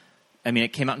that. I mean,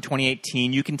 it came out in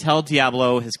 2018. You can tell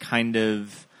Diablo has kind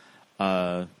of...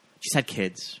 she's had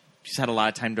kids. She's had a lot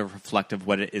of time to reflect of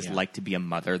what it is like to be a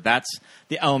mother. That's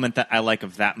the element that I like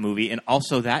of that movie. And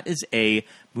also, that is a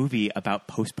movie about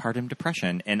postpartum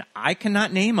depression. And I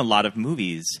cannot name a lot of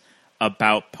movies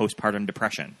about postpartum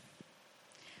depression.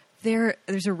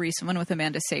 There's a recent one with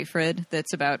Amanda Seyfried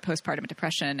that's about postpartum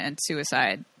depression and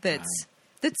suicide. That's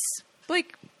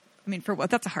like... I mean, for what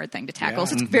that's a hard thing to tackle.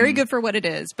 So it's very good for what it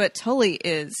is. But Tully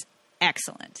is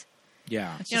excellent.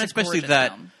 Yeah, especially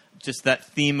that film. Just that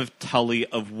theme of Tully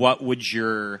of what would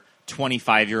your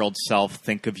 25-year-old self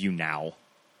think of you now?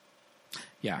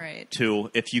 Yeah, right. To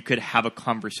if you could have a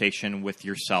conversation with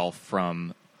yourself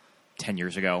from 10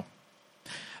 years ago.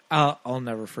 I'll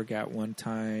never forget one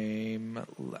time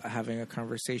having a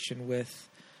conversation with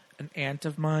an aunt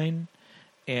of mine,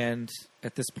 and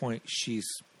at this point she's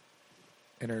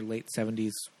in her late 70s,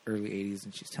 early 80s,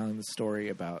 and she's telling the story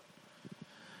about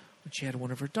when she had one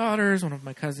of her daughters, one of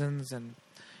my cousins, and,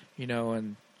 you know,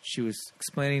 and she was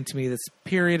explaining to me this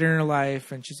period in her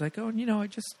life, and she's like, oh, you know, I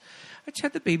just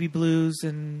had the baby blues,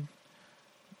 and,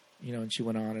 you know, and she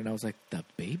went on, and I was like, the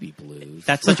baby blues?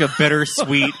 That's such a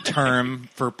bittersweet term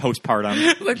for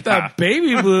postpartum. Like, the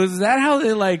baby blues? Is that how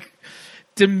they, like,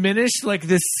 diminish, like,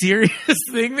 this serious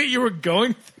thing that you were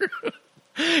going through?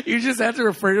 You just have to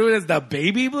refer to it as the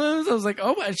baby blues? I was like,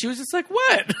 oh my. She was just like,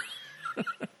 what?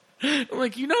 I'm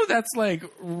like, you know, that's like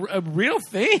a real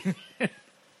thing.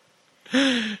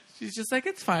 She's just like,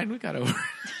 it's fine. We got over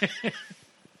it.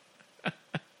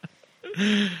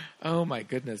 Oh my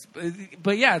goodness.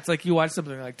 But yeah, it's like you watch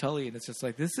something like Tully and it's just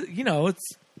like, this is, you know,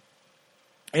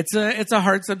 it's a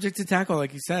hard subject to tackle,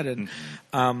 like you said.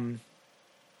 And,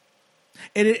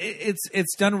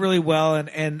 It's done really well,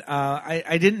 and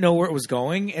I didn't know where it was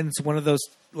going, and it's one of those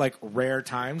like rare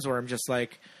times where I'm just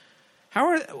like,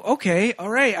 okay, all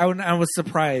right. I was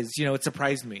surprised, you know, it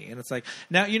surprised me, and it's like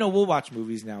now, you know, we'll watch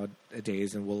movies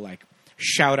nowadays, and we'll like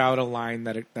shout out a line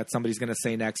that somebody's going to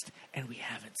say next, and we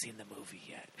haven't seen the movie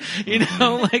yet, you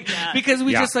know, like because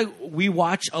we just like we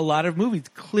watch a lot of movies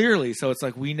clearly, so it's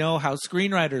like we know how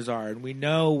screenwriters are, and we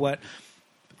know what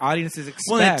audiences expect.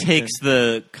 Well, it takes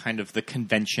the kind of the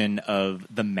convention of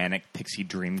the manic pixie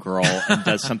dream girl and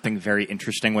does something very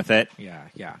interesting with it.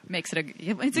 Yeah. Makes it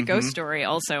it's a ghost story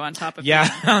also on top of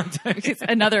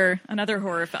another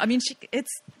horror film. I mean,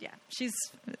 she's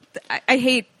I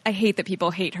hate that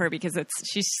people hate her because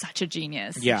she's such a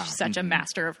genius. Yeah. She's such a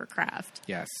master of her craft.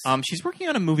 Yes. She's working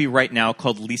on a movie right now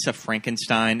called Lisa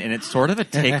Frankenstein, and it's sort of a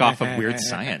takeoff of Weird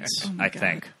Science, Oh my I God.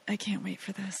 think. I can't wait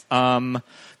for this. Kind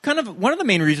of one of the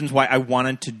main reasons why I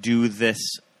wanted to do this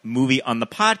movie on the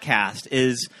podcast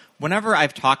is whenever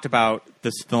I've talked about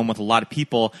this film with a lot of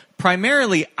people,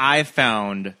 primarily I've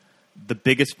found the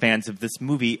biggest fans of this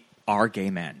movie are gay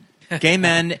men. Gay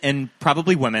men and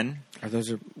probably women.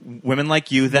 Those are women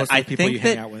like you that most of the I people think you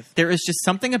hang that out with. there is just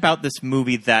something about this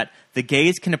movie that the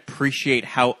gays can appreciate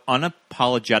how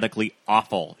unapologetically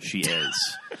awful she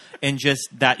is. And just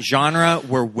that genre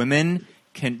where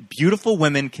beautiful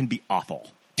women can be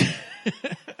awful.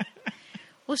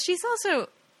 Well, she's also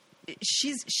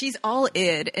she's all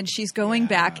id, and she's going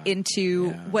back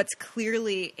into what's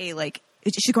clearly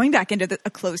she's going back into a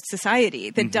closed society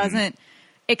that doesn't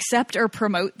accept or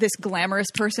promote this glamorous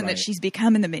person that she's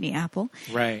become in the mini apple.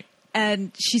 Right.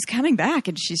 And she's coming back,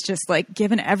 and she's just like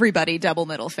giving everybody double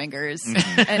middle fingers,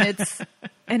 and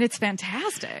it's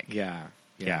fantastic. Yeah.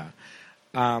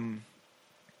 I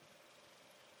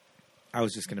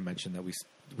was just going to mention that we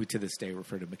to this day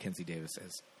refer to Mackenzie Davis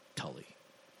as Tully.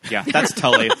 Yeah, that's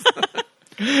Tully.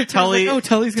 Tully, like,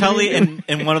 Tully's gonna Tully, be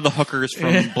and one of the hookers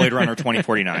from Blade Runner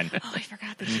 2049. Oh, I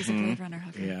forgot that she's a Blade Runner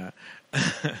hooker. Yeah.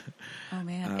 Oh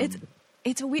man,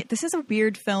 it's a weird. This is a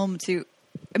weird film to.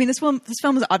 I mean, this film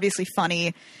is obviously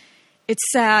funny. It's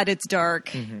sad. It's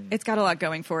dark. It's got a lot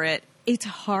going for it. It's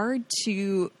hard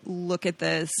to look at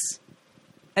this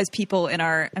as people in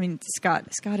our. I mean, Scott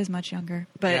is much younger,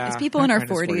 but as people in our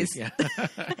 40s,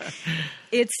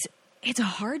 it's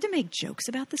hard to make jokes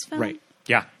about this film, Right.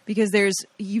 Yeah. because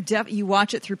you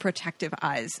watch it through protective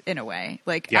eyes in a way.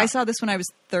 Like I saw this when I was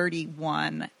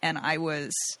 31, and that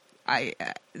was, as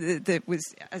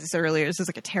I said earlier, this was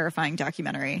like a terrifying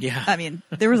documentary. Yeah. I mean,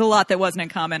 there was a lot that wasn't in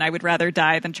common. I would rather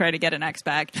die than try to get an ex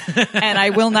back. And I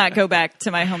will not go back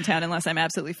to my hometown unless I'm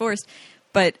absolutely forced.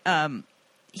 But,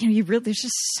 there's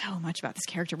just so much about this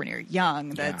character when you're young.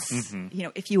 That's,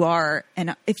 if you are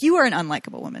an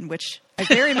unlikable woman, which I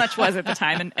very much was at the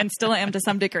time and still am to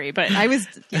some degree, but I was,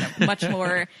 much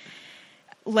more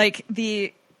like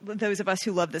those of us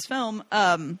who love this film.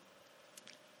 And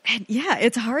yeah,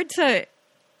 it's hard to.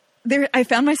 I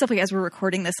found myself as we're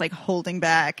recording this, holding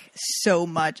back so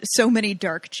many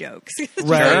dark jokes.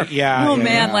 Right? Yeah. Oh yeah,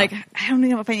 man, yeah. I don't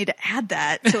know if I need to add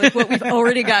that to what we've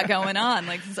already got going on.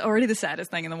 This is already the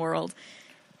saddest thing in the world.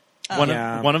 One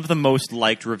of the most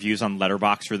liked reviews on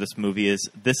Letterboxd for this movie is,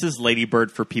 "This is Lady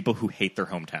Bird for people who hate their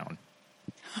hometown."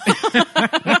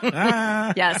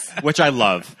 Yes, which I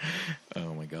love.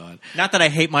 Oh my God. Not that I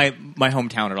hate my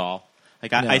hometown at all.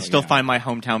 I still find my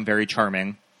hometown very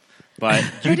charming, but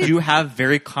you do have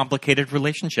very complicated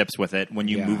relationships with it when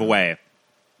you move away.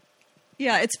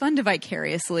 Yeah, it's fun to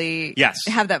vicariously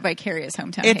have that vicarious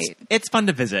hometown hate. It's fun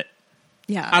to visit.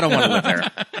 Yeah. I don't want to live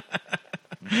there.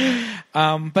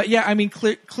 But yeah, I mean,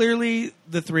 clearly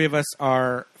the three of us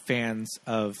are fans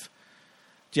of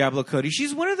Diablo Cody.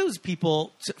 She's one of those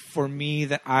people, for me,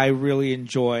 that I really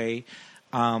enjoy,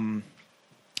 that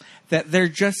they're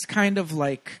just kind of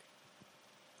like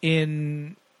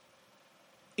in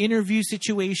interview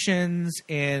situations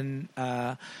and,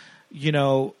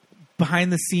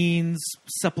 behind the scenes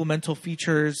supplemental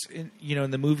features in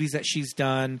the movies that she's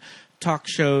done, talk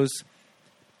shows.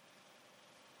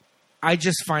 I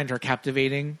just find her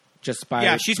captivating just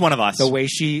by she's one of us. The way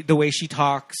she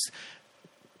talks.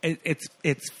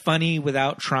 It's funny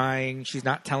without trying. She's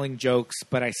not telling jokes,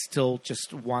 but I still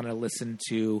just want to listen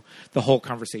to the whole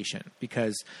conversation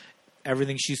because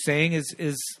everything she's saying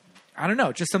is I don't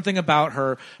know, just something about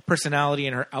her personality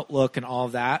and her outlook and all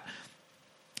of that.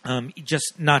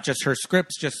 Just not just her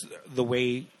scripts, just the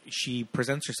way she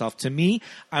presents herself. To me,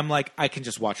 I'm like, I can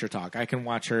just watch her talk. I can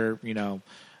watch her,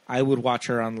 I would watch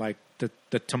her on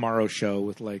the Tomorrow Show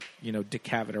with Dick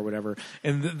Cavett or whatever,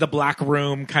 and the Black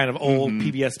Room kind of old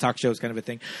PBS talk shows kind of a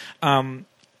thing.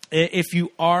 If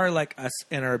you are like us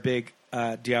and are a big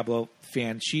Diablo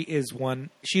fan, she's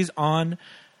on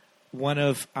one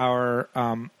of our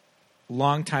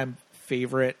longtime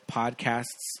favorite podcasts,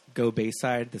 Go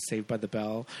Bayside, the Saved by the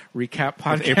Bell recap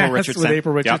podcast with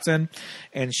April Richardson. Yep.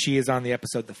 And she is on the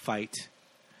episode The Fight,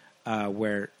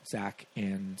 where Zach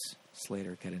and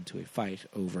Slater get into a fight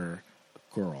over a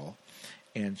girl.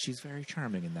 And she's very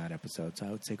charming in that episode, so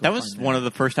I would say go that was one of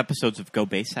the first episodes of Go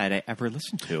Bayside I ever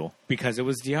listened to. Because it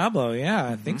was Diablo,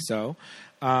 I think so.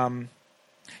 And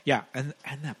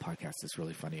that podcast is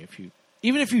really funny.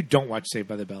 Even if you don't watch Saved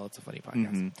by the Bell, it's a funny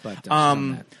podcast. But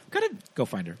gotta go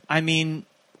find her. I mean,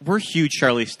 we're huge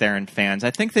Charlize Theron fans.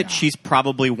 I think that she's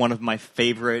probably one of my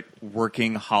favorite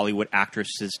working Hollywood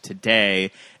actresses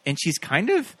today, and she's kind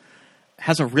of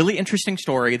has a really interesting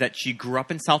story that she grew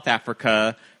up in South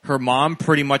Africa. Her mom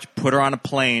pretty much put her on a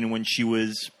plane when she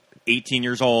was 18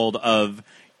 years old of,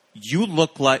 you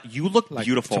look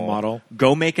beautiful. To model.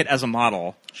 Go make it as a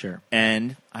model. Sure.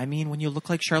 And, I mean, when you look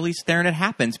like Charlize Theron, it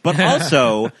happens. But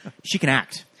also, she can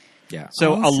act. Yeah.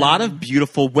 So a lot of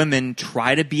beautiful women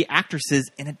try to be actresses,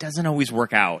 and it doesn't always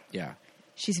work out. Yeah.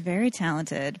 She's very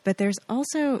talented, but there's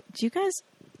also, do you guys,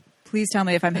 please tell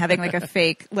me if I'm having like a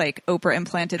fake, like Oprah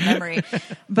implanted memory,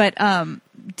 but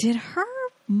did her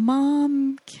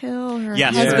mom kill her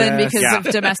husband because of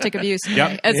domestic abuse?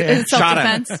 Yep. As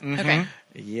self-defense? Mm-hmm. Okay.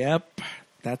 Yep.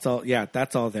 That's all. Yeah,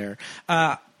 that's all there.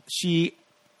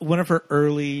 One of her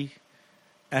early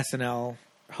SNL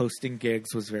hosting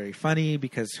gigs was very funny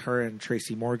because her and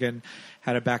Tracy Morgan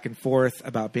had a back and forth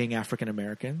about being African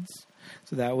Americans.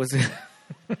 So that was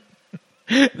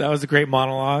that was a great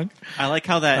monologue. I like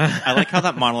how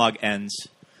that monologue ends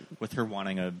with her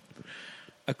wanting a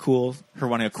cool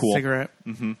cigarette.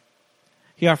 Mm-hmm.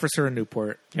 He offers her a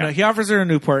Newport. Yeah. He offers her a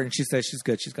Newport, and she says she's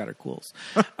good. She's got her cools.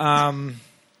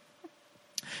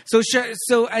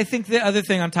 So I think the other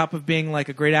thing, on top of being like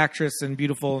a great actress and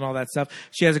beautiful and all that stuff,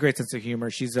 she has a great sense of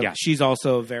humor. She's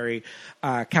also a very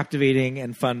captivating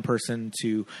and fun person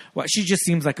to. Well, she just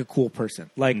seems like a cool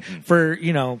person. Like for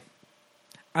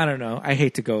I don't know. I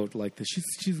hate to go like this.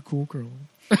 She's a cool girl.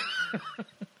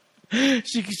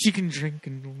 she can drink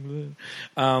and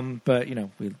but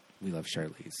we love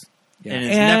Charlize. Yeah.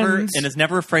 And is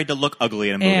never afraid to look ugly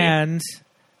in a movie. And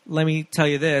let me tell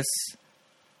you this.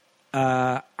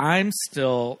 I'm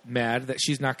still mad that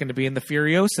she's not going to be in the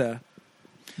Furiosa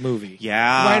movie.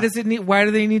 Yeah. Why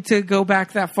do they need to go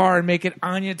back that far and make it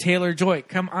Anya Taylor-Joy?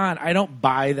 Come on. I don't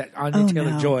buy that Anya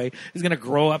Taylor-Joy is going to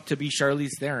grow up to be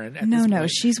Charlize Theron at this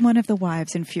point. She's one of the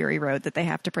wives in Fury Road that they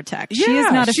have to protect. Yeah, she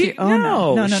is not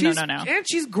No. And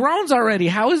she's grown already.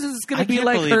 How is this going to be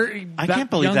like her I can't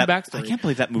believe that backstory? I can't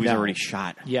believe that movie's already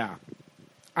shot. Yeah.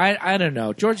 I don't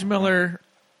know. George Miller,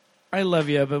 I love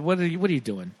you, but what are you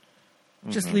doing?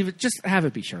 Just leave it. Just have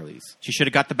it be Charlize. She should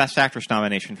have got the Best Actress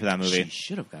nomination for that movie. She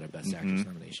should have got a Best Actress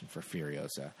nomination for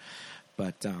Furiosa.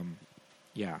 But,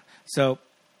 yeah. So,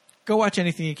 go watch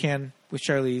anything you can with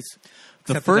Charlize.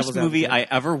 The first movie I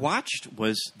ever watched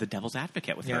was The Devil's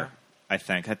Advocate with her, I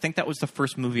think. I think that was the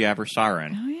first movie I ever saw her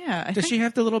in. Oh, yeah. Does she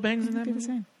have the little bangs in that movie? The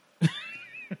same.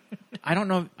 I don't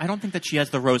know. I don't think that she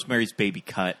has the Rosemary's Baby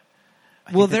cut.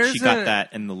 She got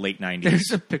that in the late 90s.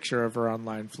 There's a picture of her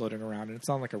online floating around, and it's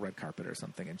on like a red carpet or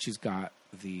something, and she's got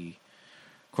the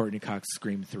Courtney Cox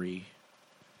Scream 3.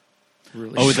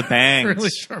 The bangs. Really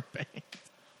sharp bangs.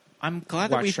 I'm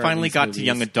glad that we finally got to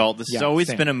Young Adult. This has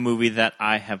always been a movie that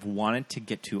I have wanted to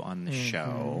get to on the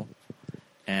show.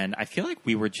 And I feel like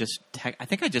we were just... I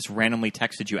think I just randomly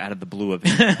texted you out of the blue of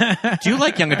it. Do you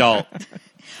like Young Adult?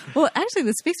 Well, actually,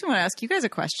 this makes me want to ask you guys a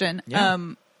question. Yeah.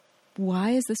 Why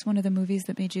is this one of the movies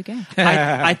that made you gay?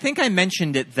 I think I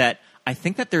mentioned it that I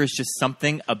think that there is just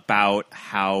something about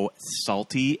how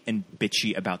salty and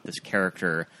bitchy about this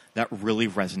character that really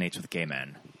resonates with gay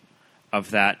men.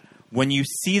 Of that, when you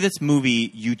see this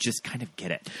movie, you just kind of get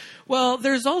it. Well,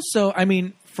 there's also,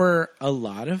 for a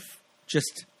lot of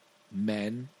just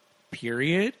men,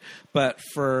 period, but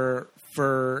for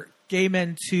gay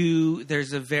men too,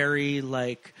 there's a very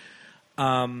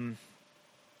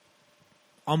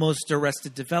almost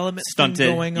Arrested Development thing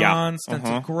going on,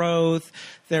 stunted growth.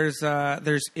 There's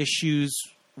issues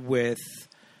with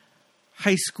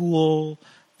high school.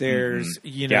 There's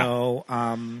a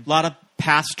lot of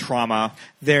past trauma.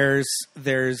 There's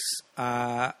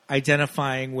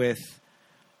identifying with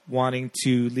wanting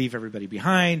to leave everybody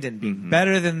behind and being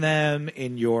better than them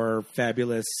in your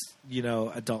fabulous,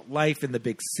 adult life in the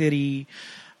big city.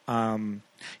 A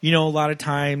lot of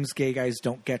times gay guys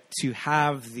don't get to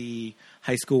have the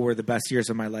high school were the best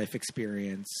years of my life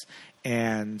experience,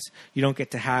 and you don't get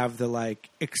to have the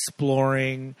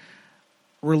exploring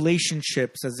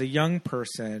relationships as a young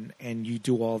person, and you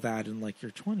do all that in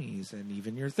your 20s and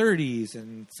even your 30s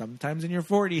and sometimes in your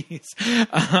 40s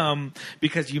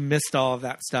because you missed all of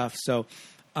that stuff. So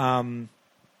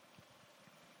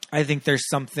I think there's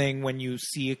something when you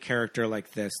see a character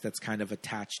like this that's kind of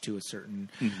attached to a certain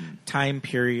time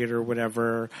period or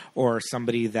whatever, or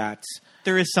somebody that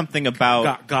there is something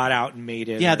about got out and made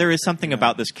it. Yeah, there is something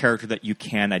about this character that you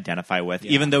can identify with,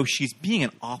 even though she's being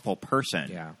an awful person.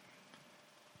 Yeah.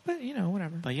 But,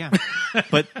 whatever. But yeah.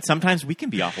 But sometimes we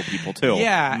can be awful people too.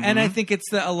 Yeah, and I think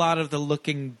it's a lot of the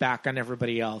looking back on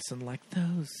everybody else and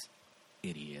those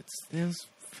idiots, those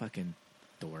fucking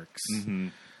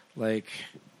dorks. Like,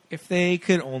 if they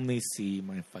could only see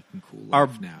my fucking cool life Our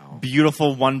now.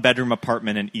 beautiful one-bedroom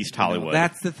apartment in East Hollywood.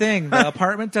 That's the thing. The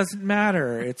apartment doesn't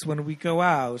matter. It's when we go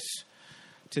out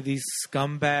to these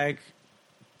scumbag,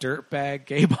 dirtbag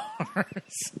gay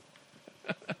bars.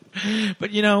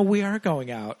 But, we are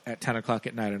going out at 10 o'clock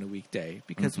at night on a weekday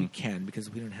because we can, because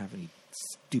we don't have any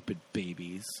stupid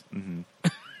babies.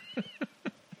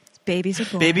 Babies are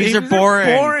boring. Babies are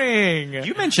boring. Boring.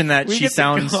 You mentioned that We she get to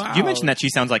sounds. go out. You mentioned that she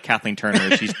sounds like Kathleen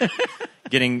Turner. She's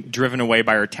getting driven away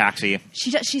by her taxi.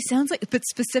 She sounds like, but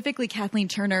specifically Kathleen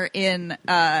Turner in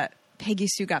Peggy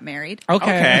Sue Got Married.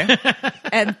 Okay.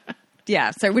 And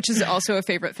yeah, so which is also a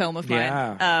favorite film of mine.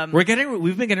 Yeah.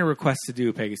 We've been getting requests to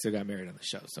do Peggy Sue Got Married on the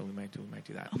show, so we might do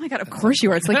that. Oh my God, of course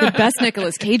you are. It's like the best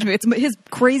Nicolas Cage movie. It's his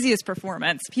craziest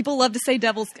performance. People love to say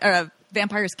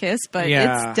Vampire's Kiss, but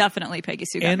it's definitely Peggy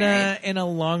Sue Got Married. In a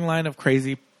long line of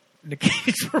crazy Nick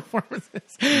Cage performances.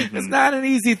 It's not an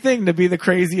easy thing to be the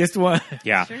craziest one.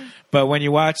 Yeah. Sure. But when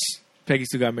you watch Peggy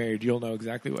Sue Got Married, you'll know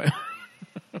exactly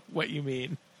what you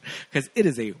mean. Because it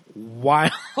is a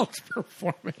wild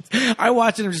performance. I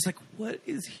watch it and I'm just like, what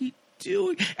is he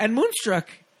doing? And Moonstruck,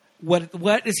 what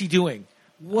is he doing?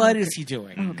 What is he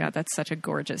doing? Oh God, that's such a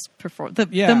gorgeous performance.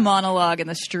 The monologue in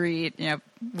the street.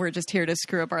 We're just here to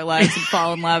screw up our lives and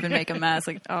fall in love and make a mess.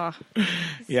 Like,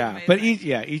 yeah. amazing. But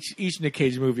each Nick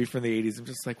Cage movie from the 80s, I'm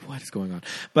just like, what is going on?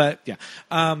 But yeah.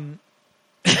 All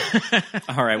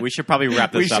right, we should probably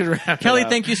wrap this up. Kelly,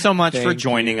 thank you so much for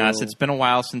joining us. It's been a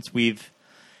while since we've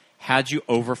had you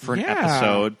over for an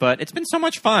episode, but it's been so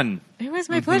much fun. It was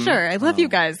my pleasure. I love you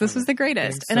guys. This was the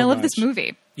greatest. And I love this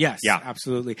movie. Yes,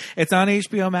 absolutely. It's on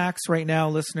HBO Max right now,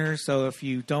 listeners. So if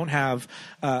you don't have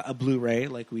a Blu-ray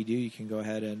like we do, you can go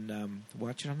ahead and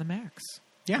watch it on the Max.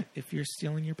 Yeah. If you're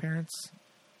stealing your parents'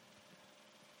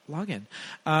 login.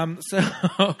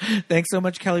 So thanks so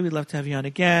much, Kelly. We'd love to have you on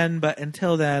again. But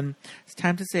until then, it's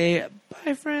time to say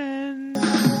bye, friends.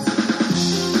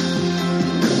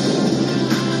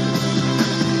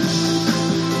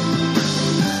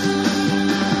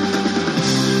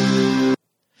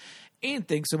 And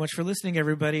thanks so much for listening,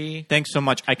 everybody. Thanks so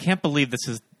much. I can't believe this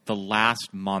is the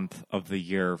last month of the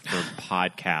year for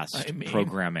podcast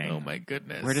programming. Oh, my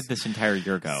goodness. Where did this entire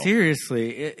year go?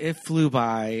 Seriously, it flew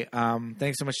by.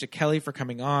 Thanks so much to Kelly for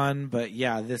coming on. But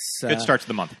yeah, this... good start to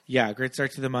the month. Yeah, great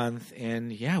start to the month.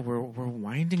 And yeah, we're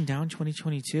winding down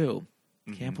 2022.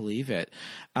 Can't believe it.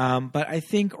 But I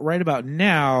think right about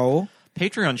now...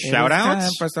 Patreon shout-outs?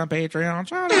 Time for some Patreon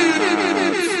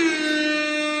shout-outs.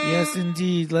 Yes,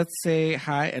 indeed. Let's say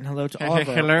hi and hello to all of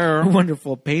our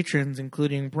wonderful patrons,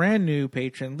 including brand new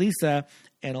patron Lisa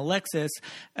and Alexis,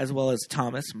 as well as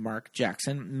Thomas, Mark,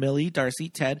 Jackson, Millie, Darcy,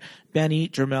 Ted, Benny,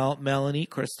 Jermel, Melanie,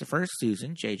 Christopher,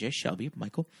 Susan, JJ, Shelby,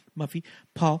 Michael, Muffy,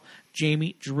 Paul,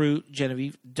 Jamie, Drew,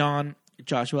 Genevieve, Dawn,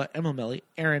 Joshua, Emma, Melly,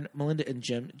 Aaron, Melinda and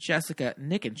Jim, Jessica,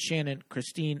 Nick and Shannon,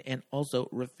 Christine, and also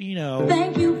Rufino.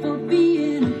 Thank you for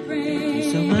being a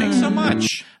friend. Thanks so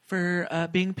much. For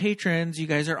being patrons. You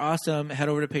guys are awesome. Head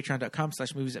over to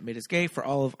patreon.com/movies-that-made-us-gay for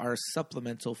all of our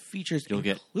supplemental features. You'll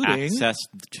get access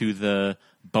to the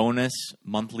bonus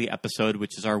monthly episode,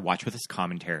 which is our Watch With Us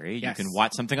commentary. Yes. You can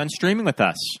watch something on streaming with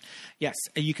us. Yes,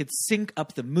 you could sync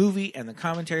up the movie and the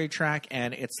commentary track,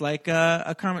 and it's like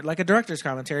a director's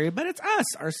commentary, but it's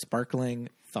us, our sparkling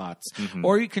thoughts.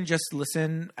 Or you can just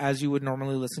listen as you would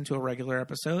normally listen to a regular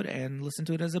episode and listen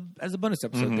to it as a bonus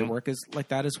episode. Their work is like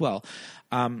that as well.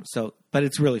 But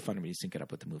it's really fun when you sync it up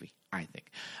with the movie, I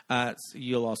think. So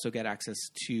you'll also get access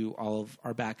to all of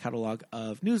our back catalog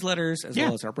of newsletters, as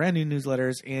well as our brand new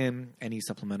newsletters and any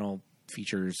supplemental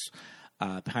features,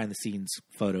 behind the scenes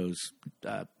photos,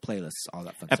 playlists, all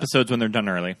that fun stuff. Episodes when they're done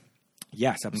early.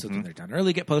 Yes, episodes when they're done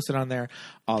early get posted on there,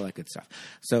 all that good stuff.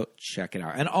 So check it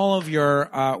out. And all of your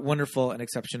wonderful and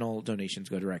exceptional donations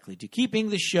go directly to keeping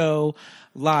the show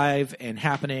live and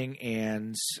happening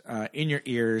and in your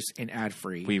ears and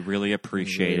ad-free. We really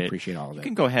appreciate it. Appreciate all of it. You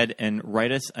can go ahead and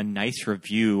write us a nice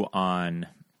review on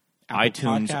Apple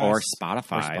iTunes Podcasts or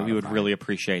Spotify. We would really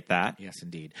appreciate that. Yes,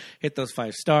 indeed. Hit those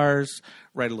 5 stars,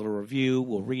 write a little review.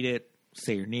 We'll read it,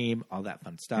 say your name, all that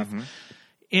fun stuff.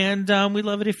 And we'd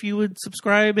love it if you would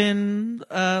subscribe and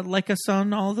like us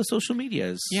on all the social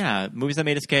medias. Yeah, Movies That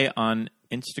Made Us Gay on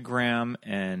Instagram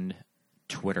and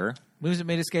Twitter. Movies That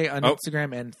Made Us Gay on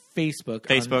Instagram and Facebook.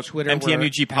 On Twitter,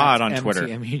 MTMUG Pod on Twitter.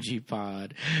 MTMUG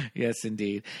Pod. Yes,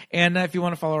 indeed. And if you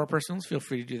want to follow our personals, feel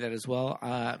free to do that as well.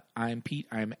 I'm Pete.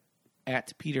 I'm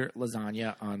at Peter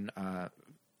Lasagna on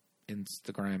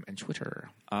Instagram and Twitter.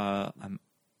 I'm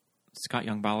Scott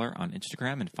Youngballer on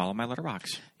Instagram and follow my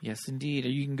letterbox. Yes, indeed.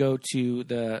 You can go to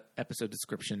the episode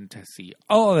description to see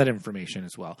all of that information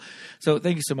as well. So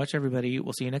thank you so much, everybody.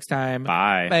 We'll see you next time.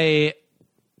 Bye. Bye.